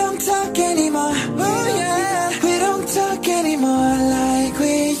 We don't talk anymore. Oh yeah, we don't talk anymore like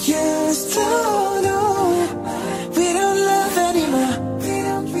we used to do. We don't love anymore.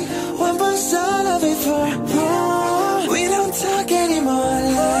 What was all of it for? Oh, we don't talk anymore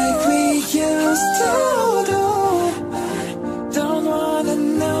like we used to do. Don't wanna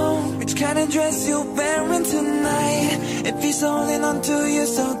know which kind of dress you're wearing tonight, if he's holding on to you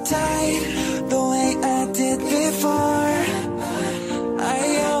so tight, the way I did before. I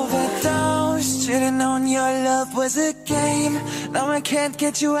overdosed, should've known your love was a game. Now I can't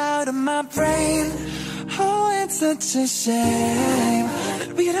get you out of my brain. Oh, it's such a shame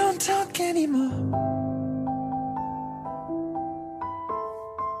that we don't talk anymore.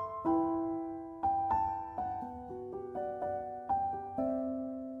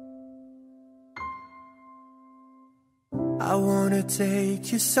 I wanna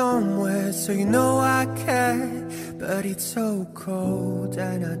take you somewhere so you know I care, but it's so cold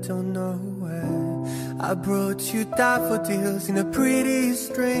and I don't know where. I brought you daffodils in a pretty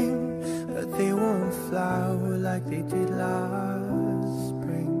string, but they won't flower like they did last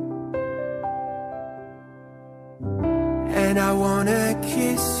spring. And I wanna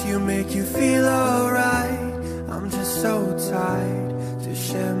kiss you, make you feel alright. I'm just so tired to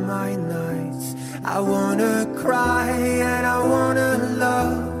share my nights. I wanna cry and I wanna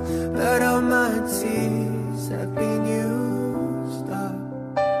love, but all my tears have been used up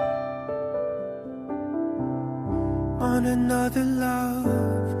on another love,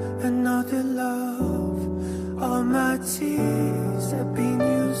 another love. All my tears have been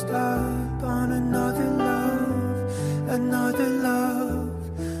used up on another love, another love.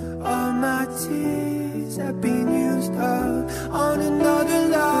 All my tears have been used up on another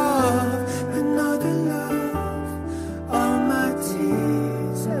love, another love. All my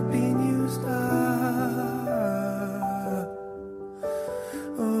tears have been used up.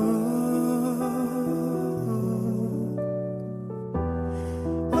 Oh.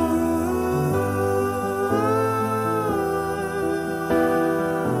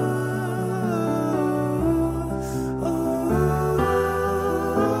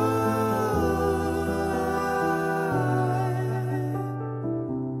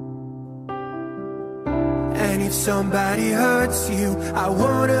 Somebody hurts you, I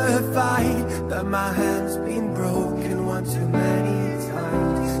wanna fight, but my hand's been broken one too many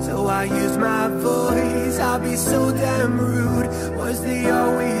times. So I use my voice, I'll be so damn rude. Was they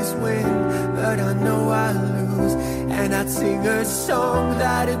always win, but I know I lose. And I'd sing a song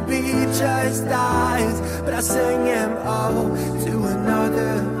that'd be just eyes, but I sang them all to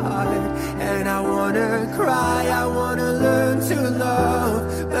another heart. And I wanna cry, I wanna learn to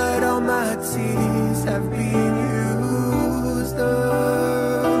love, but all my tears have been used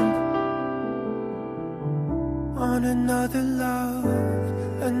up on another love,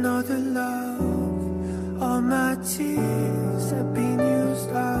 another love. All my tears have been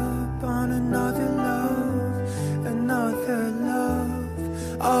used up on another love, another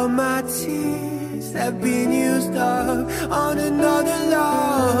love. All my tears have been used up on another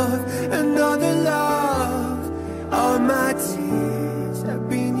love, another love. All my tears have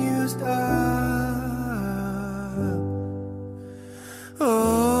been used up.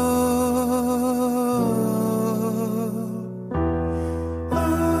 Oh.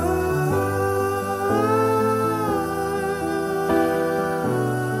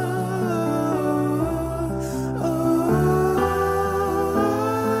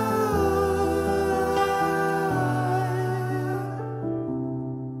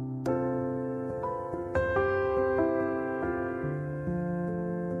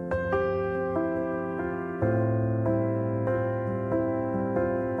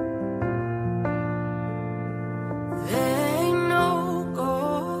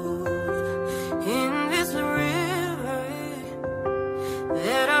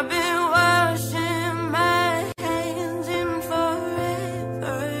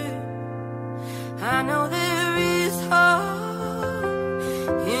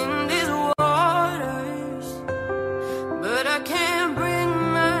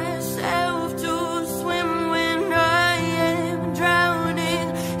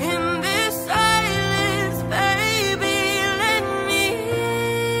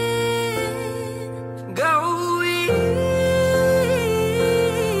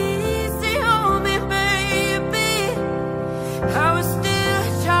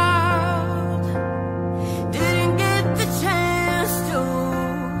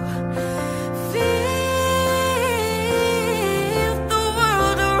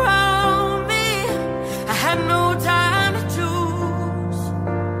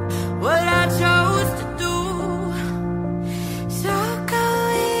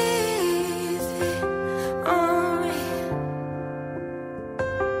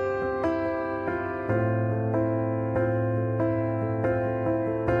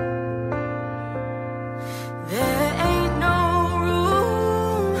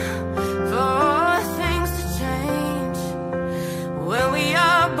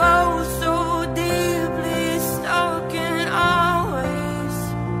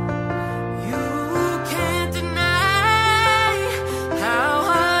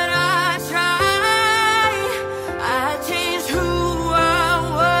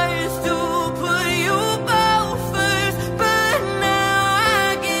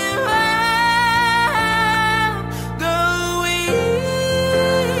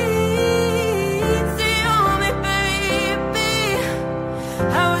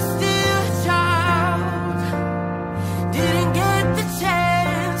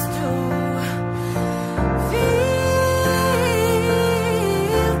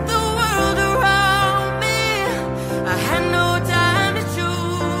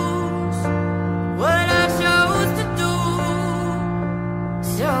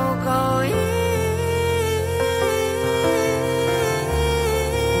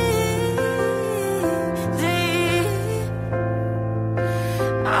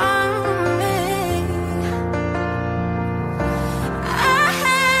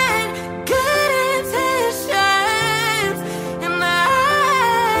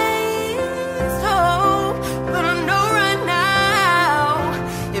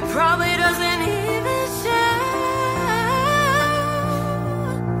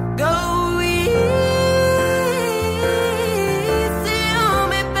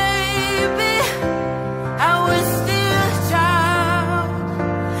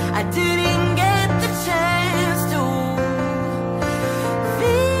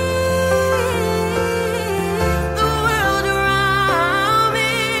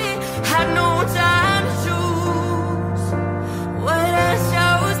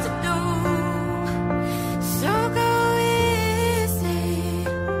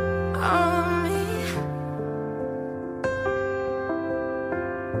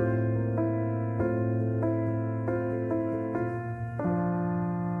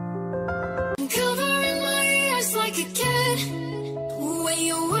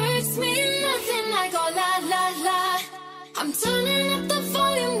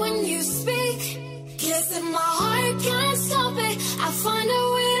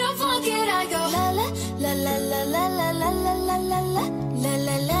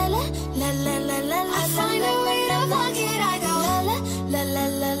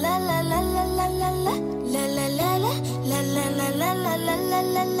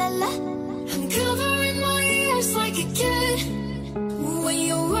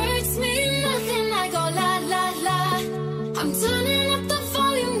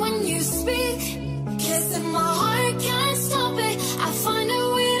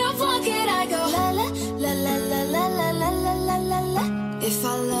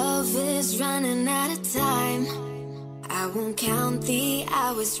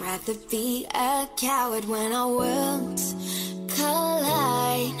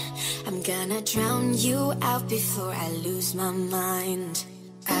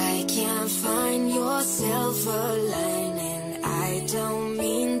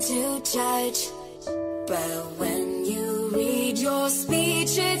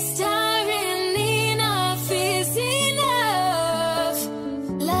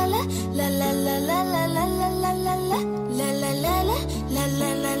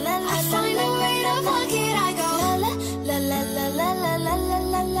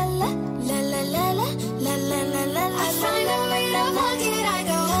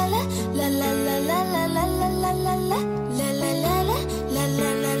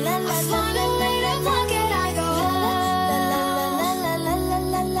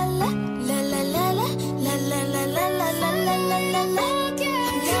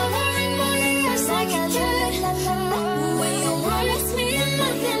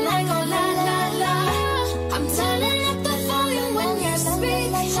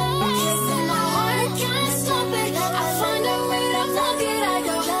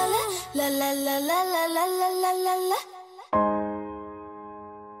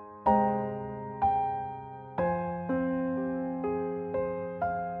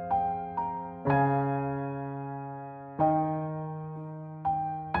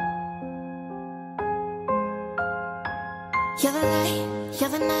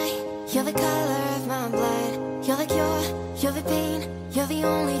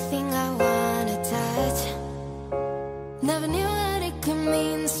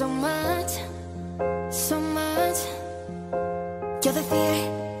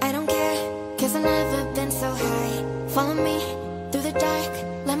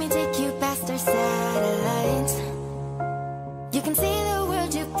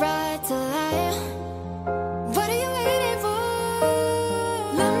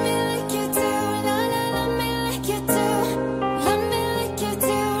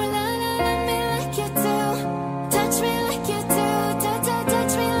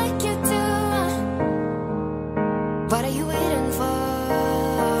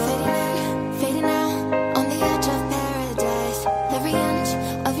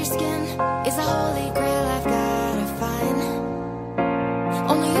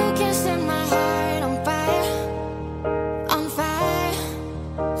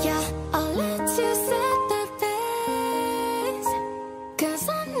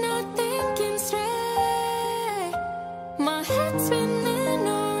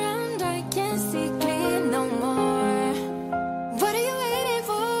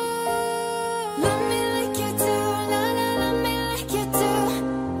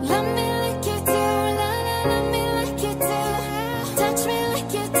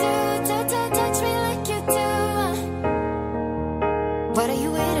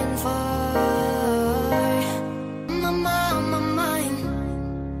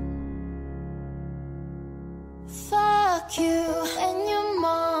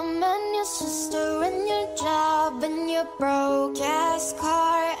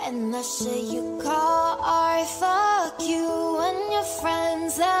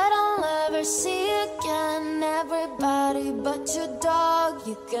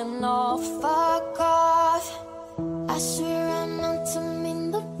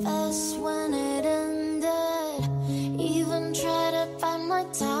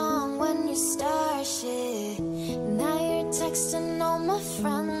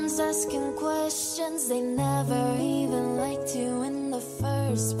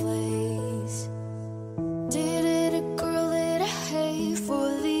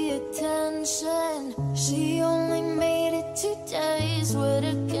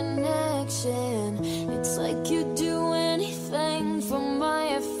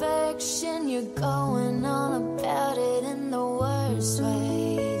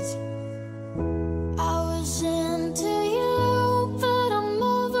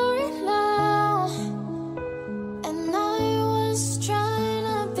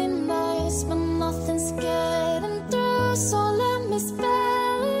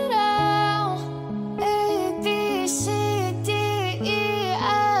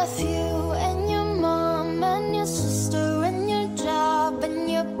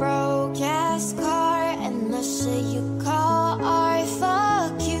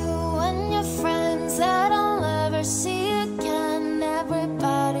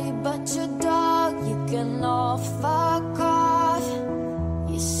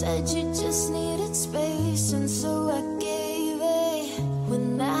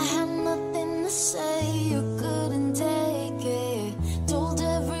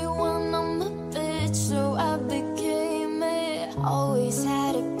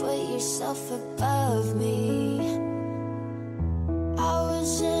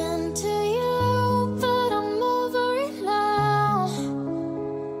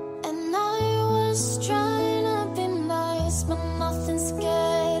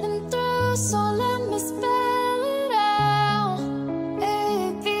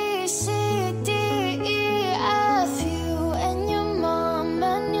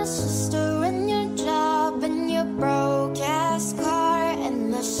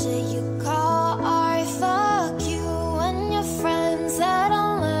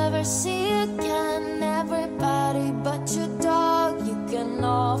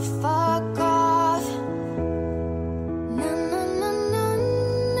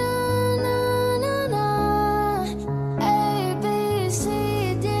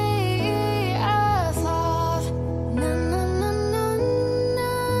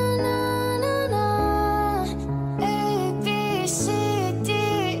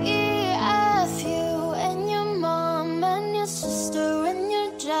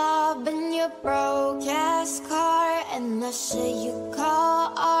 your broke ass car and the shit you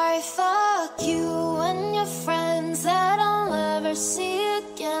call art. Fuck you and your friends that I'll never see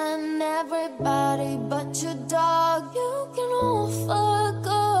again. Everybody but your dog, you can all fuck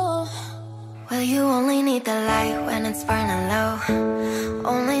off. Well, you only need the light when it's burning low.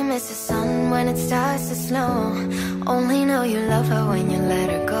 Only miss the sun when it starts to snow. Only know you love her when you let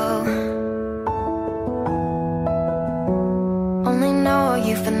her go. Only know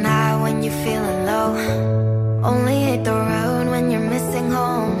you feel high when you're feeling low. Only hate the road when you're missing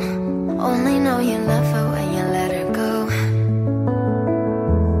home. Only know you love her when you let her go.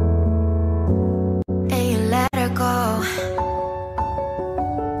 And you let her go.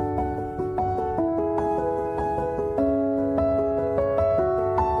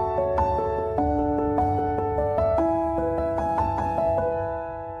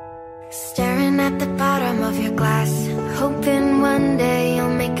 Staring at the bottom of your glass, hoping one day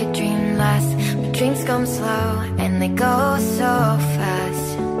you'll make a dream last. But dreams come slow and they go so fast.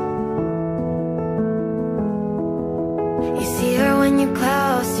 You see her when you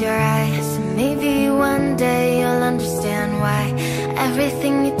close your eyes. Maybe one day you'll understand why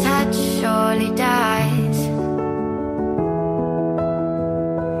everything you touch surely dies.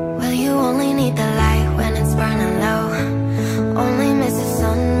 Well, you only need the light when it's burning low. Only miss the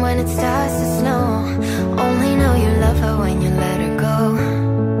sun when it starts to snow. Only know you love her when you let her go.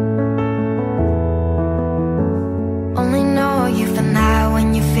 Only know you feel high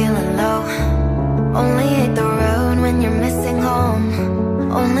when you're feeling low. Only hate the road when you're missing home.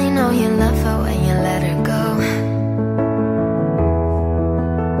 Only know you love her when you let her go.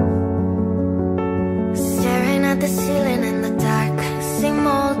 Staring at the ceiling in the dark, same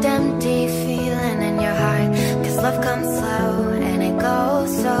old empty feeling in your heart. Cause love comes slow and it goes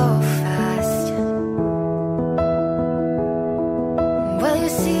so fast. Well, you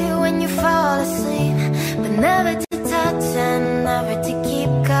see it when you fall asleep, but never to touch and never to keep.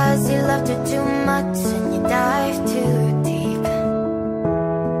 Cause you loved her too much and you dive too deep.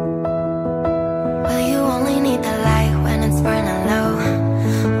 Well, you only need the light when it's burning low.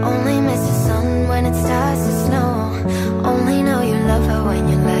 Only miss the sun when it starts to snow. Only know you love her when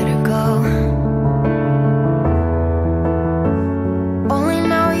you let her go. Only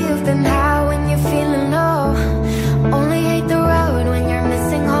know you've been high when you're feeling low. Only hate the road when you're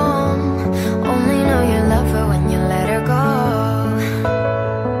missing home. Only know you love her when you let her go.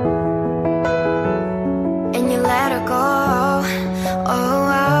 And you let her go. Oh,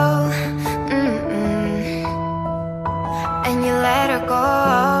 oh, and you let her go.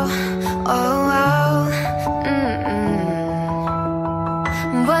 Oh, oh,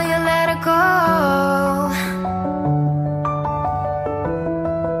 well, you let her go.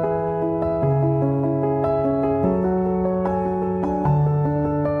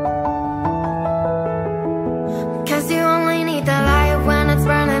 Cause you only need the light when it's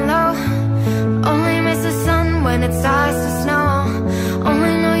burning low. Only miss the sun when it starts to snow.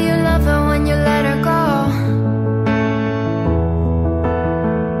 Only know you love her when you let her go.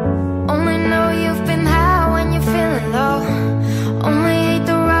 Only know you've been high when you're feeling low. Only hate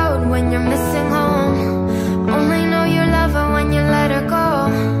the road when you're missing home. Only know you love her when you let her go.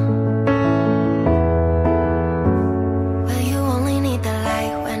 Well, you only need the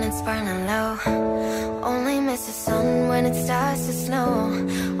light when it's burning low. Only miss the sun when it starts to snow.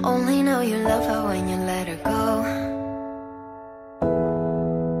 Only know you love her when you let her go.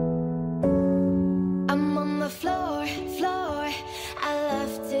 I'm on the floor, floor. I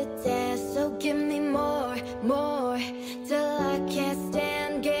love to dance, so give me more, more. Till I can't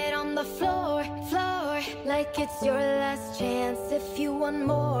stand, get on the floor, floor. Like it's your last chance. If you want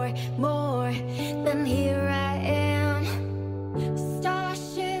more, more, then here I am.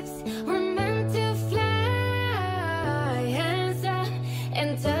 Starships were meant to fly, hands up and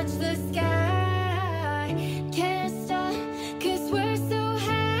touch the sky. Can't stop, cause we're so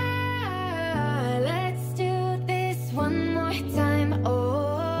high. Let's do this one more time.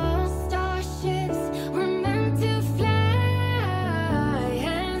 Oh, starships were meant to fly,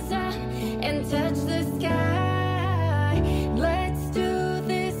 hands up and touch the sky. Let's do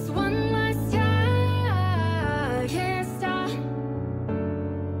this one last time.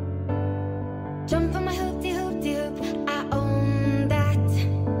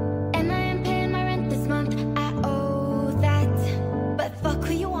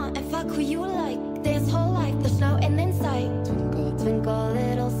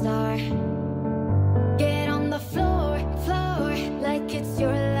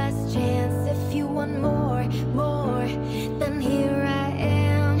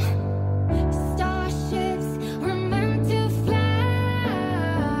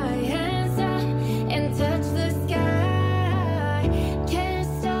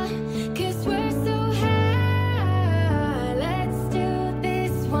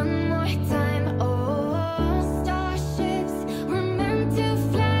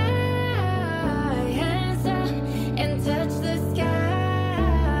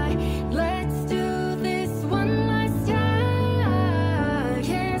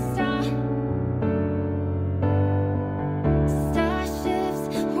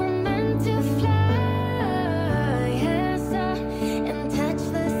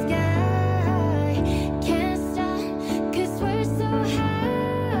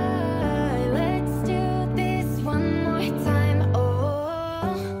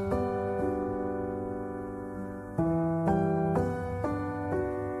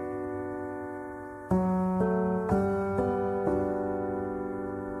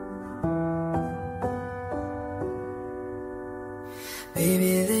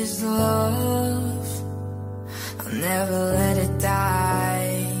 is love. I'll never let it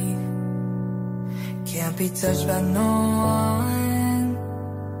die. Can't be touched by no one.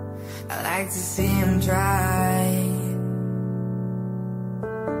 I like to see him dry.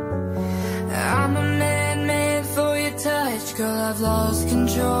 I'm a man made for your touch, girl, I've lost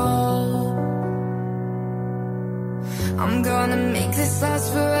control. I'm gonna make this last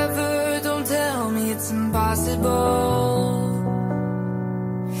forever. Don't tell me it's impossible.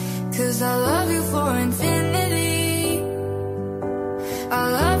 'Cause I love you for infinity. I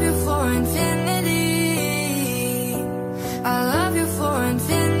love you for infinity. I love you for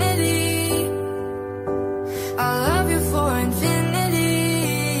infinity. I love you for infinity.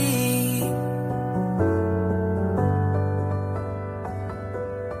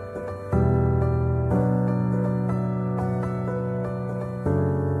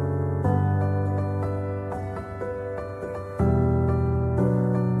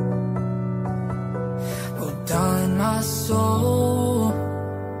 My soul,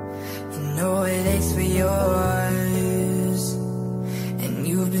 you know it aches for yours, and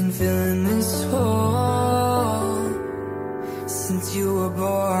you've been filling this hole since you were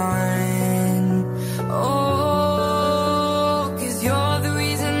born. Oh, 'cause you're the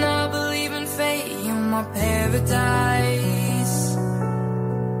reason I believe in fate. You're my paradise,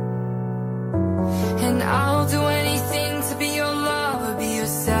 and I'll do anything to be your love or be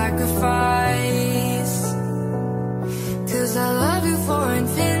your sacrifice. 'Cause I love you for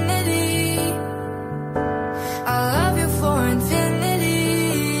infinity. I love you for infinity.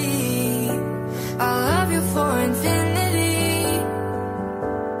 I love you for infinity.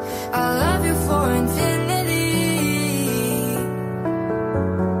 I love you for infinity.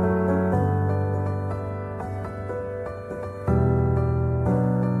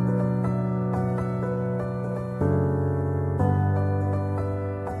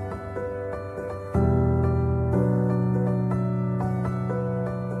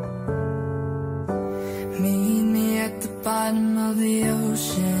 Meet me at the bottom of the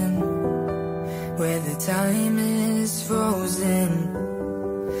ocean, where the time is frozen,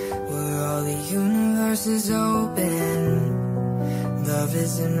 where all the universe is open. Love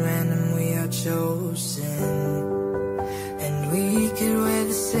isn't random, we are chosen, and we could wear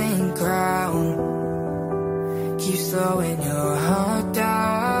the same crown. Keep slowing your heart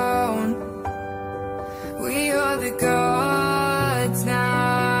down. We are the gods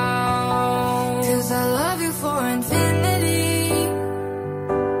now. 'Cause I love you for infinity.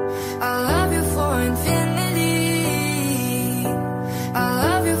 I love you for infinity. I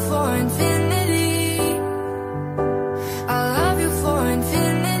love you for infinity. I love you for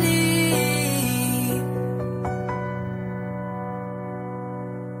infinity.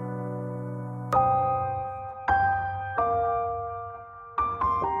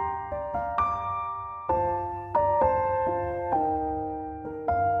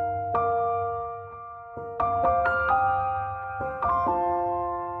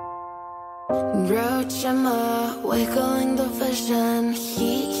 Roachama, wiggling the vision.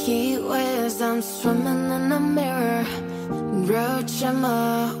 Heat waves, I'm swimming in the mirror. Roachama,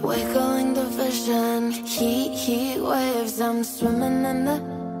 wiggling the vision. Heat waves, I'm swimming in the.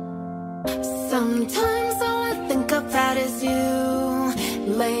 Sometimes all I think about is you.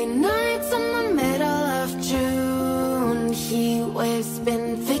 Late nights in the middle of June. Heat waves been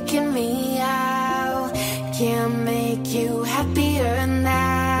faking me out. Can't make you happier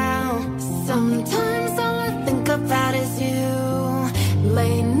now. Sometimes all I think about is you.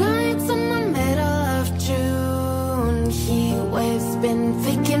 Late nights in the middle of June. Heat waves been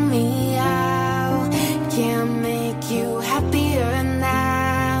faking me out. Can't make you happier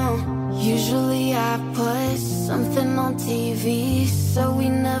now. Usually I put something on TV, so we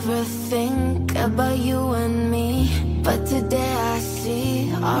never think about you and me. But today I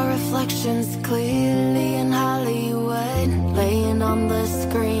see our reflections clearly in Hollywood, laying on the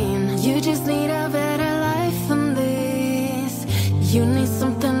screen. You just need a better life than this. You need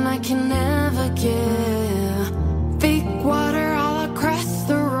something I can never give. Big water all across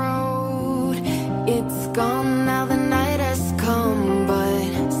the road. It's gone now, the night has come.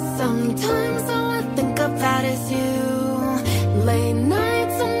 But sometimes all I think about is you. Late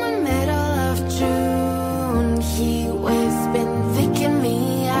nights in the middle of June. Heat waves been faking me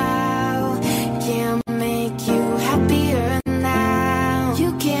out. Can't make you happier now.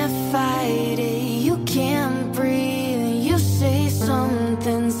 You can't fight it, you can't breathe. You say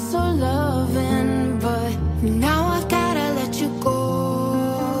something so loving, but now I've gotta let you go.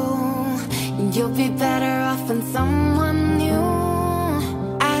 You'll be better off than someone new.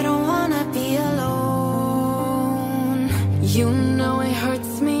 I don't wanna be alone. You know it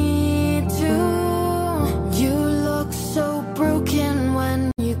hurts me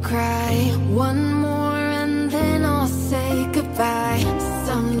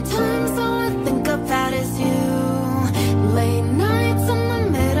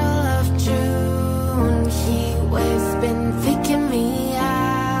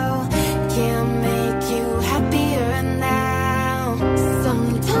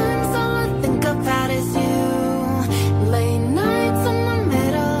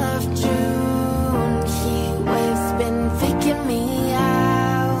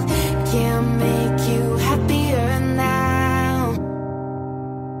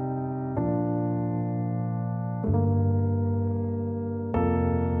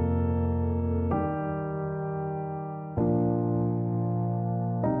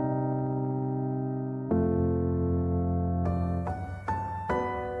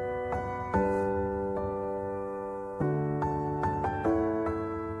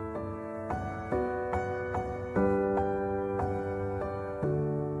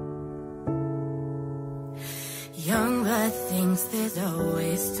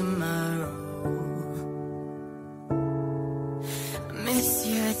miss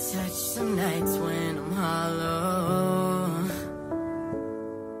your touch some nights when I'm hollow.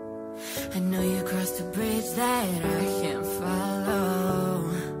 I know you crossed a bridge that I can't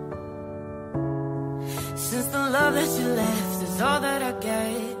follow. Since the love that you left is all that I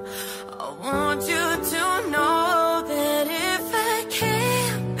get, I want you to know that if I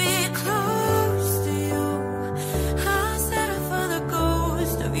can't be close to you, I'll settle for the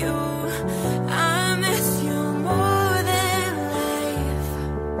ghost of you. I miss you more than life,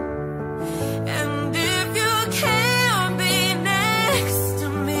 and if you can't be next to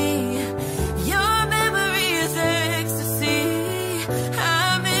me, your memory is ecstasy.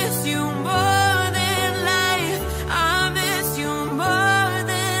 I miss you more than life. I miss you more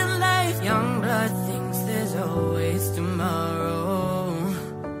than life. Young blood thinks there's always tomorrow.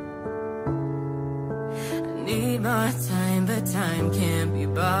 I need more time, but time can't be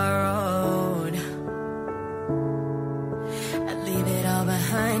borrowed. I'd leave it all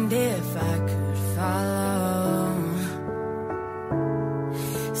behind if I could follow.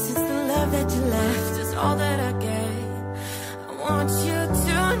 Since the love that you left is all that I get, I want you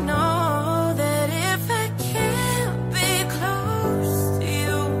to know that if I can't be close to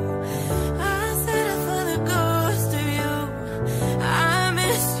you, I'll settle for the ghost of you. I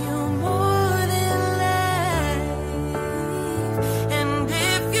miss you more than life, and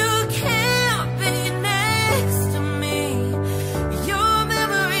if you can't be next to me, your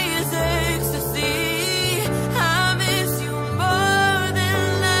memory is ecstasy. I miss you more than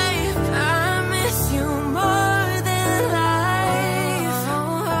life. I miss you more than life.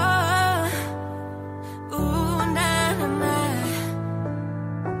 Ooh, na na na,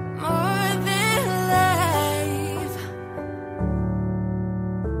 more than life.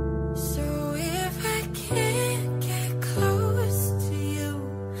 So if I can't get close to you,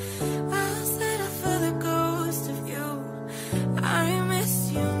 I'll settle for the ghost of you. I miss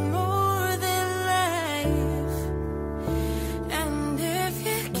you more than life, and if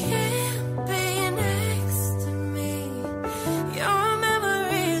you can't be next to me, your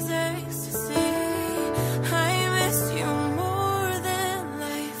memory is ecstasy. I miss you more than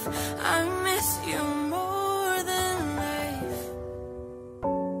life. I miss you more than life.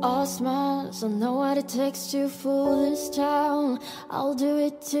 All smiles, I know what it takes to fool this town. I'll do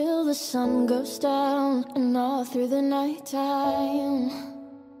it till the sun goes down and all through the night time.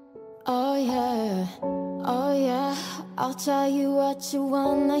 Oh yeah, I'll tell you what you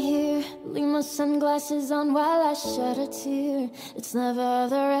wanna hear. Leave my sunglasses on while I shed a tear. It's never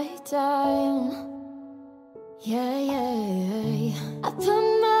the right time. Yeah. I put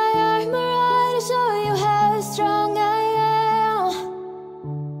my armor on to show you how strong I am.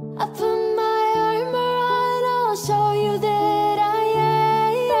 I put my armor on, I'll show you that I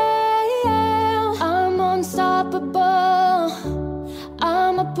am. I'm unstoppable.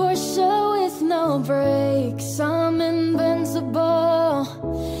 I'm a Porsche with no brakes. I'm invincible.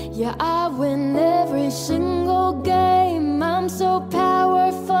 Yeah, I win every single game. I'm so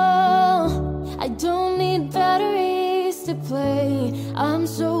powerful. I don't need batteries to play. I'm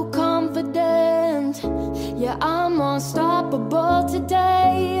so confident. Yeah, I'm unstoppable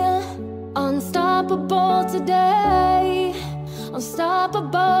today. Unstoppable today.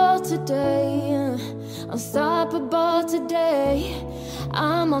 Unstoppable today. Unstoppable today.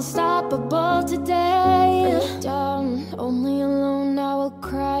 I'm unstoppable today. Break down, only alone I will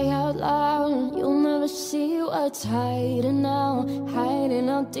cry out loud. You'll never see what's hiding out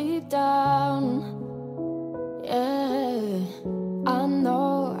deep down. Yeah, I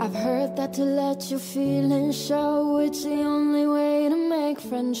know I've heard that to let your feelings show, it's the only way to make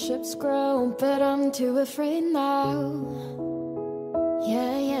friendships grow, but I'm too afraid now. Yeah.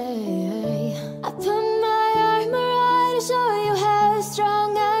 I put my armor on to show you how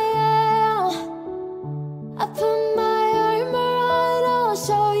strong I am. I put my armor on, I'll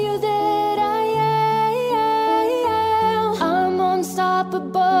show you that I am. I'm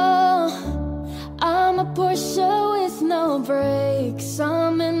unstoppable. I'm a Porsche with no brakes.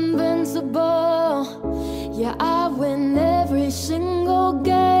 I'm invincible. Yeah, I win every single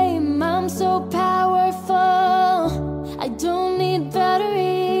game. I'm so powerful. I don't need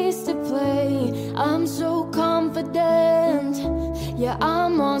batteries to play. I'm so confident. Yeah,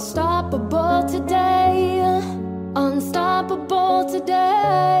 I'm unstoppable today. Unstoppable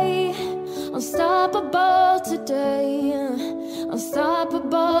today. Unstoppable today.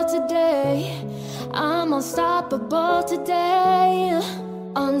 Unstoppable today. I'm unstoppable today.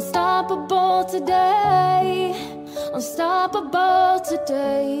 Unstoppable today. Unstoppable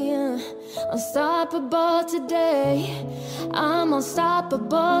today. Unstoppable today. I'm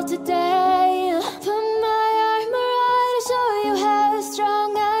unstoppable today. Put my armor on to show you how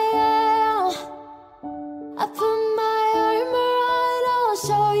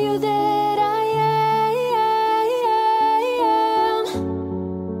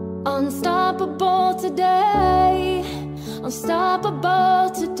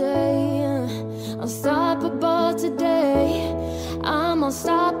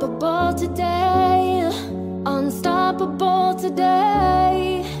unstoppable today. Unstoppable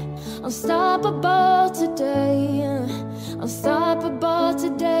today. Unstoppable today. Unstoppable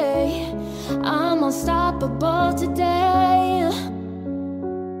today. I'm unstoppable today.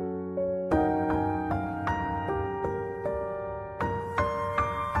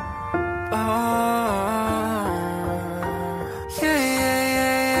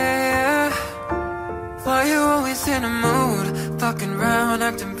 In a mood, fucking round,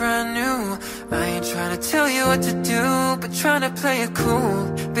 acting brand new. I ain't trying to tell you what to do, but trying to play it cool.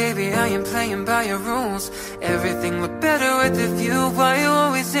 Baby, I ain't playing by your rules. Everything look better with a view. Why you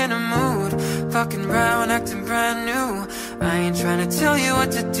always in a mood? Fucking round, acting brand new. I ain't trying to tell you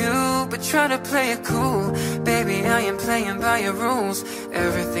what to do, but try to play it cool. Baby, I ain't playing by your rules.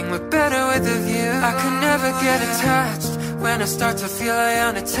 Everything look better with a view. I could never get attached. When I start to feel I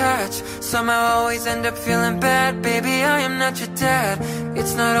unattached, somehow I always end up feeling bad. Baby, I am not your dad.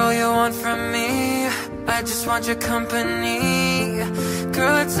 It's not all you want from me. I just want your company.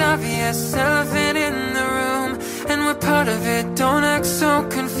 Girl, it's obvious, elephant in the room, and we're part of it. Don't act so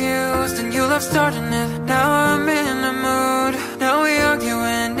confused. And you love starting it. Now I'm in a mood. Now we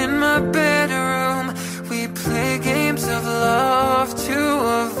arguing in my bedroom. We play games of love to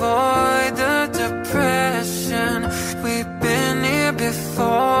avoid the depression. We've been here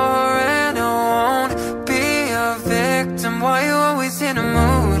before, and I won't be a victim. Why you always in a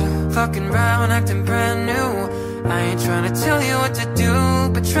mood? Fucking round, acting brand new. I ain't trying to tell you what to do,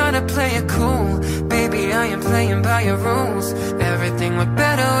 but try to play it cool. Baby, I am playing by your rules. Everything look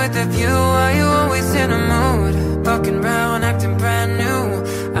better with a view. Why you always in a mood? Fucking round, acting brand new.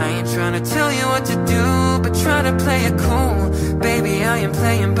 I ain't trying to tell you what to do, but try to play it cool. Baby, I am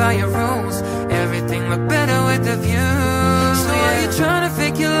playing by your rules. Everything look better with a view. So are you trying to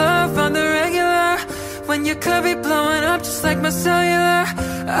fake your love on the regular, when you could be blowing up just like my cellular?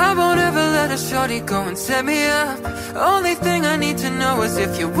 I won't ever let a shorty go and set me up. Only thing I need to know is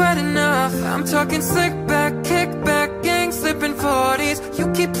if you're wet enough. I'm talking slick back, kick back, gang slipping 40s.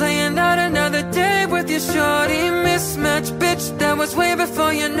 You keep playing out another day with your shorty. Mismatch, bitch, that was way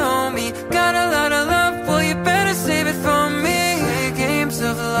before you know me. Got a lot of love, well you better save it for me. Play games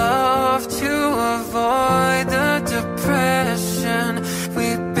of love to avoid the depression.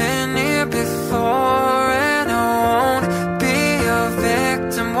 We've been here before, and I won't be a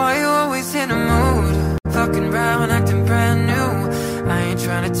victim. Why you always in a mood? Fucking round, acting brand new. I ain't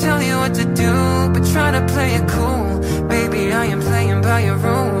trying to tell you what to do, but try to play it cool. Baby, I am playing by your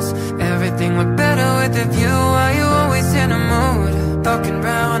rules. Everything look better with a view. Why you always in a mood? Fucking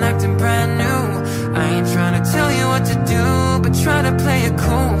round, acting brand new. I ain't trying to tell you what to do, but try to play it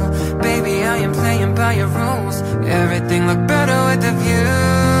cool. Baby, I am playing by your rules. Everything look better with a view,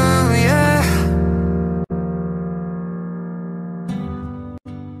 yeah.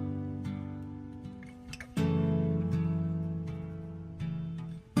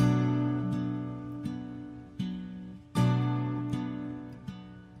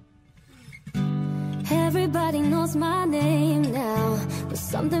 Everybody knows my name now, but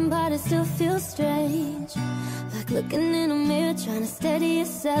something about it still feels strange. Like looking in a mirror, trying to steady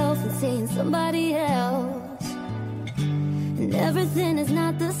yourself and seeing somebody else. And everything is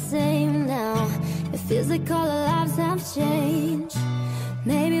not the same now. It feels like all our lives have changed.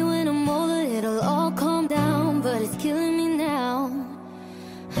 Maybe when I'm older it'll all calm down, but it's killing me now.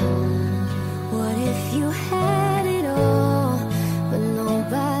 What if you had it all, but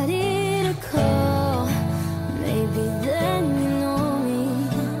nobody to call? Maybe then you know me.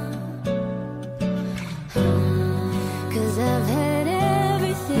 'Cause I've had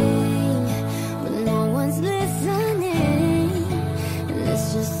everything, but no one's listening, and it's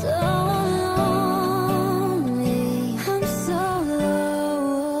just so lonely. I'm so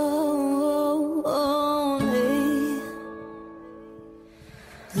lonely.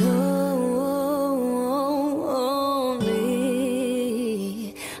 Lonely.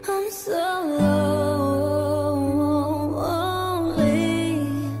 I'm so lonely.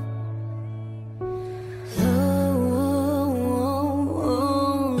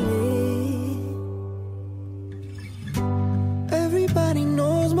 Everybody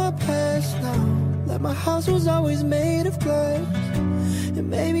knows my past now. Like my house was always made of glass. And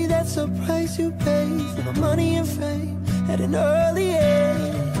maybe that's the price you pay for the money and fame at an early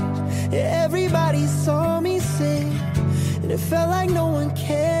age. Yeah, everybody saw me sing, and it felt like no one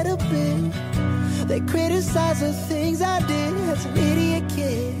cared a bit. They criticized the things I did as an idiot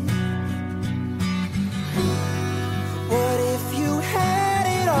kid. What if you had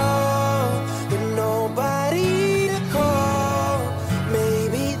it all, but nobody to call?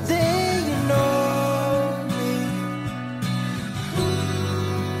 Maybe then you know me.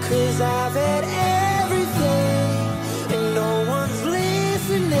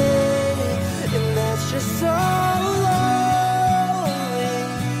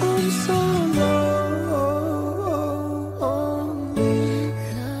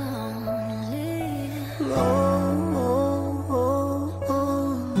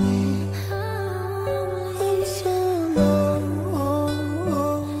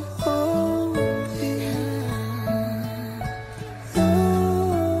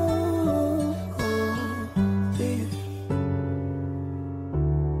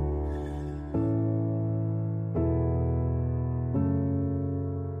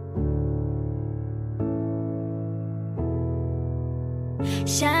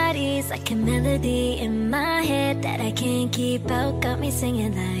 Shawty's like a melody in my head that I can't keep out. Got me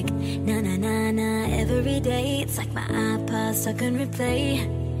singing like na na na na every day. It's like my iPod stuck on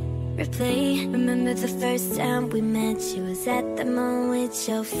replay. Remember the first time we met? You was at the mall with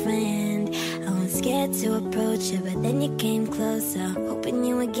your friend. I was scared to approach you, but then you came closer, hoping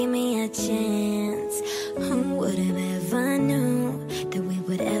you would give me a chance. Who would have ever knew that we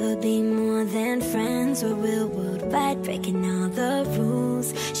would ever be more than friends? We're real worldwide, breaking all the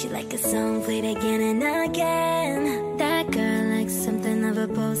rules. She like a song played again and again. That girl likes something of a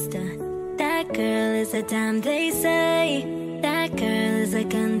poster. That girl is a dime, they say. That girl is a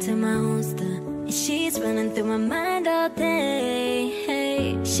gun to my holster, and she's running through my mind all day.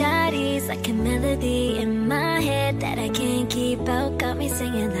 Hey, Shawty's like a melody in my head that I can't keep out. Got me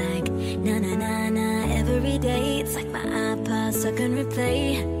singing like na na na na every day. It's like my iPod stuck on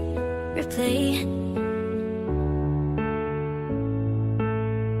replay.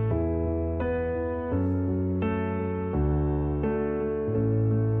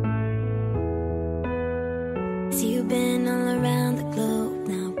 See, you've been all around the globe.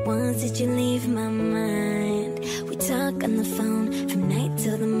 Not once did you leave my mind. We talk on the phone from night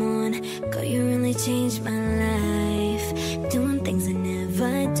till the morn. Girl, you really changed my life. Doing things I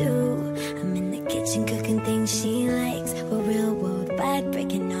never do. I'm in the kitchen cooking things she likes. We're real worldwide,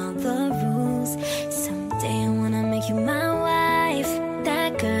 breaking all the rules. Someday I wanna make you my wife.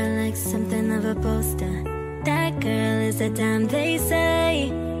 That girl likes something of a poster. That girl is a dime, they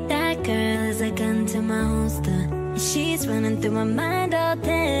say. That girl is a gun to my holster, and she's running through my mind all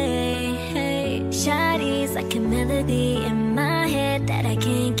day. Hey, Shawty's like a melody in my head that I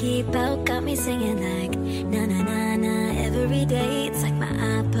can't keep out. Got me singing like na na na na every day. It's like my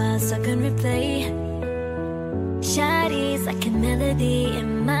iPod stuck on replay. Shawty's like a melody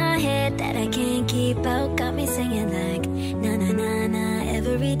in my head that I can't keep out. Got me singing like na na na na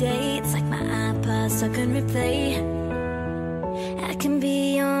every day. It's like my iPod stuck on replay. I can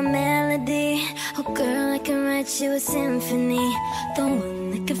be your melody. Oh girl, I can write you a symphony. The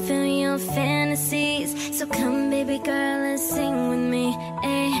one that can fill your fantasies. So come baby girl and sing with me.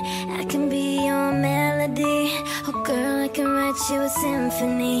 Ay, I can be your melody. Oh girl, I can write you a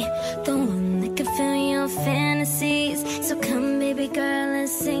symphony. The one that can fill your fantasies. So come baby girl and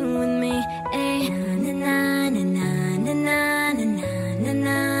sing with me. Ay, na na na na na na na na na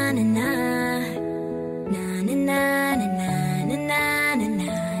na na na. Na na na na na na na na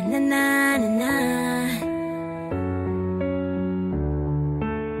na na na.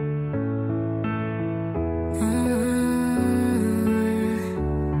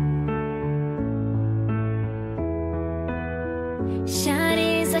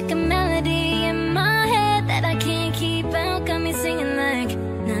 Shawty's like a melody in my head that I can't keep out. Got me singing like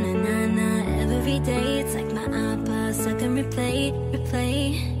na na na na every day. It's like my iPod stuck on replay.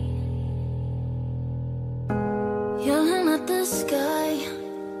 Yelling at the sky,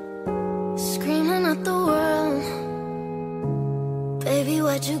 screaming at the world. Baby,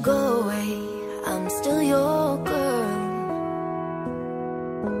 why'd you go away? I'm still your girl.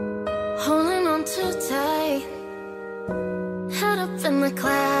 Holding on too tight, head up in the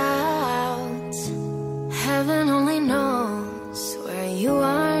clouds. Heaven only knows where you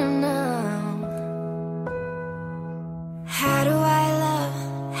are now. How do I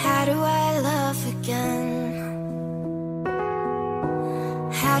love again?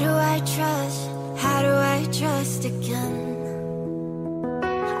 How do I trust again?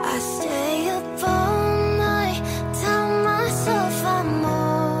 I stay up all night, tell myself I'm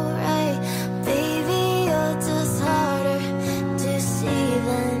alright. Baby, you're just harder to see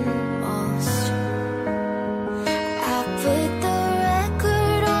than most. I put the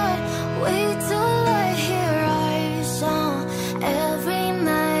record on, wait till I hear our song. Every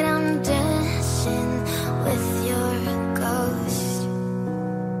night I'm dancing with your ghost.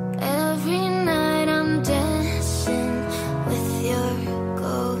 Every night I'm dancing with your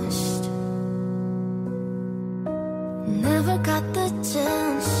ghost. Never got the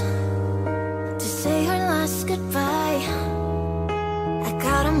chance to say our last goodbye. I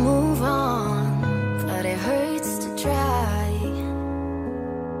gotta move on.